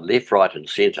VaporGuard left, right, and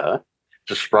centre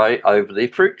to spray over their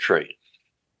fruit trees.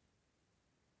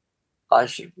 I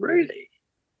said, really?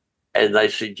 And they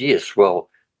said, yes, well,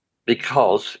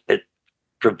 because it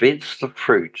prevents the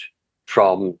fruit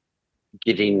from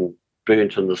getting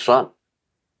burnt in the sun.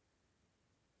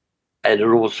 And it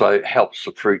also helps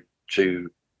the fruit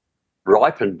to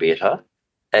ripen better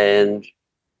and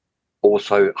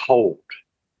also hold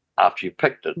after you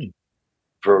picked it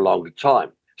for a longer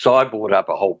time. So I bought up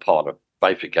a whole pot of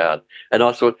VaporGuard, and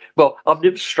I thought, well, I've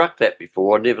never struck that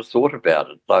before. I never thought about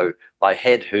it, though I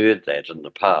had heard that in the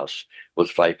past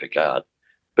with VaporGuard.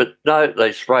 But no,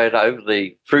 they spray it over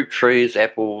the fruit trees,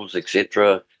 apples,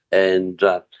 etc., and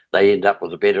they end up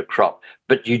with a better crop.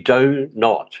 But you do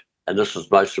not, and this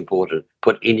is most important,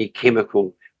 put any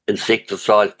chemical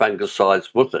insecticides, fungicides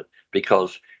with it,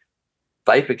 because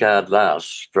VaporGuard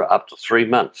lasts for up to 3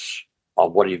 months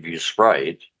on whatever you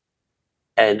sprayed.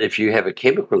 And if you have a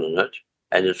chemical in it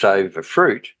and it's over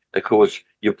fruit, of course,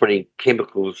 you're putting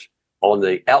chemicals on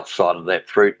the outside of that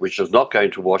fruit, which is not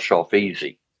going to wash off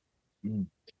easy.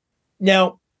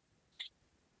 Now,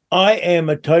 I am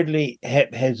a totally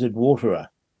haphazard waterer.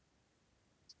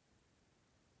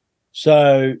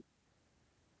 So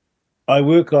I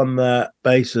work on the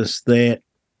basis that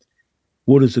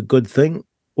water's a good thing,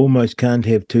 almost can't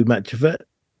have too much of it.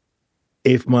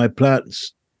 If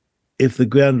the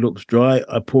ground looks dry,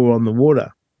 I pour on the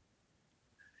water.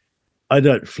 I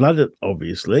don't flood it,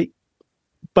 obviously,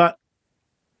 but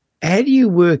how do you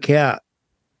work out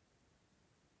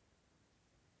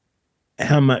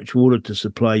how much water to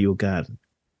supply your garden?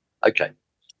 Okay.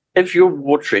 If you're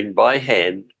watering by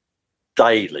hand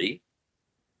daily,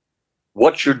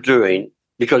 what you're doing,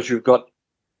 because you've got,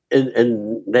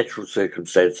 in natural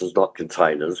circumstances, not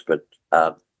containers, but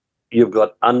you've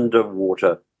got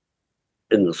underwater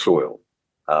in the soil,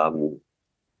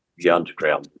 the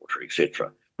underground water,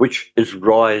 etc., which is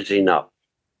rising up,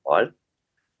 right?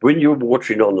 When you're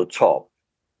watering on the top,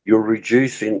 you're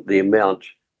reducing the amount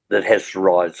that has to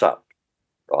rise up,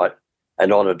 right?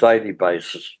 And on a daily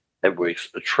basis, it works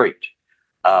a treat.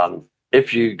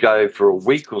 If you go for a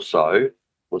week or so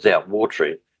without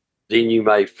watering, then you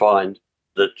may find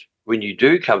that when you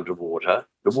do come to water,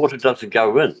 the water doesn't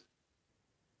go in.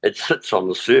 It sits on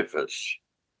the surface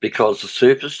because the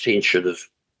surface tension has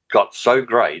got so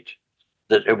great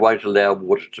that it won't allow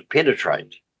water to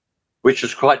penetrate, which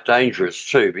is quite dangerous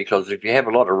too, because if you have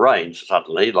a lot of rain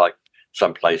suddenly, like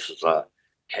some places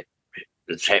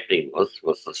it's happening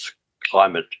with this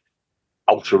climate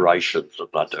alterations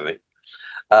that they're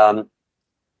doing,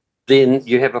 then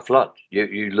you have a flood.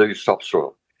 You lose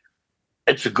topsoil.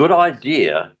 It's a good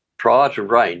idea prior to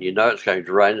rain. You know it's going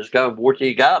to rain. Is go and water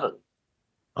your garden.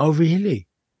 Oh, really?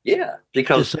 Yeah,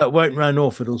 because just so it won't run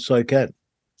off. It'll soak in.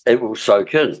 It will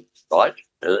soak in, right,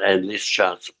 and less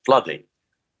chance of flooding.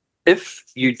 If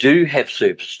you do have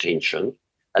surface tension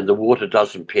and the water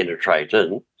doesn't penetrate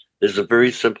in, there's a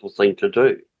very simple thing to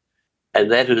do,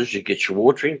 and that is you get your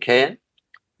watering can,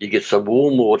 you get some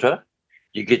warm water,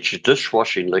 you get your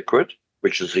dishwashing liquid,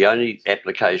 which is the only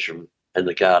application in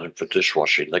the garden for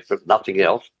dishwashing liquid, nothing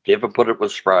else. Never put it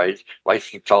with sprays,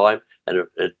 waste of time, and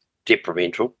it's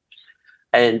detrimental.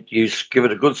 And you give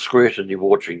it a good squirt in your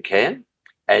watering can,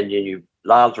 and then you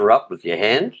lather up with your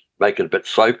hand, make it a bit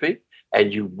soapy,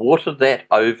 and you water that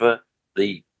over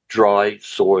the dry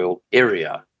soil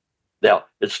area. Now,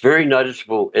 it's very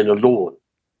noticeable in a lawn,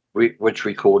 which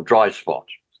we call dry spot.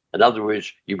 In other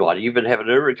words, you might even have an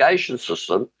irrigation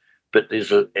system, but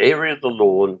there's an area of the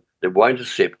lawn that won't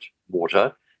accept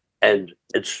water, and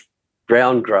it's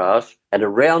brown grass, and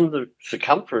around the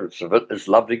circumference of it is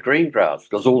lovely green grass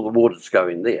because all the water's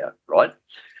going there, right?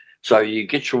 So you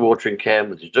get your watering can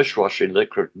with your dishwashing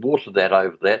liquid, water that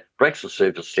over that, breaks the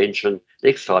surface tension.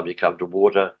 Next time you come to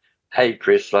water, hey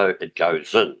presto, it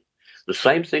goes in. The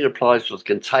same thing applies with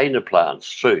container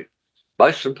plants too.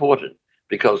 Most important,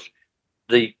 because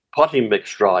the potting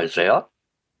mix dries out,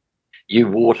 you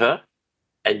water,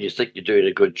 and you think you're doing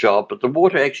a good job, but the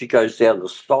water actually goes down the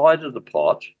side of the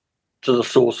pot to the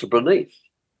saucer beneath.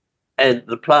 And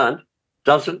the plant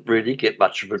doesn't really get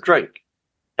much of a drink.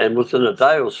 And within a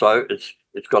day or so, it's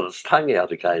got its tongue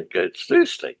out again, it's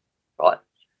thirsty, right?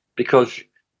 Because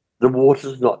the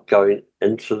water's not going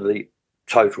into the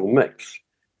total mix.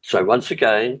 So once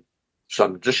again,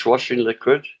 some dishwashing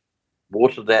liquid,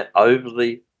 water that over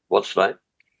the,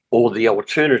 or the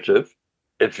alternative,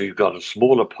 if you've got a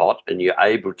smaller pot and you're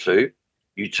able to,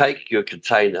 you take your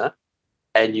container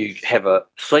and you have a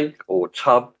sink or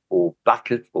tub or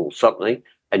bucket or something,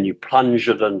 and you plunge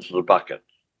it into the bucket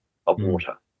of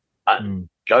water. And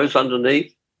goes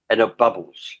underneath and it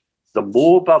bubbles. The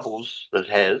more bubbles it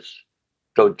has,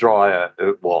 the drier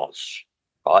it was,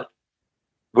 right?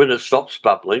 When it stops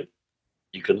bubbling,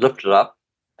 you can lift it up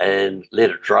and let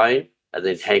it drain and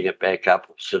then hang it back up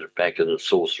or sit it back in a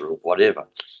saucer or whatever.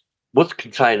 With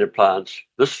container plants,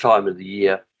 this time of the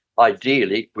year,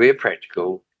 ideally, where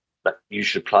practical, but you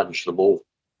should plunge them all.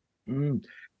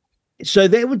 So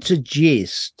that would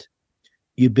suggest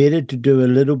you're better to do a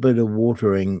little bit of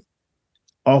watering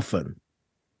often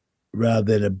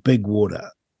rather than a big water,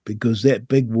 because that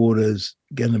big water is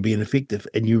going to be ineffective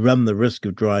and you run the risk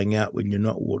of drying out when you're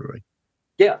not watering.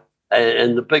 Yeah,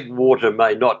 and the big water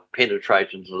may not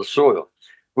penetrate into the soil.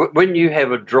 When you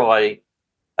have a dry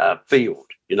field,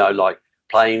 like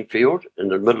playing field in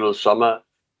the middle of summer,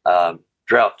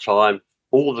 drought time,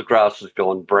 all the grass has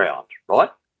gone brown, right?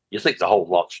 You think the whole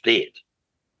lot's dead.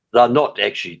 They're not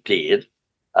actually dead.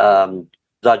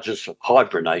 They're just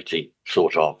hibernating,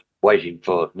 sort of, waiting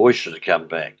for moisture to come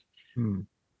back.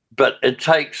 But it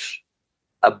takes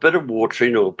a bit of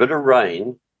watering or a bit of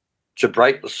rain to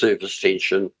break the surface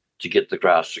tension to get the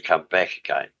grass to come back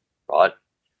again, right?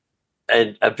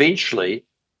 And eventually,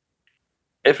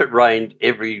 if it rained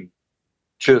every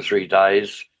 2 or 3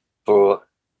 days for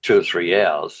 2 or 3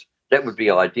 hours, that would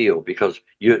be ideal because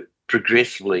you're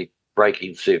progressively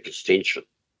breaking surface tension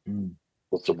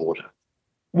with the water.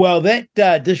 Well,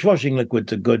 that dishwashing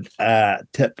liquid's a good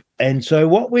tip. And so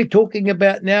what we're talking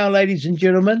about now, ladies and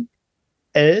gentlemen,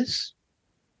 is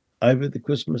over the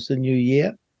Christmas and New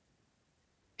Year,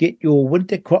 get your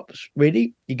winter crops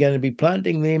ready. You're going to be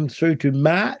planting them through to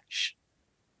March.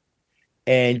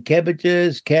 And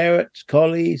cabbages, carrots,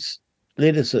 collies,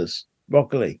 lettuces,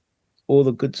 broccoli, all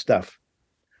the good stuff.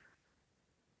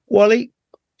 Wally,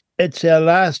 it's our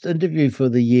last interview for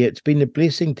the year. It's been a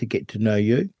blessing to get to know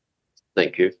you.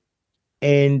 Thank you.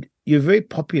 And you're very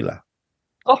popular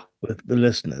with the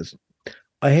listeners.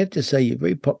 I have to say you're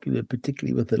very popular,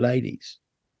 particularly with the ladies.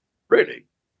 Really?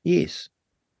 Yes.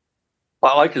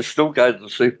 Well, I can still go to the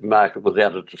supermarket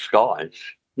without a disguise.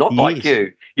 Not like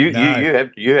you. You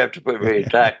have to put me in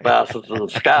dark glasses and a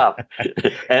scarf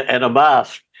and a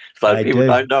mask so people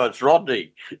don't know it's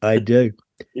Rodney. I do.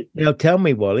 Now tell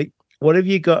me, Wally, what have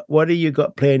you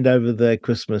got planned over the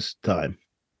Christmas time?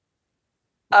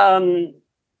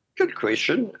 Good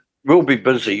question. We'll be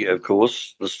busy, of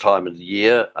course, this time of the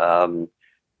year,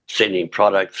 sending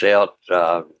products out,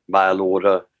 mail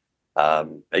order.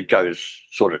 It goes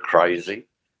sort of crazy.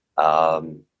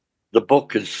 The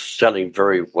book is selling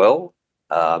very well.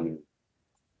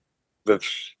 We've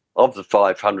of the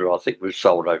 500, I think we've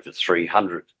sold over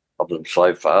 300 of them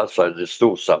so far, so there's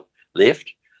still some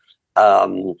left.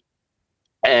 And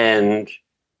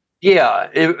yeah,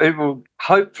 it will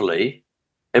hopefully,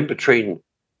 in between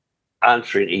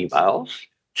answering emails,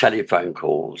 telephone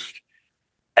calls,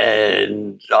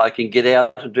 and I can get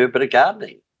out and do a bit of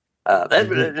gardening.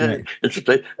 In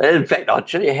fact, I'll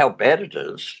tell you how bad it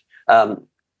is.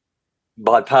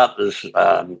 My partner's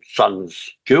son's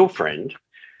girlfriend,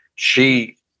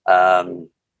 she wanted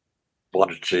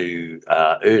to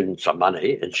earn some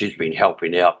money, and she's been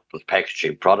helping out with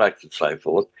packaging products and so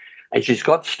forth. And she's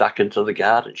got stuck into the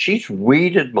garden. She's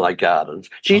weeded my gardens.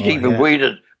 She's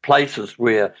weeded places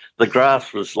where the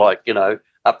grass was like,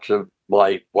 up to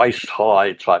my waist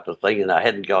high type of thing, and I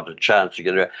hadn't got a chance to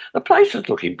get around. The place is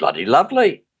looking bloody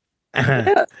lovely.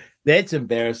 Yeah. That's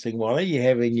embarrassing, Wally. You're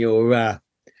having your,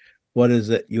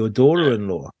 your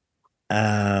daughter-in-law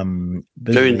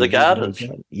doing the gardens.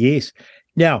 Yes.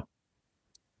 Now,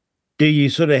 do you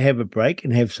sort of have a break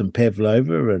and have some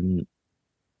pavlova and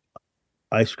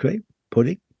ice cream,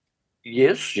 pudding?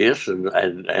 Yes,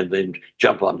 and then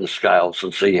jump on the scales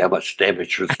and see how much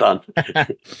damage was done.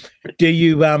 Do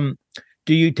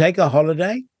you take a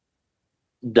holiday?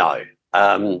 No.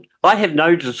 I have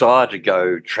no desire to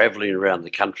go travelling around the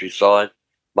countryside.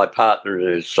 My partner and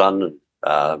her son,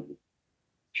 and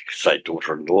you could say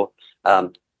daughter-in-law,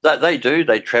 they do.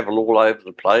 They travel all over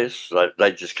the place.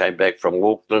 They just came back from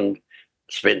Auckland,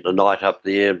 spent the night up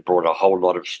there, and brought a whole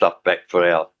lot of stuff back for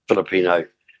our Filipino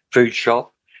food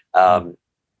shop. And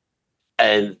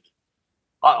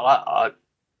I've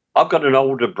got an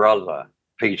older brother,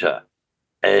 Peter,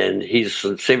 and he's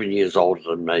 7 years older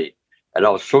than me. And I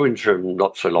was talking to him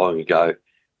not so long ago,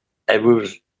 and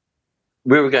we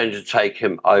were going to take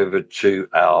him over to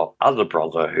our other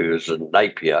brother who is in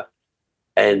Napier,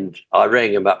 and I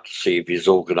rang him up to see if he's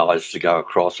organised to go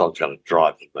across. I was going to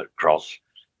drive him across.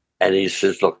 And he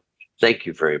says, look, thank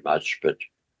you very much, but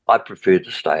I prefer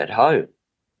to stay at home.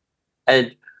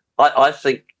 And I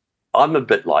think I'm a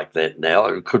bit like that now.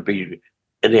 It could be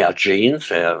in our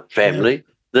genes, our family,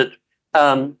 that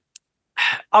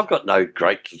I've got no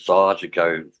great desire to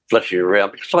go flitting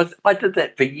around, because I did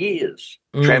that for years.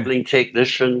 Travelling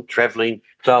technician, travelling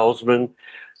salesman.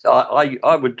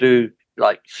 I would do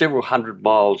like several hundred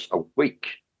miles a week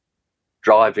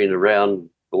driving around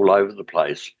all over the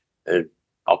place, in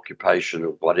occupation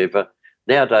or whatever.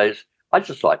 Nowadays, I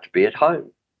just like to be at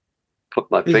home, put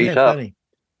my feet up. Funny?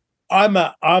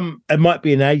 It might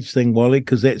be an age thing, Wally,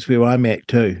 because that's where I'm at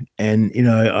too. And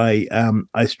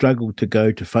I struggle to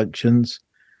go to functions.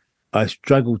 I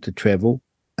struggle to travel.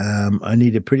 I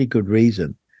need a pretty good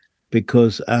reason,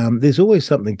 because there's always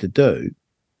something to do.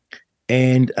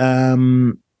 And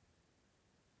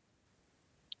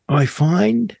I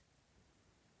find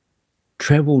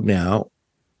travel now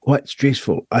quite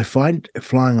stressful. I find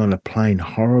flying on a plane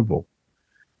horrible,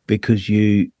 because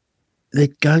they're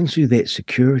going through that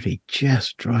security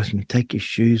just drives me. Take your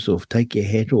shoes off, take your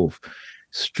hat off,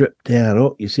 strip down.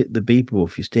 Oh, you set the beeper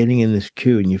off. You're standing in this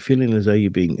queue and you're feeling as though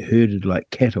you're being herded like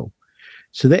cattle.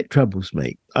 So that troubles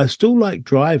me. I still like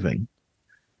driving,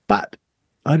 but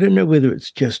I don't know whether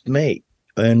it's just me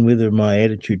and whether my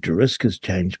attitude to risk has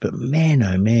changed. But man,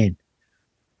 oh man,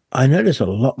 I notice a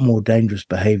lot more dangerous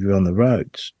behaviour on the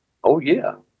roads. Oh,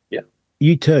 yeah. Yeah.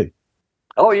 You too?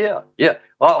 Oh, yeah. Yeah.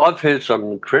 I've heard some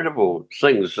incredible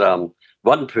things.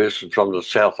 One person from the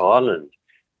South Island,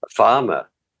 a farmer,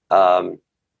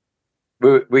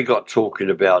 we got talking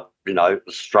about, the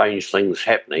strange things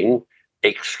happening,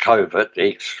 ex-COVID,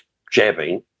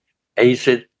 ex-jabbing. And he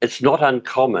said, it's not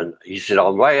uncommon. He said,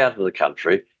 I'm way out in the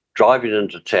country, driving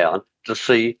into town to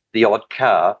see the odd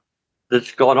car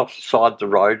that's gone off the side of the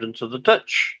road into the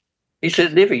ditch. He said,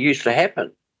 it never used to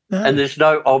happen. No. And there's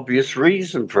no obvious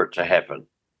reason for it to happen.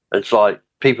 It's like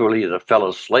people either fell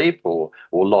asleep or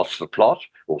lost the plot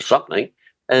or something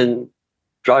and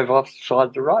drove off the side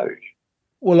of the road.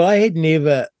 Well, I had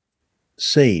never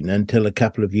seen until a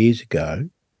couple of years ago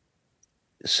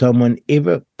someone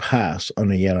ever pass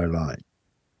on a yellow line.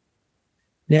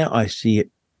 Now I see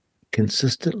it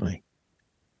consistently.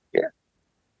 Yeah.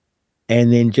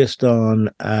 And then just on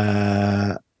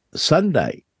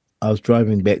Sunday, I was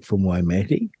driving back from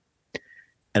Waimate,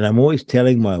 and I'm always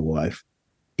telling my wife,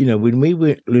 when we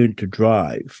learned to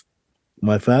drive,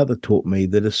 my father taught me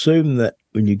that assume that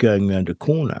when you're going around a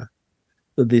corner,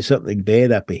 that there's something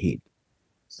bad up ahead.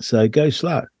 So go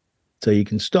slow so you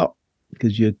can stop,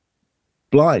 because you're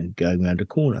blind going around a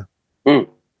corner. And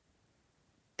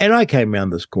I came around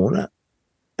this corner,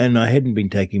 and I hadn't been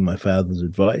taking my father's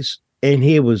advice, and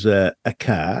here was a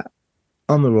car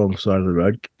on the wrong side of the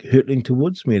road, hurtling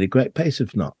towards me at a great pace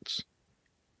of knots.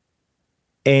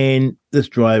 And this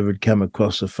driver had come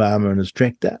across a farmer and his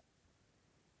tractor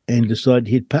and decided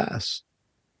he'd pass.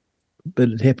 But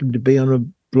it happened to be on a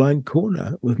blind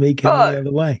corner with me coming the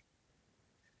other way.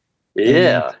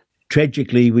 Yeah. And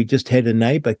tragically, we just had a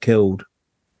neighbour killed.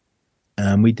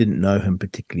 We didn't know him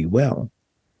particularly well,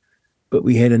 but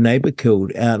we had a neighbour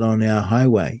killed out on our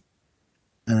highway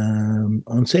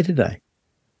on Saturday.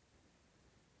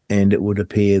 And it would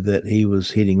appear that he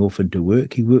was heading off into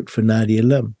work. He worked for Nadia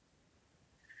Lim.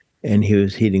 And he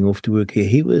was heading off to work here.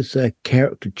 He was a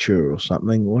caricature or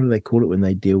something. What do they call it when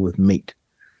they deal with meat?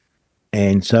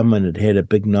 And someone had had a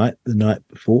big night the night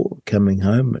before, coming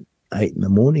home at 8 in the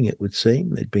morning, it would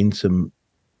seem. There'd been some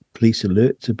police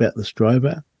alerts about this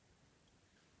driver.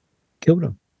 Killed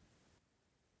him.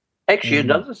 Actually,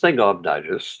 another thing I've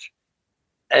noticed,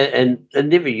 and it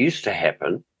never used to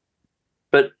happen,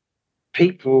 but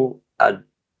people are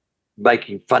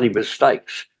making funny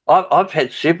mistakes. I've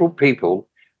had several people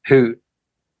who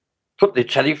put their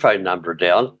telephone number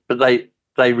down, but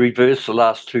they reverse the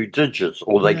last 2 digits,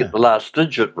 or they get the last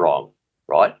digit wrong,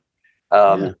 right?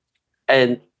 And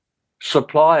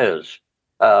suppliers,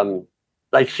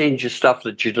 they send you stuff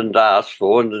that you didn't ask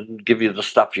for and then give you the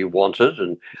stuff you wanted.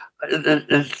 And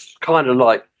it's kind of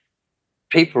like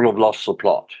people have lost the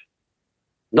plot.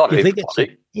 Not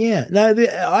everybody. Yeah, no,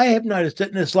 I have noticed it.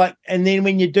 And it's like, and then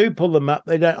when you do pull them up,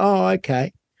 they don't, oh,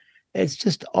 okay. It's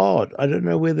just odd. I don't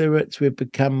know whether we've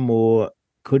become more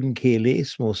couldn't care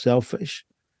less, more selfish,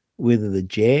 whether the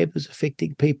jab is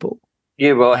affecting people.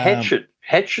 Yeah, well, Hatchett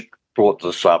brought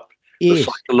this up, yes.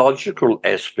 The psychological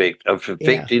aspect of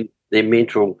affecting their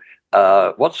mental,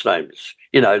 what's names?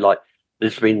 Like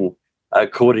there's been,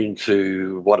 according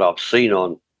to what I've seen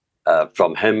on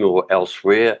from him or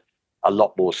elsewhere, a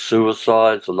lot more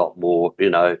suicides, a lot more,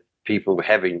 people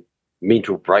having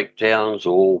mental breakdowns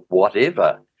or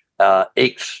whatever.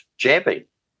 Ex-jabbing.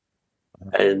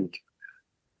 And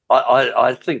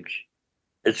I think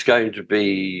it's going to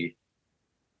be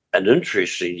an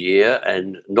interesting year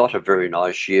and not a very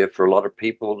nice year for a lot of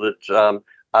people that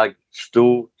are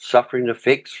still suffering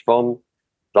effects from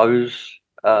those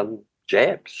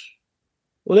jabs.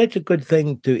 Well, that's a good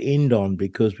thing to end on,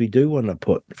 because we do want to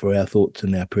put for our thoughts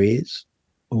and our prayers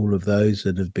all of those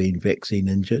that have been vaccine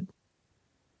injured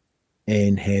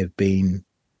and have been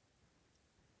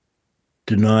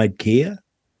denied care,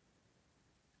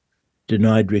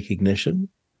 denied recognition,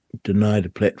 denied a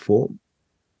platform.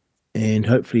 And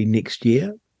hopefully next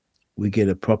year we get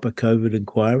a proper COVID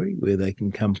inquiry where they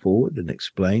can come forward and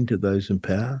explain to those in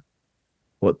power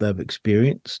what they've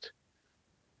experienced.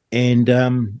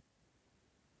 And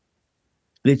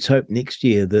let's hope next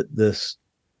year that this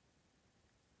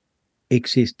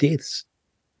excess deaths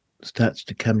starts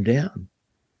to come down.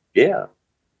 Yeah.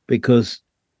 Because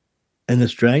in a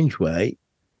strange way,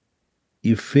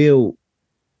 you feel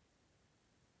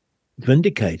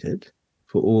vindicated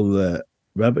for all the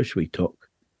rubbish we took,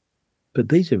 but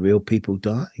these are real people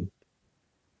dying.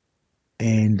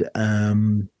 And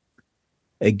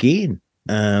again,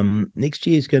 next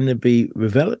year is going to be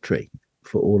revelatory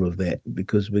for all of that,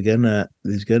 because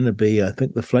there's going to be, I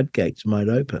think the floodgates might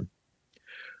open.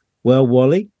 Well,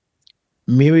 Wally,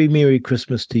 Merry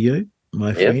Christmas to you,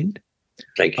 my friend.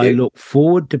 Thank you. I look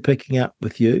forward to picking up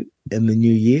with you in the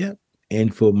new year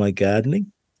and for my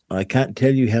gardening. I can't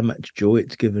tell you how much joy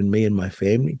it's given me and my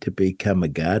family to become a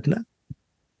gardener.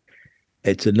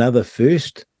 It's another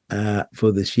first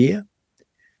for this year.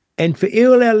 And for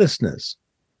all our listeners,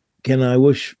 can I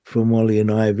wish from Wally and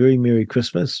I a very Merry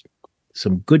Christmas,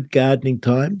 some good gardening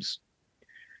times.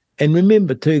 And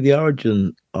remember, too, the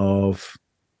origin of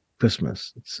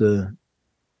Christmas. It's the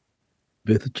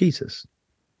birth of Jesus,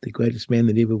 the greatest man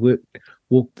that ever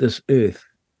walked this earth,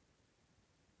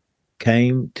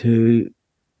 came to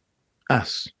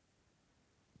us,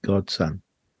 God's Son.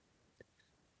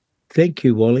 Thank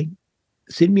you, Wally.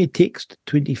 Send me a text,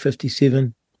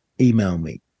 2057, email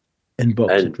me,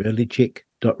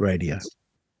 inbox@realitycheck.radio.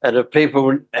 And if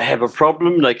people have a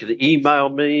problem, they can email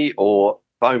me or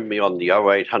phone me on the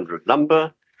 0800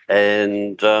 number,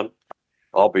 and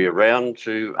I'll be around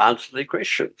to answer their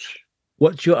questions.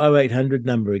 What's your 0800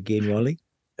 number again, Wally?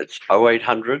 It's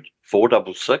 0800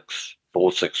 466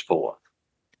 464.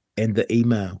 And the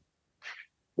email?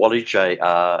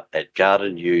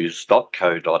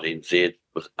 wallyjr@gardennews.co.nz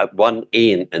with one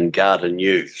N in Garden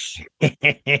News.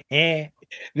 There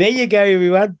you go,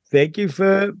 everyone. Thank you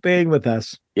for being with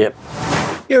us. Yep.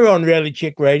 You're on Reality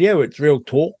Check Radio. It's Real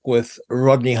Talk with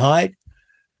Rodney Hyde.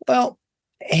 Well,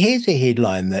 here's a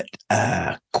headline that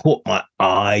caught my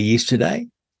eye yesterday.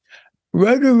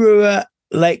 Rotorua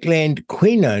Lakeland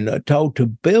Queen owner told to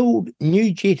build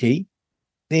new jetty,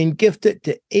 then gift it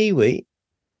to iwi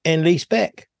and lease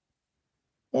back.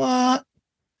 What?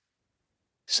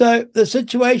 So the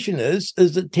situation is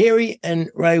that Terry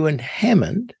and Raywin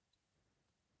Hammond,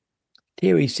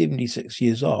 Terry's 76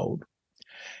 years old,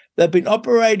 they've been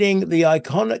operating the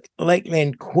iconic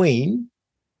Lakeland Queen,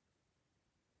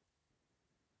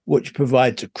 which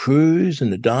provides a cruise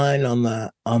and a dine on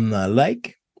the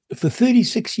lake, for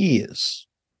 36 years.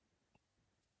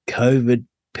 COVID,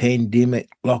 pandemic,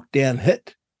 lockdown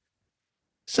hit.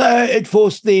 So it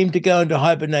forced them to go into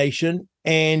hibernation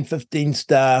and 15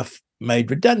 staff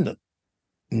made redundant.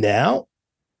 Now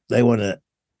they want to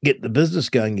get the business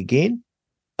going again.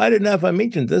 I don't know if I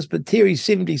mentioned this, but Terry's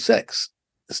 76,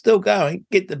 still going,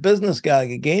 get the business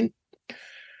going again.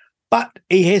 But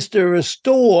he has to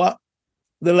restore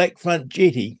the lakefront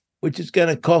jetty, which is going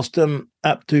to cost him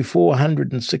up to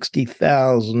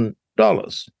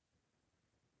 $460,000.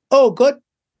 Oh, good.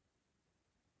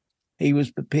 He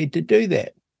was prepared to do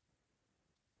that.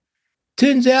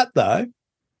 Turns out, though,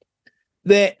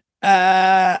 that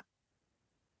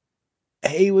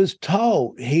he was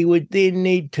told he would then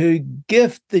need to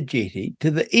gift the jetty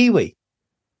to the iwi.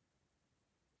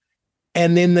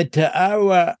 And then the Te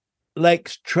Arawa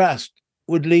Lakes Trust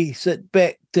would lease it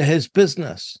back to his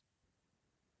business.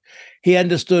 He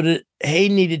understood it. He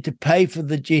needed to pay for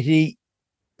the jetty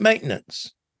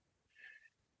maintenance.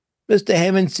 Mr.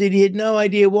 Hammond said he had no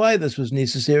idea why this was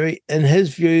necessary. In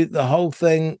his view, the whole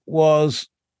thing was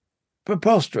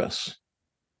preposterous.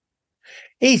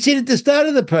 He said at the start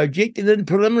of the project and in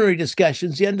preliminary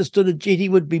discussions, he understood a jetty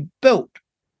would be built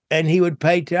and he would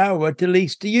pay Te Arawa to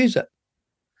lease to use it.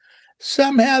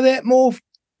 Somehow that morphed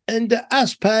into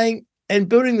us paying and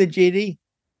building the jetty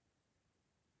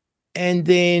and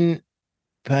then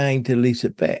paying to lease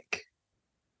it back.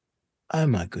 Oh,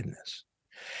 my goodness.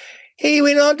 He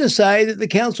went on to say that the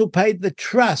council paid the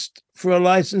trust for a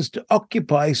license to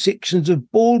occupy sections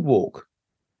of boardwalk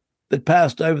that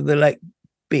passed over the lake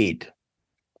bed.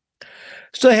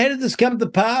 So how did this come to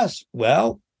pass?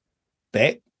 Well,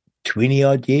 back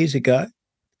 20-odd years ago,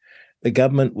 the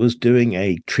government was doing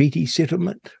a treaty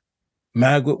settlement.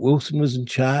 Margaret Wilson was in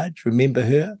charge, remember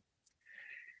her?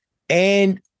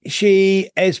 And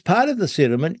she, as part of the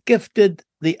settlement, gifted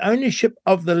the ownership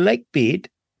of the lake bed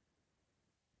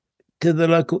to the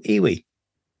local iwi.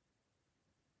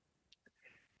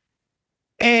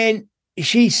 And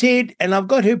she said, and I've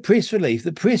got her press release.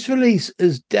 The press release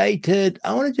is dated,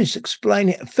 I want to just explain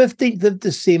it, 15th of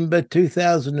December,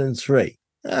 2003.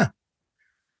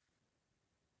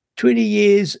 20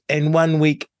 years and 1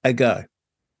 week ago.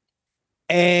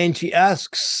 And she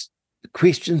asks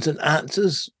questions and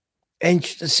answers, and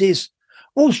she says,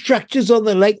 will structures on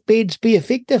the lake beds be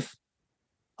effective?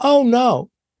 Oh, no.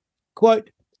 Quote,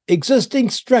 existing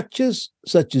structures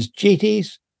such as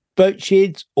jetties, boat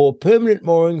sheds, or permanent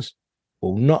moorings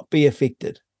will not be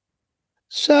affected.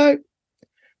 So,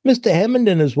 Mr. Hammond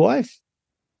and his wife,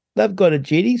 they've got a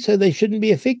jetty, so they shouldn't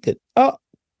be affected. Oh,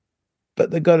 but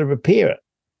they've got to repair it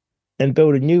and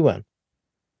build a new one.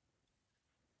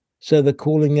 So they're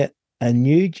calling it a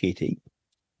new jetty.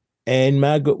 And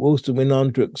Margaret Wilson went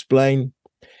on to explain,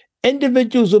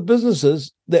 individuals or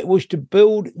businesses that wish to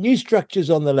build new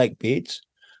structures on the lake beds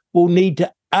will need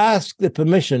to ask the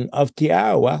permission of Te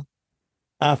Arawa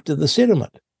after the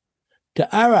settlement. Te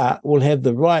Arawa will have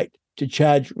the right to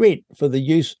charge rent for the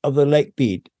use of the lake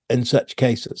bed in such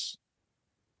cases.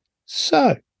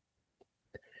 So,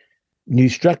 new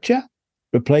structure,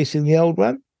 replacing the old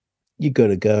one, you've got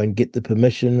to go and get the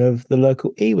permission of the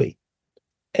local iwi,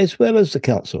 as well as the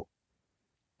council.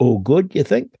 All good, you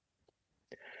think?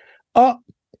 Oh,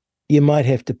 you might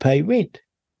have to pay rent.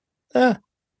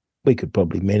 We could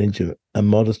probably manage a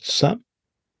modest sum.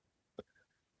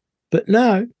 But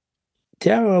no, Te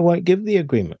Arawa won't give the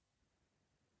agreement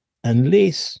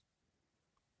unless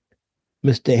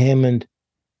Mr. Hammond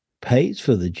pays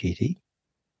for the jetty,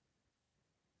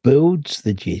 builds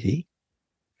the jetty,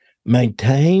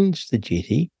 maintains the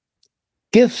jetty,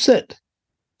 gifts it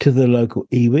to the local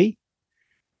iwi,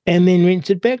 and then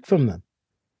rents it back from them.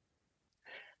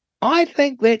 I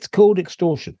think that's called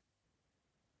extortion.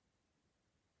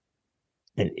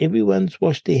 And everyone's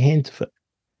washed their hands of it.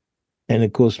 And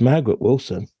of course, Margaret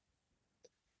Wilson,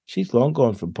 she's long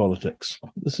gone from politics.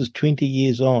 This is 20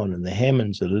 years on, and the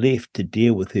Hammonds are left to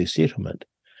deal with her settlement.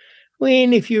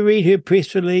 When, if you read her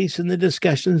press release and the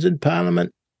discussions in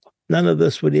Parliament, none of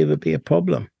this would ever be a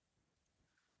problem.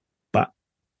 But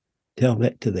tell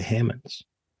that to the Hammonds.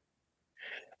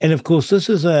 And of course, this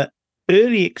is an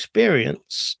early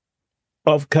experience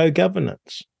of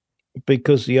co-governance.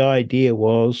 because the idea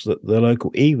was that the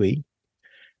local iwi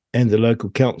and the local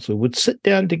council would sit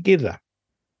down together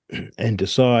and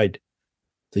decide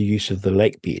the use of the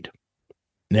lake bed.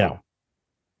 Now,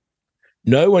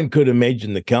 no one could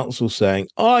imagine the council saying,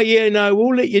 "Oh yeah, no,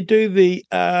 we'll let you do the,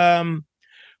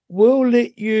 we'll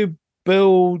let you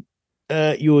build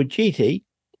your jetty,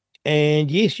 and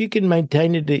yes, you can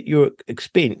maintain it at your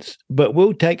expense, but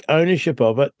we'll take ownership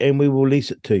of it and we will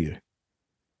lease it to you."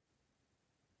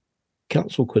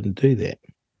 Council couldn't do that,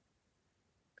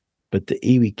 but the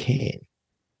iwi can,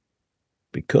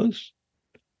 because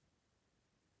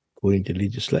according to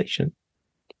legislation,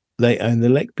 they own the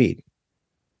lake bed,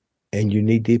 and you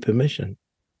need their permission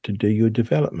to do your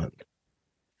development.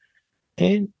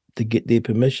 And to get their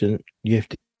permission, you have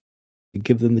to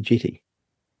give them the jetty.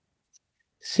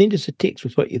 Send us a text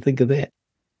with what you think of that.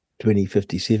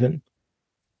 2057.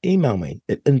 Email me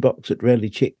at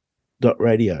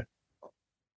inbox@rallycheck.radio.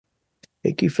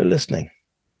 Thank you for listening.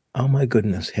 Oh my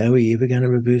goodness, how are we ever going to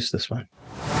reverse this one?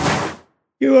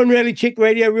 You're on Rally Check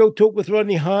Radio, Real Talk with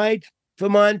Rodney Hyde. For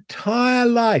my entire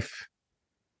life,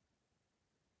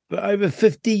 for over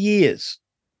 50 years,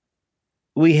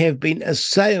 we have been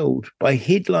assailed by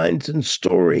headlines and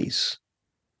stories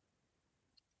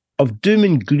of doom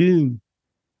and gloom,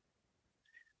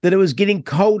 that it was getting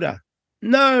colder.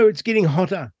 No, it's getting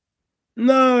hotter.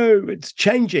 No, it's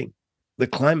changing, the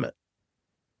climate.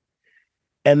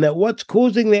 And that what's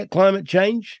causing that climate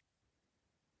change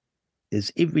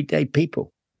is everyday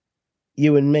people,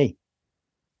 you and me,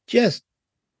 just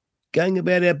going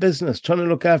about our business, trying to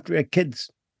look after our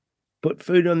kids, put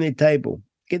food on their table,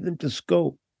 get them to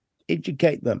school,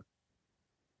 educate them.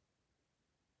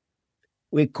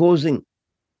 We're causing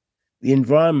the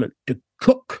environment to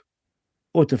cook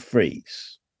or to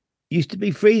freeze. Used to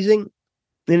be freezing,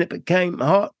 then it became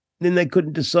hot, then they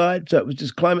couldn't decide, so it was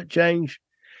just climate change,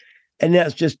 and now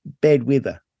it's just bad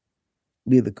weather.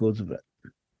 We're the cause of it.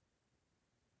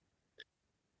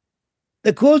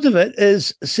 The cause of it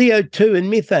is CO2 and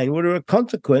methane, which are a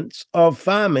consequence of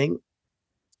farming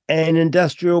and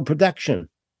industrial production.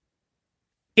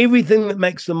 Everything that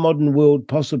makes the modern world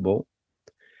possible,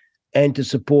 and to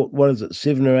support,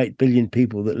 7 or 8 billion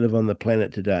people that live on the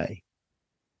planet today.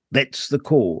 That's the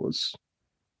cause.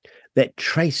 That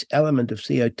trace element of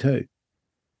CO2.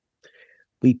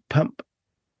 We pump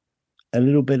a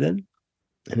little bit in,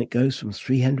 and it goes from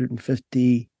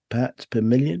 350 parts per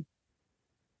million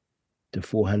to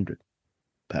 400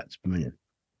 parts per million.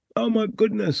 Oh my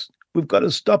goodness, we've got to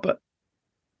stop it.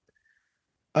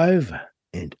 Over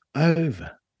and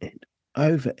over and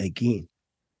over again.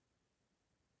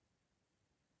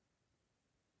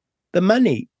 The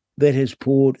money that has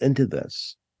poured into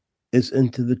this is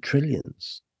into the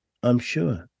trillions, I'm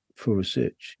sure, for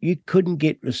research. You couldn't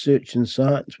get research in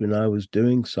science when I was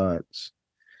doing science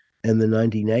in the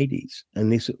 1980s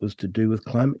unless it was to do with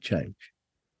climate change.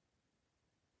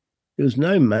 There was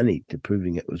no money to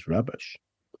proving it was rubbish.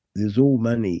 There's all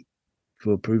money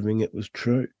for proving it was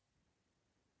true.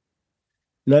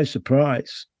 No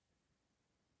surprise.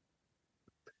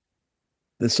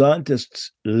 The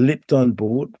scientists leapt on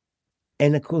board,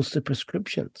 and of course the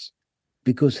prescriptions,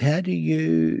 because how do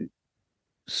you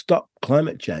stop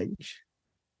climate change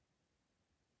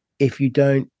if you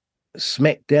don't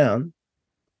smack down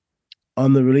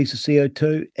on the release of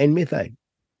CO2 and methane?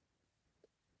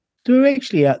 So we're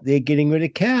actually out there getting rid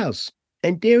of cows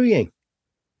and dairying.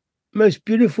 Most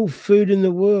beautiful food in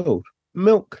the world,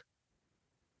 milk.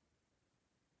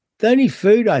 The only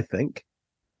food, I think,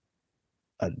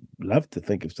 I'd love to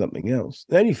think of something else,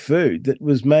 the only food that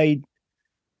was made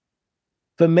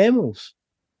for mammals.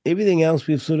 Everything else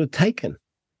we've sort of taken.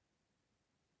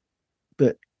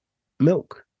 But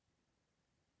milk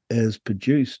is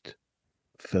produced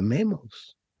for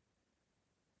mammals.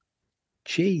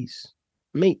 Cheese,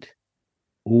 meat,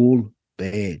 all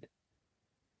bad.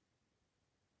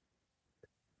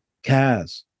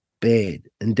 Cars, bad.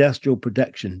 Industrial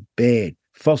production, bad.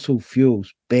 Fossil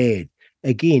fuels, bad.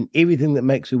 Again, everything that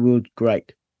makes the world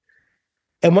great.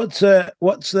 And what's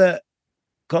the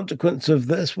consequence of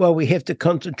this? Well, we have to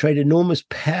concentrate enormous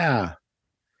power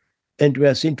into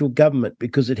our central government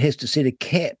because it has to set a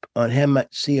cap on how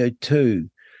much CO2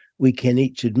 we can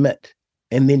each emit,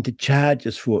 and then to charge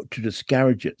us for it, to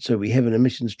discourage it. So we have an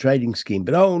emissions trading scheme.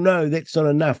 But oh no, that's not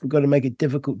enough. We've got to make it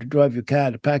difficult to drive your car,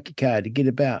 to park your car, to get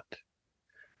about,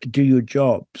 to do your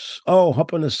jobs. Oh,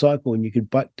 hop on a cycle and you can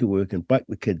bike to work and bike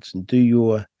the kids and do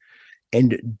your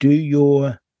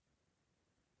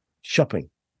shopping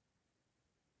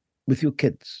with your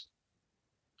kids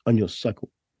on your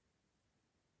cycle.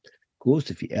 Of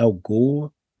course, if you're Al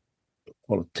Gore, a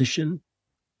politician,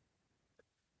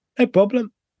 No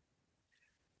problem.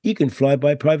 You can fly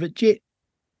by private jet.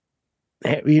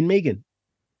 Harry and Meghan,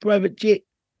 private jet.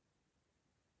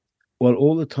 While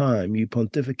all the time you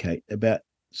pontificate about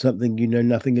something you know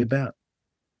nothing about.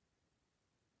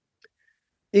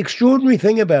 The extraordinary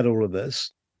thing about all of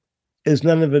this is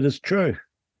none of it is true.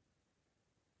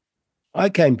 I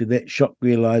came to that shock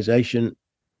realization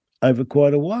over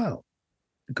quite a while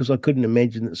because I couldn't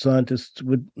imagine that scientists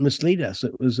would mislead us.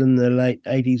 It was in the late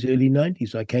 80s, early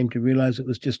 90s. I came to realize it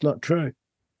was just not true.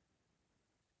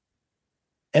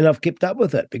 And I've kept up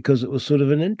with it because it was sort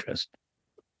of an interest.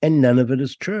 And none of it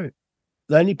is true.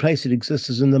 The only place it exists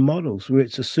is in the models where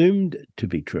it's assumed to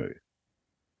be true.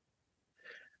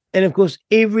 And of course,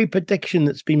 every prediction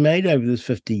that's been made over this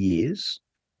 50 years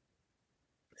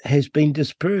has been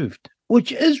disproved,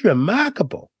 which is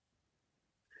remarkable.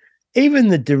 Even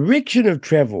the direction of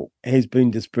travel has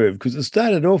been disproved because it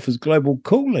started off as global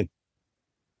cooling.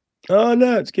 Oh,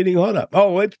 no, it's getting hotter.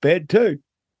 Oh, it's bad too.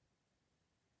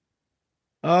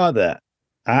 Oh, the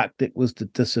Arctic was to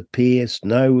disappear.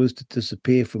 Snow was to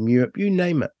disappear from Europe. You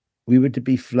name it. We were to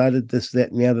be flooded, this,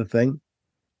 that, and the other thing.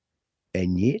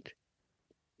 And yet,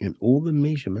 in all the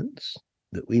measurements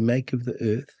that we make of the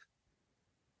Earth,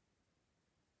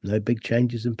 no big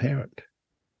changes apparent.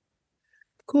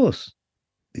 Of course,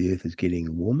 the Earth is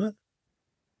getting warmer,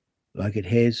 like it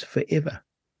has forever.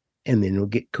 And then it'll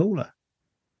get cooler,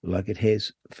 like it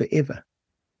has forever.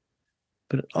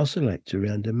 But it oscillates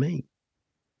around a mean.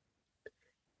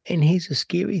 And here's a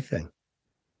scary thing.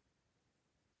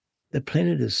 The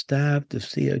planet is starved of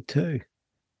CO2.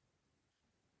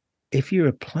 If you're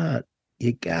a plant,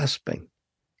 you're gasping.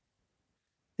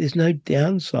 There's no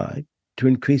downside to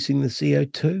increasing the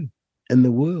CO2 in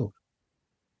the world.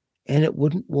 And it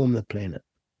wouldn't warm the planet.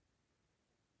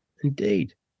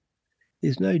 Indeed,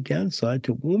 there's no downside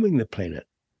to warming the planet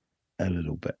a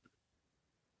little bit.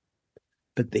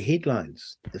 But the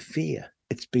headlines, the fear,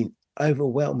 it's been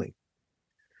overwhelming.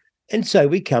 And so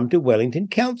we come to Wellington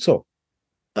Council.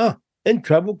 In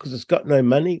trouble because it's got no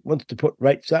money, wants to put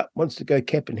rates up, wants to go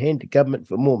cap in hand to government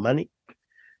for more money.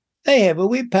 They have a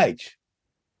webpage.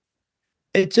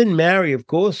 It's in Maori, of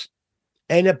course.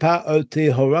 Anapa o te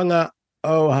Horanga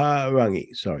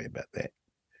Oharangi. Sorry about that.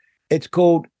 It's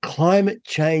called Climate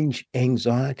Change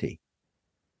Anxiety.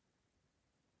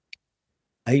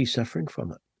 Are you suffering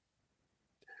from it?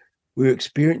 We're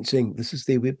experiencing, this is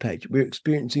their webpage, we're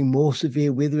experiencing more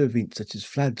severe weather events such as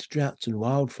floods, droughts, and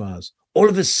wildfires. All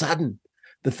of a sudden,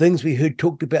 the things we heard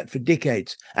talked about for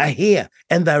decades are here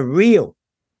and they're real.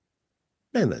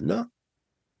 No, they're not.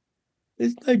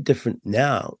 It's no different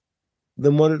now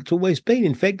than what it's always been.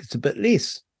 In fact, it's a bit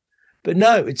less. But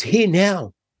no, it's here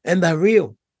now and they're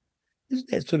real. Isn't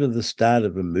that sort of the start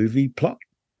of a movie plot?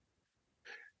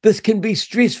 This can be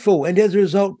stressful, and as a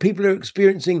result, people are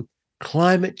experiencing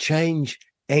climate change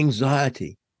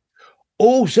anxiety,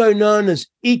 also known as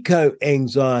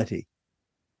eco-anxiety.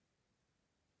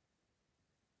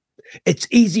 It's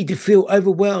easy to feel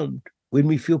overwhelmed when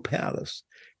we feel powerless.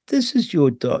 This is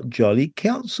your jolly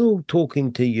council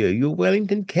talking to you, your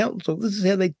Wellington Council. This is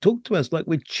how they talk to us, like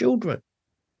we're children,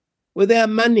 with our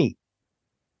money.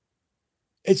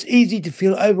 It's easy to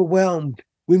feel overwhelmed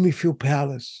when we feel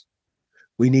powerless.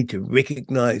 We need to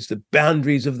recognize the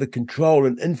boundaries of the control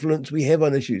and influence we have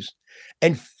on issues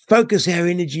and focus our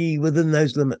energy within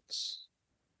those limits.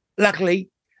 Luckily,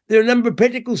 there are a number of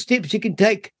practical steps you can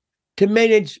take to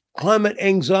manage climate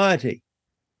anxiety.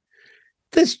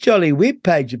 This jolly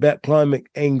webpage about climate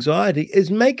anxiety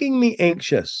is making me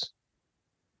anxious.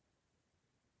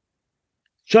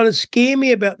 Trying to scare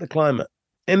me about the climate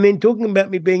and then talking about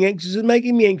me being anxious is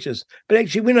making me anxious. But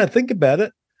actually, when I think about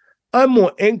it, I'm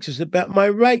more anxious about my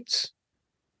rates.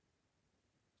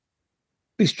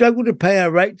 We struggle to pay our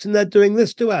rates and they're doing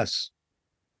this to us.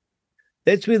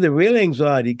 That's where the real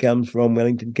anxiety comes from,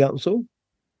 Wellington Council.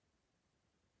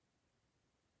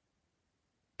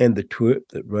 And the twerp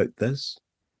that wrote this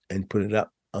and put it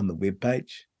up on the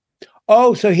webpage.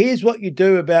 Oh, so here's what you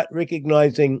do about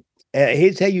recognizing,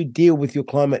 here's how you deal with your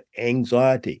climate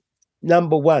anxiety.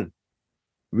 Number one,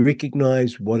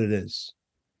 recognize what it is.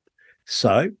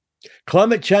 So,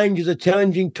 climate change is a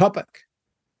challenging topic.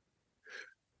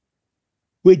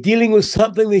 We're dealing with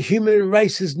something the human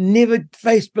race has never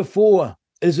faced before.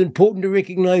 It is important to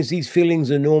recognize these feelings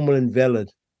are normal and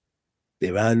valid.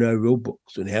 There are no rule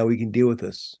books on how we can deal with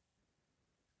this.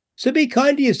 So be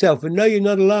kind to yourself and know you're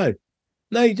not alone.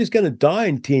 No, you're just going to die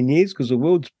in 10 years because the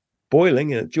world's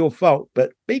boiling and it's your fault,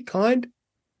 but be kind.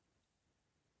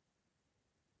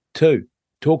 2,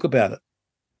 talk about it.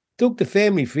 Talk to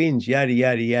family, friends, yada,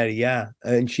 yada, yada, yada,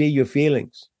 and share your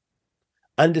feelings.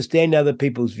 Understand other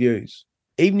people's views.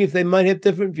 even if they might have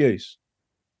different views.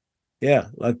 Yeah,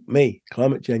 like me,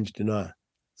 climate change denier.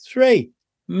 3,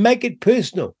 make it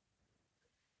personal.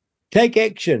 Take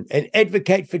action and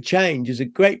advocate for change is a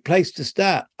great place to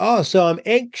start. Oh, so I'm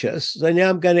anxious, so now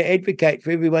I'm going to advocate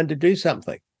for everyone to do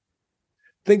something.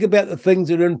 Think about the things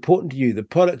that are important to you, the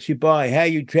products you buy, how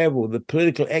you travel, the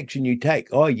political action you take.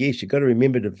 Oh, yes, you've got to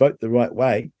remember to vote the right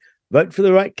way. Vote for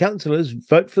the right councillors,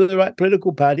 vote for the right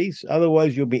political parties,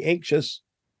 otherwise you'll be anxious.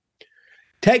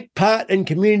 Take part in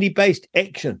community-based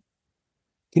action.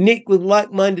 Connect with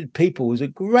like-minded people is a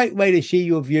great way to share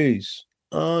your views.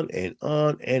 On and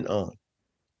on and on.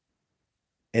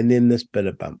 And then this bit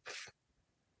of bump.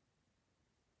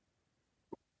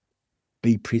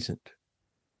 Be present.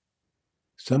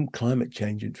 Some climate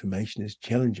change information is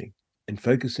challenging, and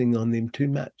focusing on them too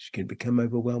much can become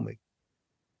overwhelming.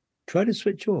 Try to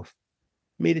switch off,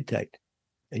 meditate,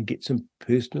 and get some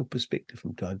personal perspective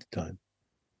from time to time.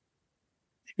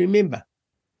 Remember,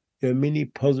 there are many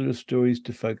positive stories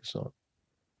to focus on.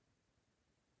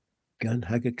 Go and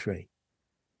hug a tree.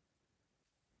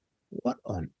 What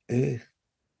on earth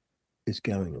is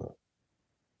going on?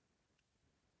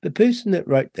 The person that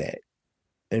wrote that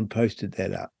and posted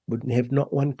that up wouldn't have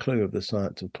not one clue of the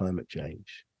science of climate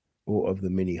change or of the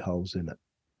many holes in it.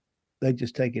 They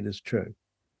just take it as true.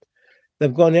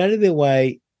 They've gone out of their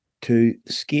way to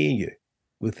scare you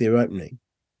with their opening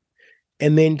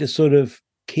and then to sort of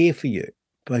care for you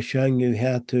by showing you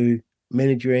how to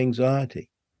manage your anxiety.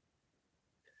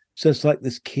 So it's like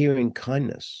this caring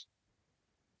kindness.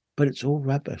 But it's all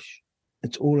rubbish.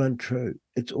 It's all untrue.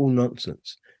 It's all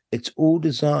nonsense. It's all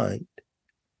designed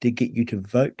to get you to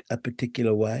vote a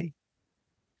particular way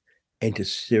and to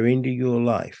surrender your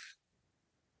life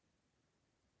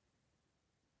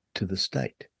to the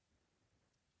state.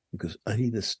 Because only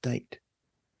the state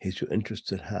has your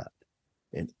interests at heart.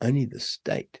 And only the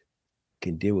state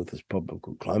can deal with this problem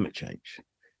called climate change.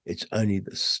 It's only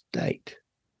the state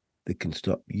that can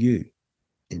stop you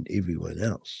and everyone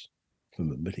else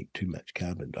from emitting too much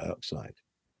carbon dioxide.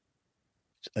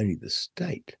 It's only the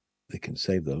state that can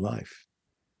save the life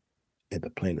and the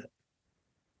planet.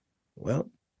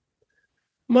 Well,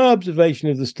 my observation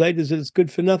of the state is that it's good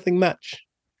for nothing much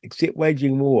except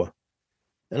waging war.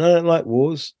 And I don't like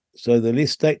wars, so the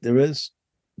less state there is,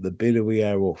 the better we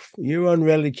are off. You're on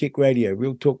Reality Check Radio,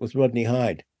 Real Talk with Rodney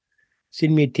Hyde.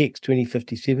 Send me a text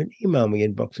 2057, email me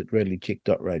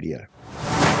inbox@realitycheck.radio.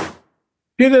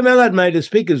 Trevor Mallard made a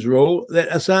speaker's rule that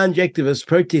Assange activists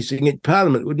protesting at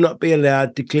Parliament would not be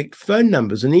allowed to collect phone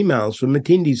numbers and emails from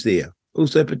attendees there,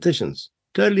 also petitions.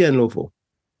 Totally unlawful.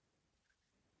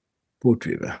 Poor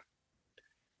Trevor.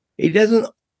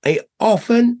 He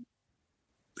often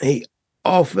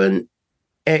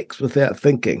acts without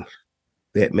thinking,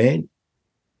 that man.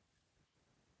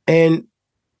 And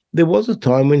there was a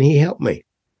time when he helped me.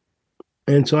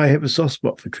 And so I have a soft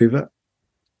spot for Trevor.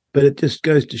 But it just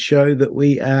goes to show that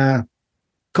we are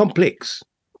complex.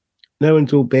 No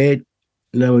one's all bad.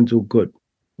 No one's all good.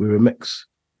 We're a mix.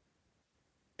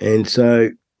 And so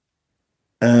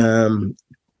it's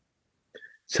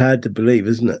hard to believe,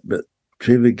 isn't it? But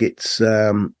Trevor gets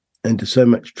into so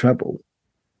much trouble.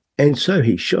 And so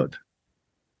he should.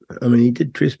 I mean, he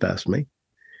did trespass me.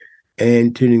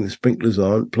 And turning the sprinklers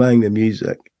on, playing the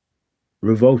music,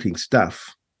 revolting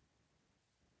stuff.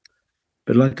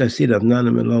 But like I said, I've known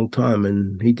him a long time,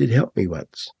 and he did help me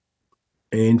once.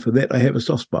 And for that, I have a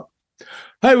soft spot.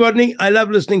 Hi, Rodney. I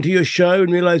love listening to your show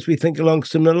and realise we think along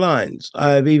similar lines.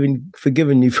 I've even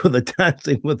forgiven you for the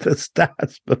Dancing with the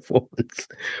Stars performance.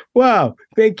 Wow,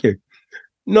 thank you.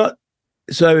 Not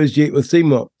so as yet with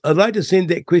Seymour. I'd like to send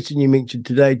that question you mentioned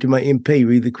today to my MP,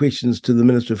 read the questions to the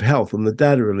Minister of Health on the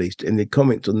data released and their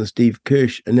comments on the Steve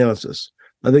Kirsch analysis.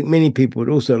 I think many people would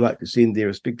also like to send their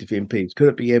respective MPs. Could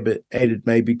it be added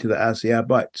maybe to the RCR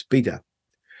Bites? Peter.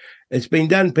 It's been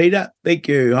done, Peter. Thank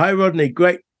you. Hi, Rodney.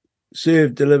 Great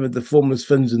serve delivered the formless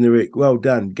fins in the wreck. Well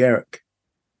done, Garrick.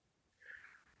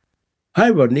 Hi,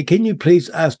 Rodney. Can you please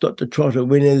ask Dr. Trotter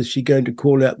when is she going to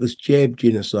call out this jab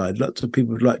genocide? Lots of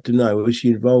people would like to know. Was she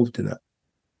involved in it?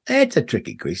 That's a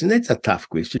tricky question. That's a tough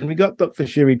question. We got Dr.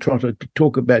 Sherry Trotter to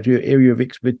talk about her area of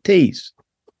expertise,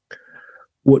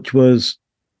 which was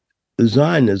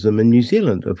Zionism in New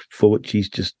Zealand, for which she's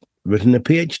just written a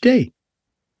PhD.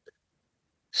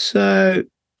 So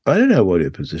I don't know what her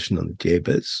position on the jab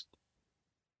is.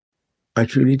 I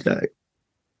truly don't.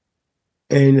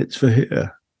 And it's for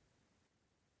her.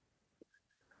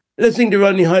 Listening to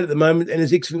Rodney Hyde at the moment and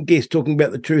his excellent guest talking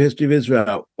about the true history of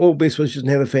Israel. All best wishes and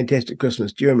have a fantastic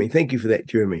Christmas. Jeremy, thank you for that,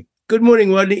 Jeremy. Good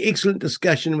morning, Rodney. Excellent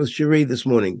discussion with Cherie this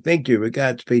morning. Thank you.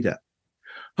 Regards, Peter.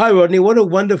 Hi, Rodney. What a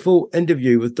wonderful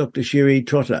interview with Dr. Sherry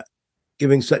Trotter,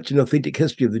 giving such an authentic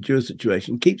history of the Jewish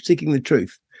situation. Keep seeking the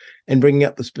truth and bringing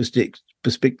up this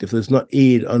perspective that's not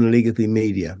aired on legacy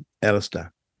media.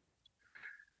 Alistair.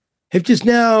 Have just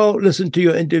now listened to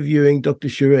your interviewing Dr.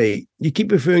 Sherry. You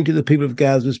keep referring to the people of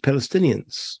Gaza as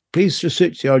Palestinians. Please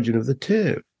research the origin of the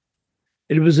term.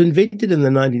 It was invented in the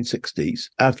 1960s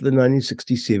after the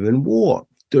 1967 war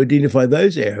to identify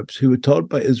those Arabs who were told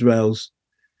by Israel's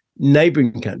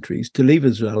neighboring countries to leave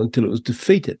Israel until it was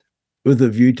defeated, with a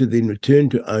view to then return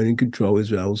to own and control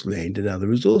Israel's land and other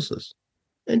resources.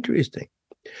 Interesting.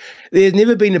 There has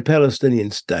never been a Palestinian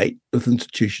state with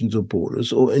institutions or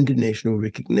borders or international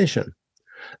recognition.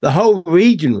 The whole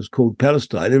region was called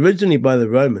Palestine, originally by the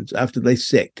Romans after they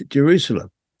sacked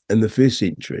Jerusalem in the 1st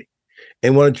century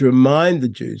and wanted to remind the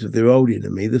Jews of their old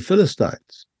enemy, the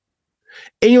Philistines.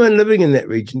 Anyone living in that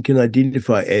region can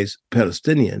identify as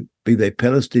Palestinian, be they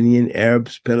Palestinian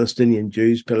Arabs, Palestinian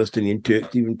Jews, Palestinian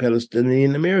Turks, even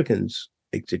Palestinian Americans,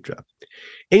 etc.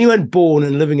 Anyone born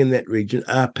and living in that region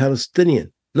are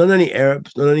Palestinian, not only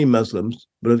Arabs, not only Muslims,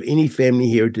 but of any family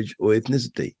heritage or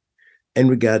ethnicity, and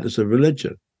regardless of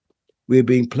religion. We're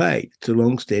being played. It's a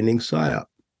long-standing psyop.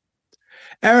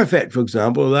 Arafat, for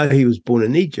example, although he was born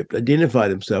in Egypt,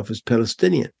 identified himself as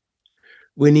Palestinian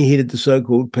when he headed the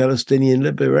so-called Palestinian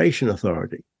Liberation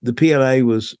Authority. The PLA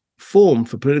was formed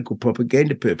for political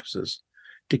propaganda purposes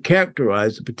to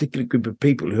characterize a particular group of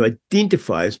people who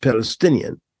identify as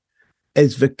Palestinian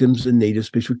as victims in need of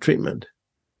special treatment.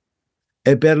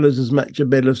 Our battle is as much a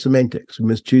battle of semantics. We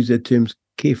must choose our terms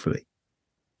carefully.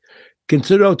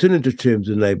 Consider alternative terms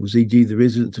and labels, e.g. the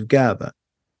residents of Gaza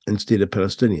instead of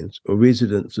Palestinians, or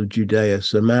residents of Judea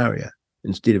Samaria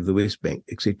instead of the West Bank,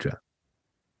 etc.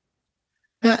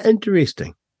 How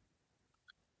interesting.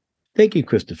 Thank you,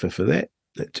 Christopher, for that.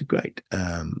 That's a great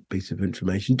piece of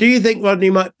information. Do you think Rodney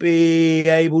might be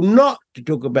able not to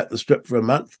talk about the strip for a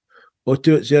month or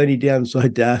two? It's the only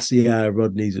downside to RCR,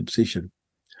 Rodney's obsession.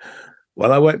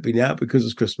 Well, I won't be now because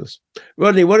it's Christmas.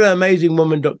 Rodney, what an amazing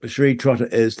woman Dr. Sherry Trotter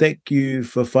is. Thank you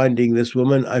for finding this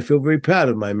woman. I feel very proud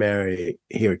of my Maori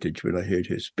heritage when I heard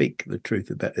her speak the truth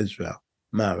about Israel,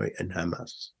 Maori and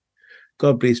Hamas.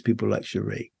 God bless people like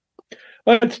Sherry.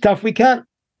 Well, it's tough. We can't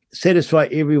satisfy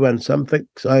everyone. Some think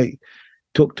I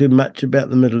talk too much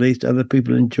about the Middle East. Other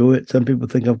people enjoy it. Some people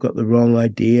think I've got the wrong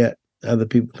idea. Other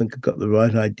people think I've got the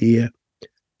right idea.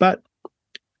 But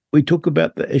we talk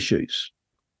about the issues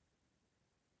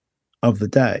of the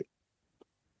day.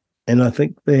 And I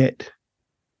think that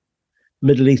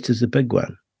Middle East is a big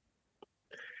one.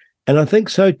 And I think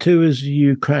so too is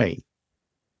Ukraine,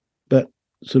 but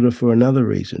sort of for another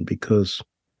reason, because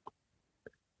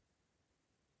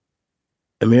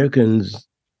Americans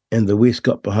and the West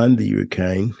got behind the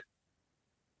Ukraine,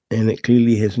 and it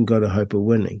clearly hasn't got a hope of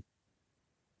winning.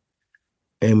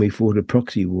 And we fought a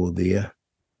proxy war there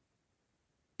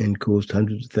and caused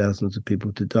hundreds of thousands of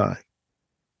people to die.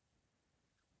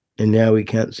 And now we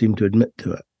can't seem to admit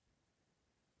to it.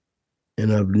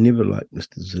 And I've never liked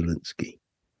Mr. Zelensky.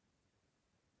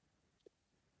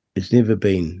 It's never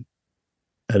been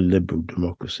a liberal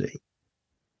democracy.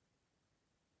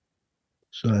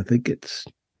 So I think it's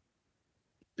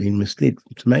been misled.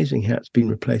 It's amazing how it's been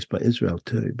replaced by Israel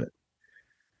too. But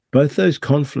both those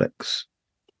conflicts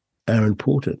are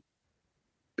important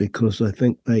because I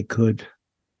think they could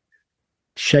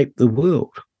shape the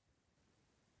world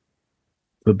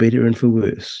for better and for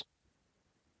worse.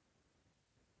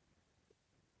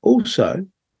 Also,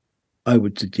 I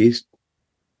would suggest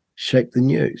shape the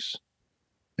news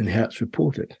and how it's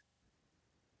reported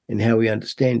and how we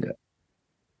understand it.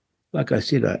 Like I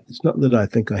said, it's not that I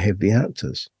think I have the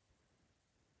answers,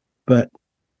 but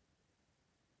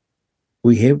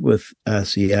we have with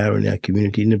RCR in our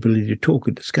community an ability to talk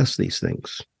and discuss these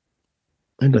things.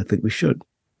 And I think we should,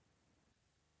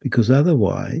 because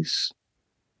otherwise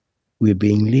we're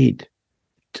being led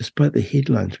just by the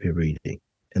headlines we're reading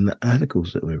and the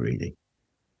articles that we're reading,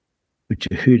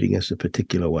 which are hurting us a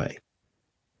particular way.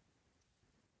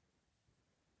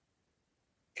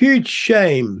 Huge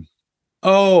shame.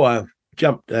 Oh, I've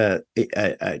jumped an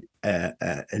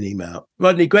email.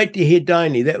 Rodney, great to hear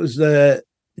Diney. That was the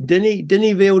Dinny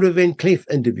Velder Van Cleef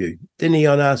interview. Dinny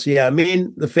on RCR. Me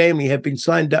and the family have been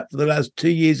signed up for the last 2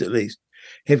 years at least.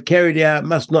 Have carried our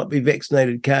must not be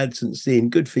vaccinated card since then.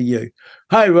 Good for you.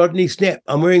 Hi, Rodney. Snap.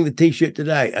 I'm wearing the T-shirt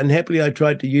today. Unhappily, I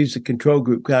tried to use the control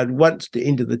group card once to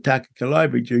enter the Takaka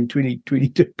Library during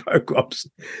 2022 pogroms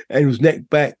and was knocked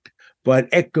back by an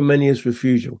acrimonious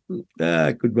refusal.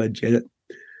 Good one, Janet.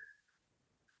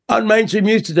 On mainstream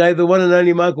news today, the one and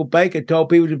only Michael Baker told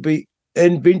people to be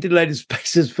in ventilated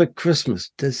spaces for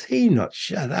Christmas. Does he not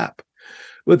shut up?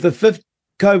 With the 5th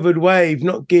COVID wave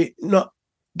not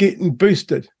getting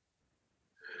boosted.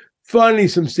 Finally,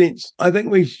 some sense. I think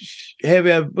we have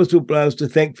our whistleblowers to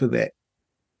thank for that.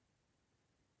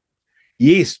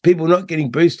 Yes, people not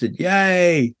getting boosted.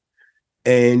 Yay!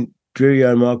 And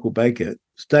Drew Michael Baker,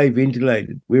 stay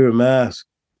ventilated, wear a mask,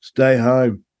 stay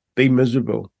home, be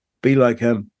miserable, be like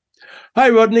him. Hi,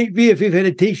 Rodney. VFF had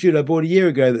a T-shirt I bought a year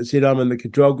ago that said I'm in the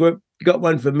control group. Got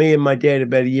one for me and my dad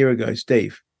about a year ago,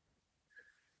 Steve.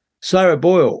 Sarah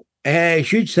Boyle, a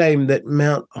huge shame that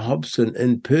Mount Hobson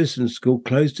in-person school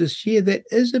closed this year. That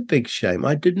is a big shame.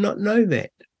 I did not know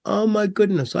that. Oh, my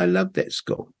goodness. I love that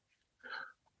school.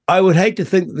 I would hate to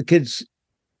think that the kids,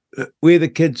 where the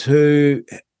kids who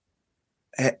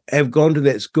have gone to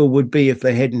that school would be if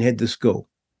they hadn't had the school.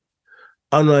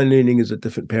 Online learning is a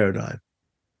different paradigm.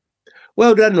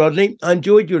 Well done, Rodney. I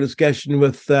enjoyed your discussion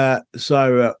with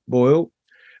Sarah Boyle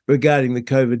regarding the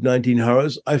COVID-19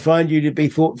 horrors. I find you to be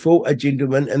thoughtful, a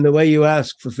gentleman, and the way you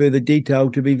ask for further detail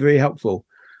to be very helpful.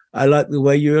 I like the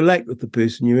way you relate with the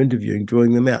person you're interviewing,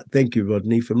 drawing them out. Thank you,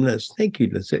 Rodney, from Liz. Thank you,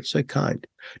 Liz. That's so kind.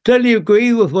 Totally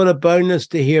agree with what a bonus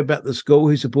to hear about the school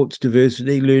who supports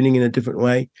diversity, learning in a different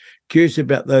way. Curious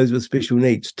about those with special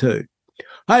needs too.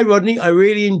 Hi, Rodney. I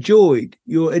really enjoyed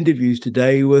your interviews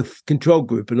today with Control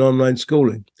Group and online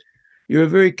schooling. You're a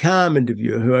very calm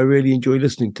interviewer who I really enjoy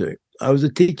listening to. I was a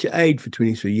teacher aide for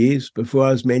 23 years before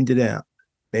I was mandated out.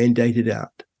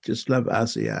 Just love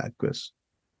RCR, Chris.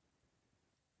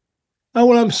 Oh,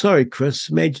 well, I'm sorry, Chris.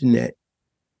 Imagine that.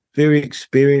 Very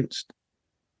experienced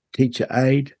teacher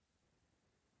aide.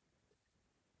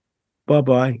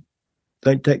 Bye-bye.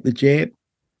 Don't take the jab.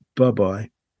 Bye-bye.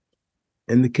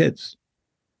 And the kids,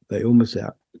 they all miss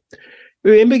out.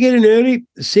 Remember, getting early.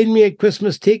 Send me a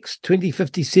Christmas text,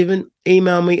 2057.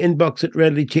 Email me,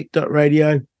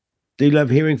 inbox@radleycheck.radio. Do love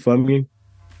hearing from you.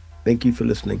 Thank you for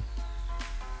listening.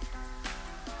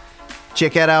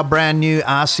 Check out our brand new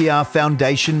RCR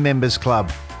Foundation Members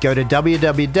Club. Go to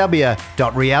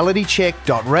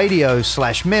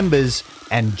www.realitycheck.radio/members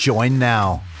and join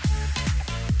now.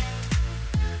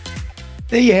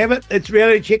 There you have it. It's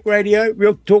Reality Check Radio.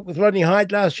 Real Talk with Rodney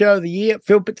Hyde, last show of the year.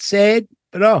 Feel a bit sad,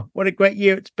 but oh, what a great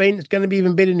year it's been. It's going to be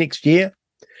even better next year.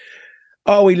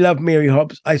 Oh, we love Mary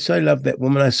Hobbs. I so love that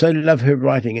woman. I so love her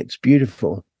writing. It's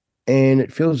beautiful. And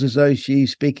it feels as though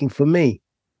she's speaking for me.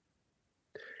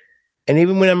 And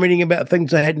even when I'm reading about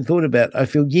things I hadn't thought about, I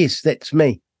feel, yes, that's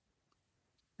me.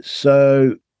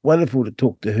 So wonderful to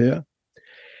talk to her.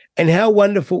 And how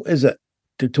wonderful is it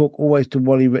to talk always to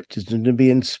Wally Richardson, to be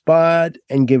inspired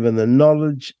and given the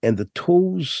knowledge and the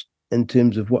tools in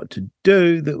terms of what to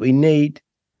do that we need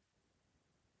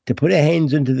to put our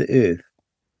hands into the earth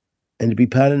and to be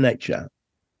part of nature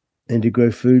and to grow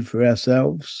food for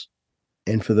ourselves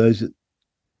and for those that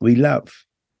we love.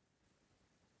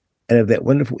 And of that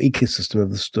wonderful ecosystem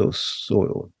of the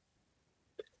soil.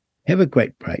 Have a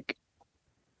great break.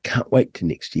 Can't wait to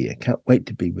next year. Can't wait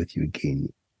to be with you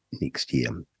again next year.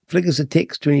 Flick us a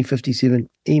text, 2057.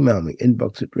 Email me,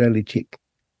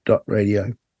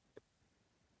 inbox@realitycheck.radio.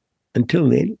 Until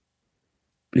then,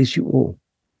 bless you all.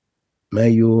 May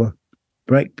your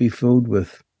break be filled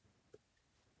with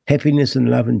happiness and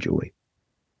love and joy.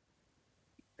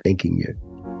 Thanking you.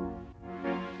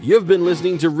 You've been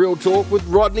listening to Real Talk with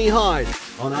Rodney Hyde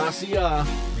on RCR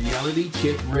Reality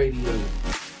Check Radio.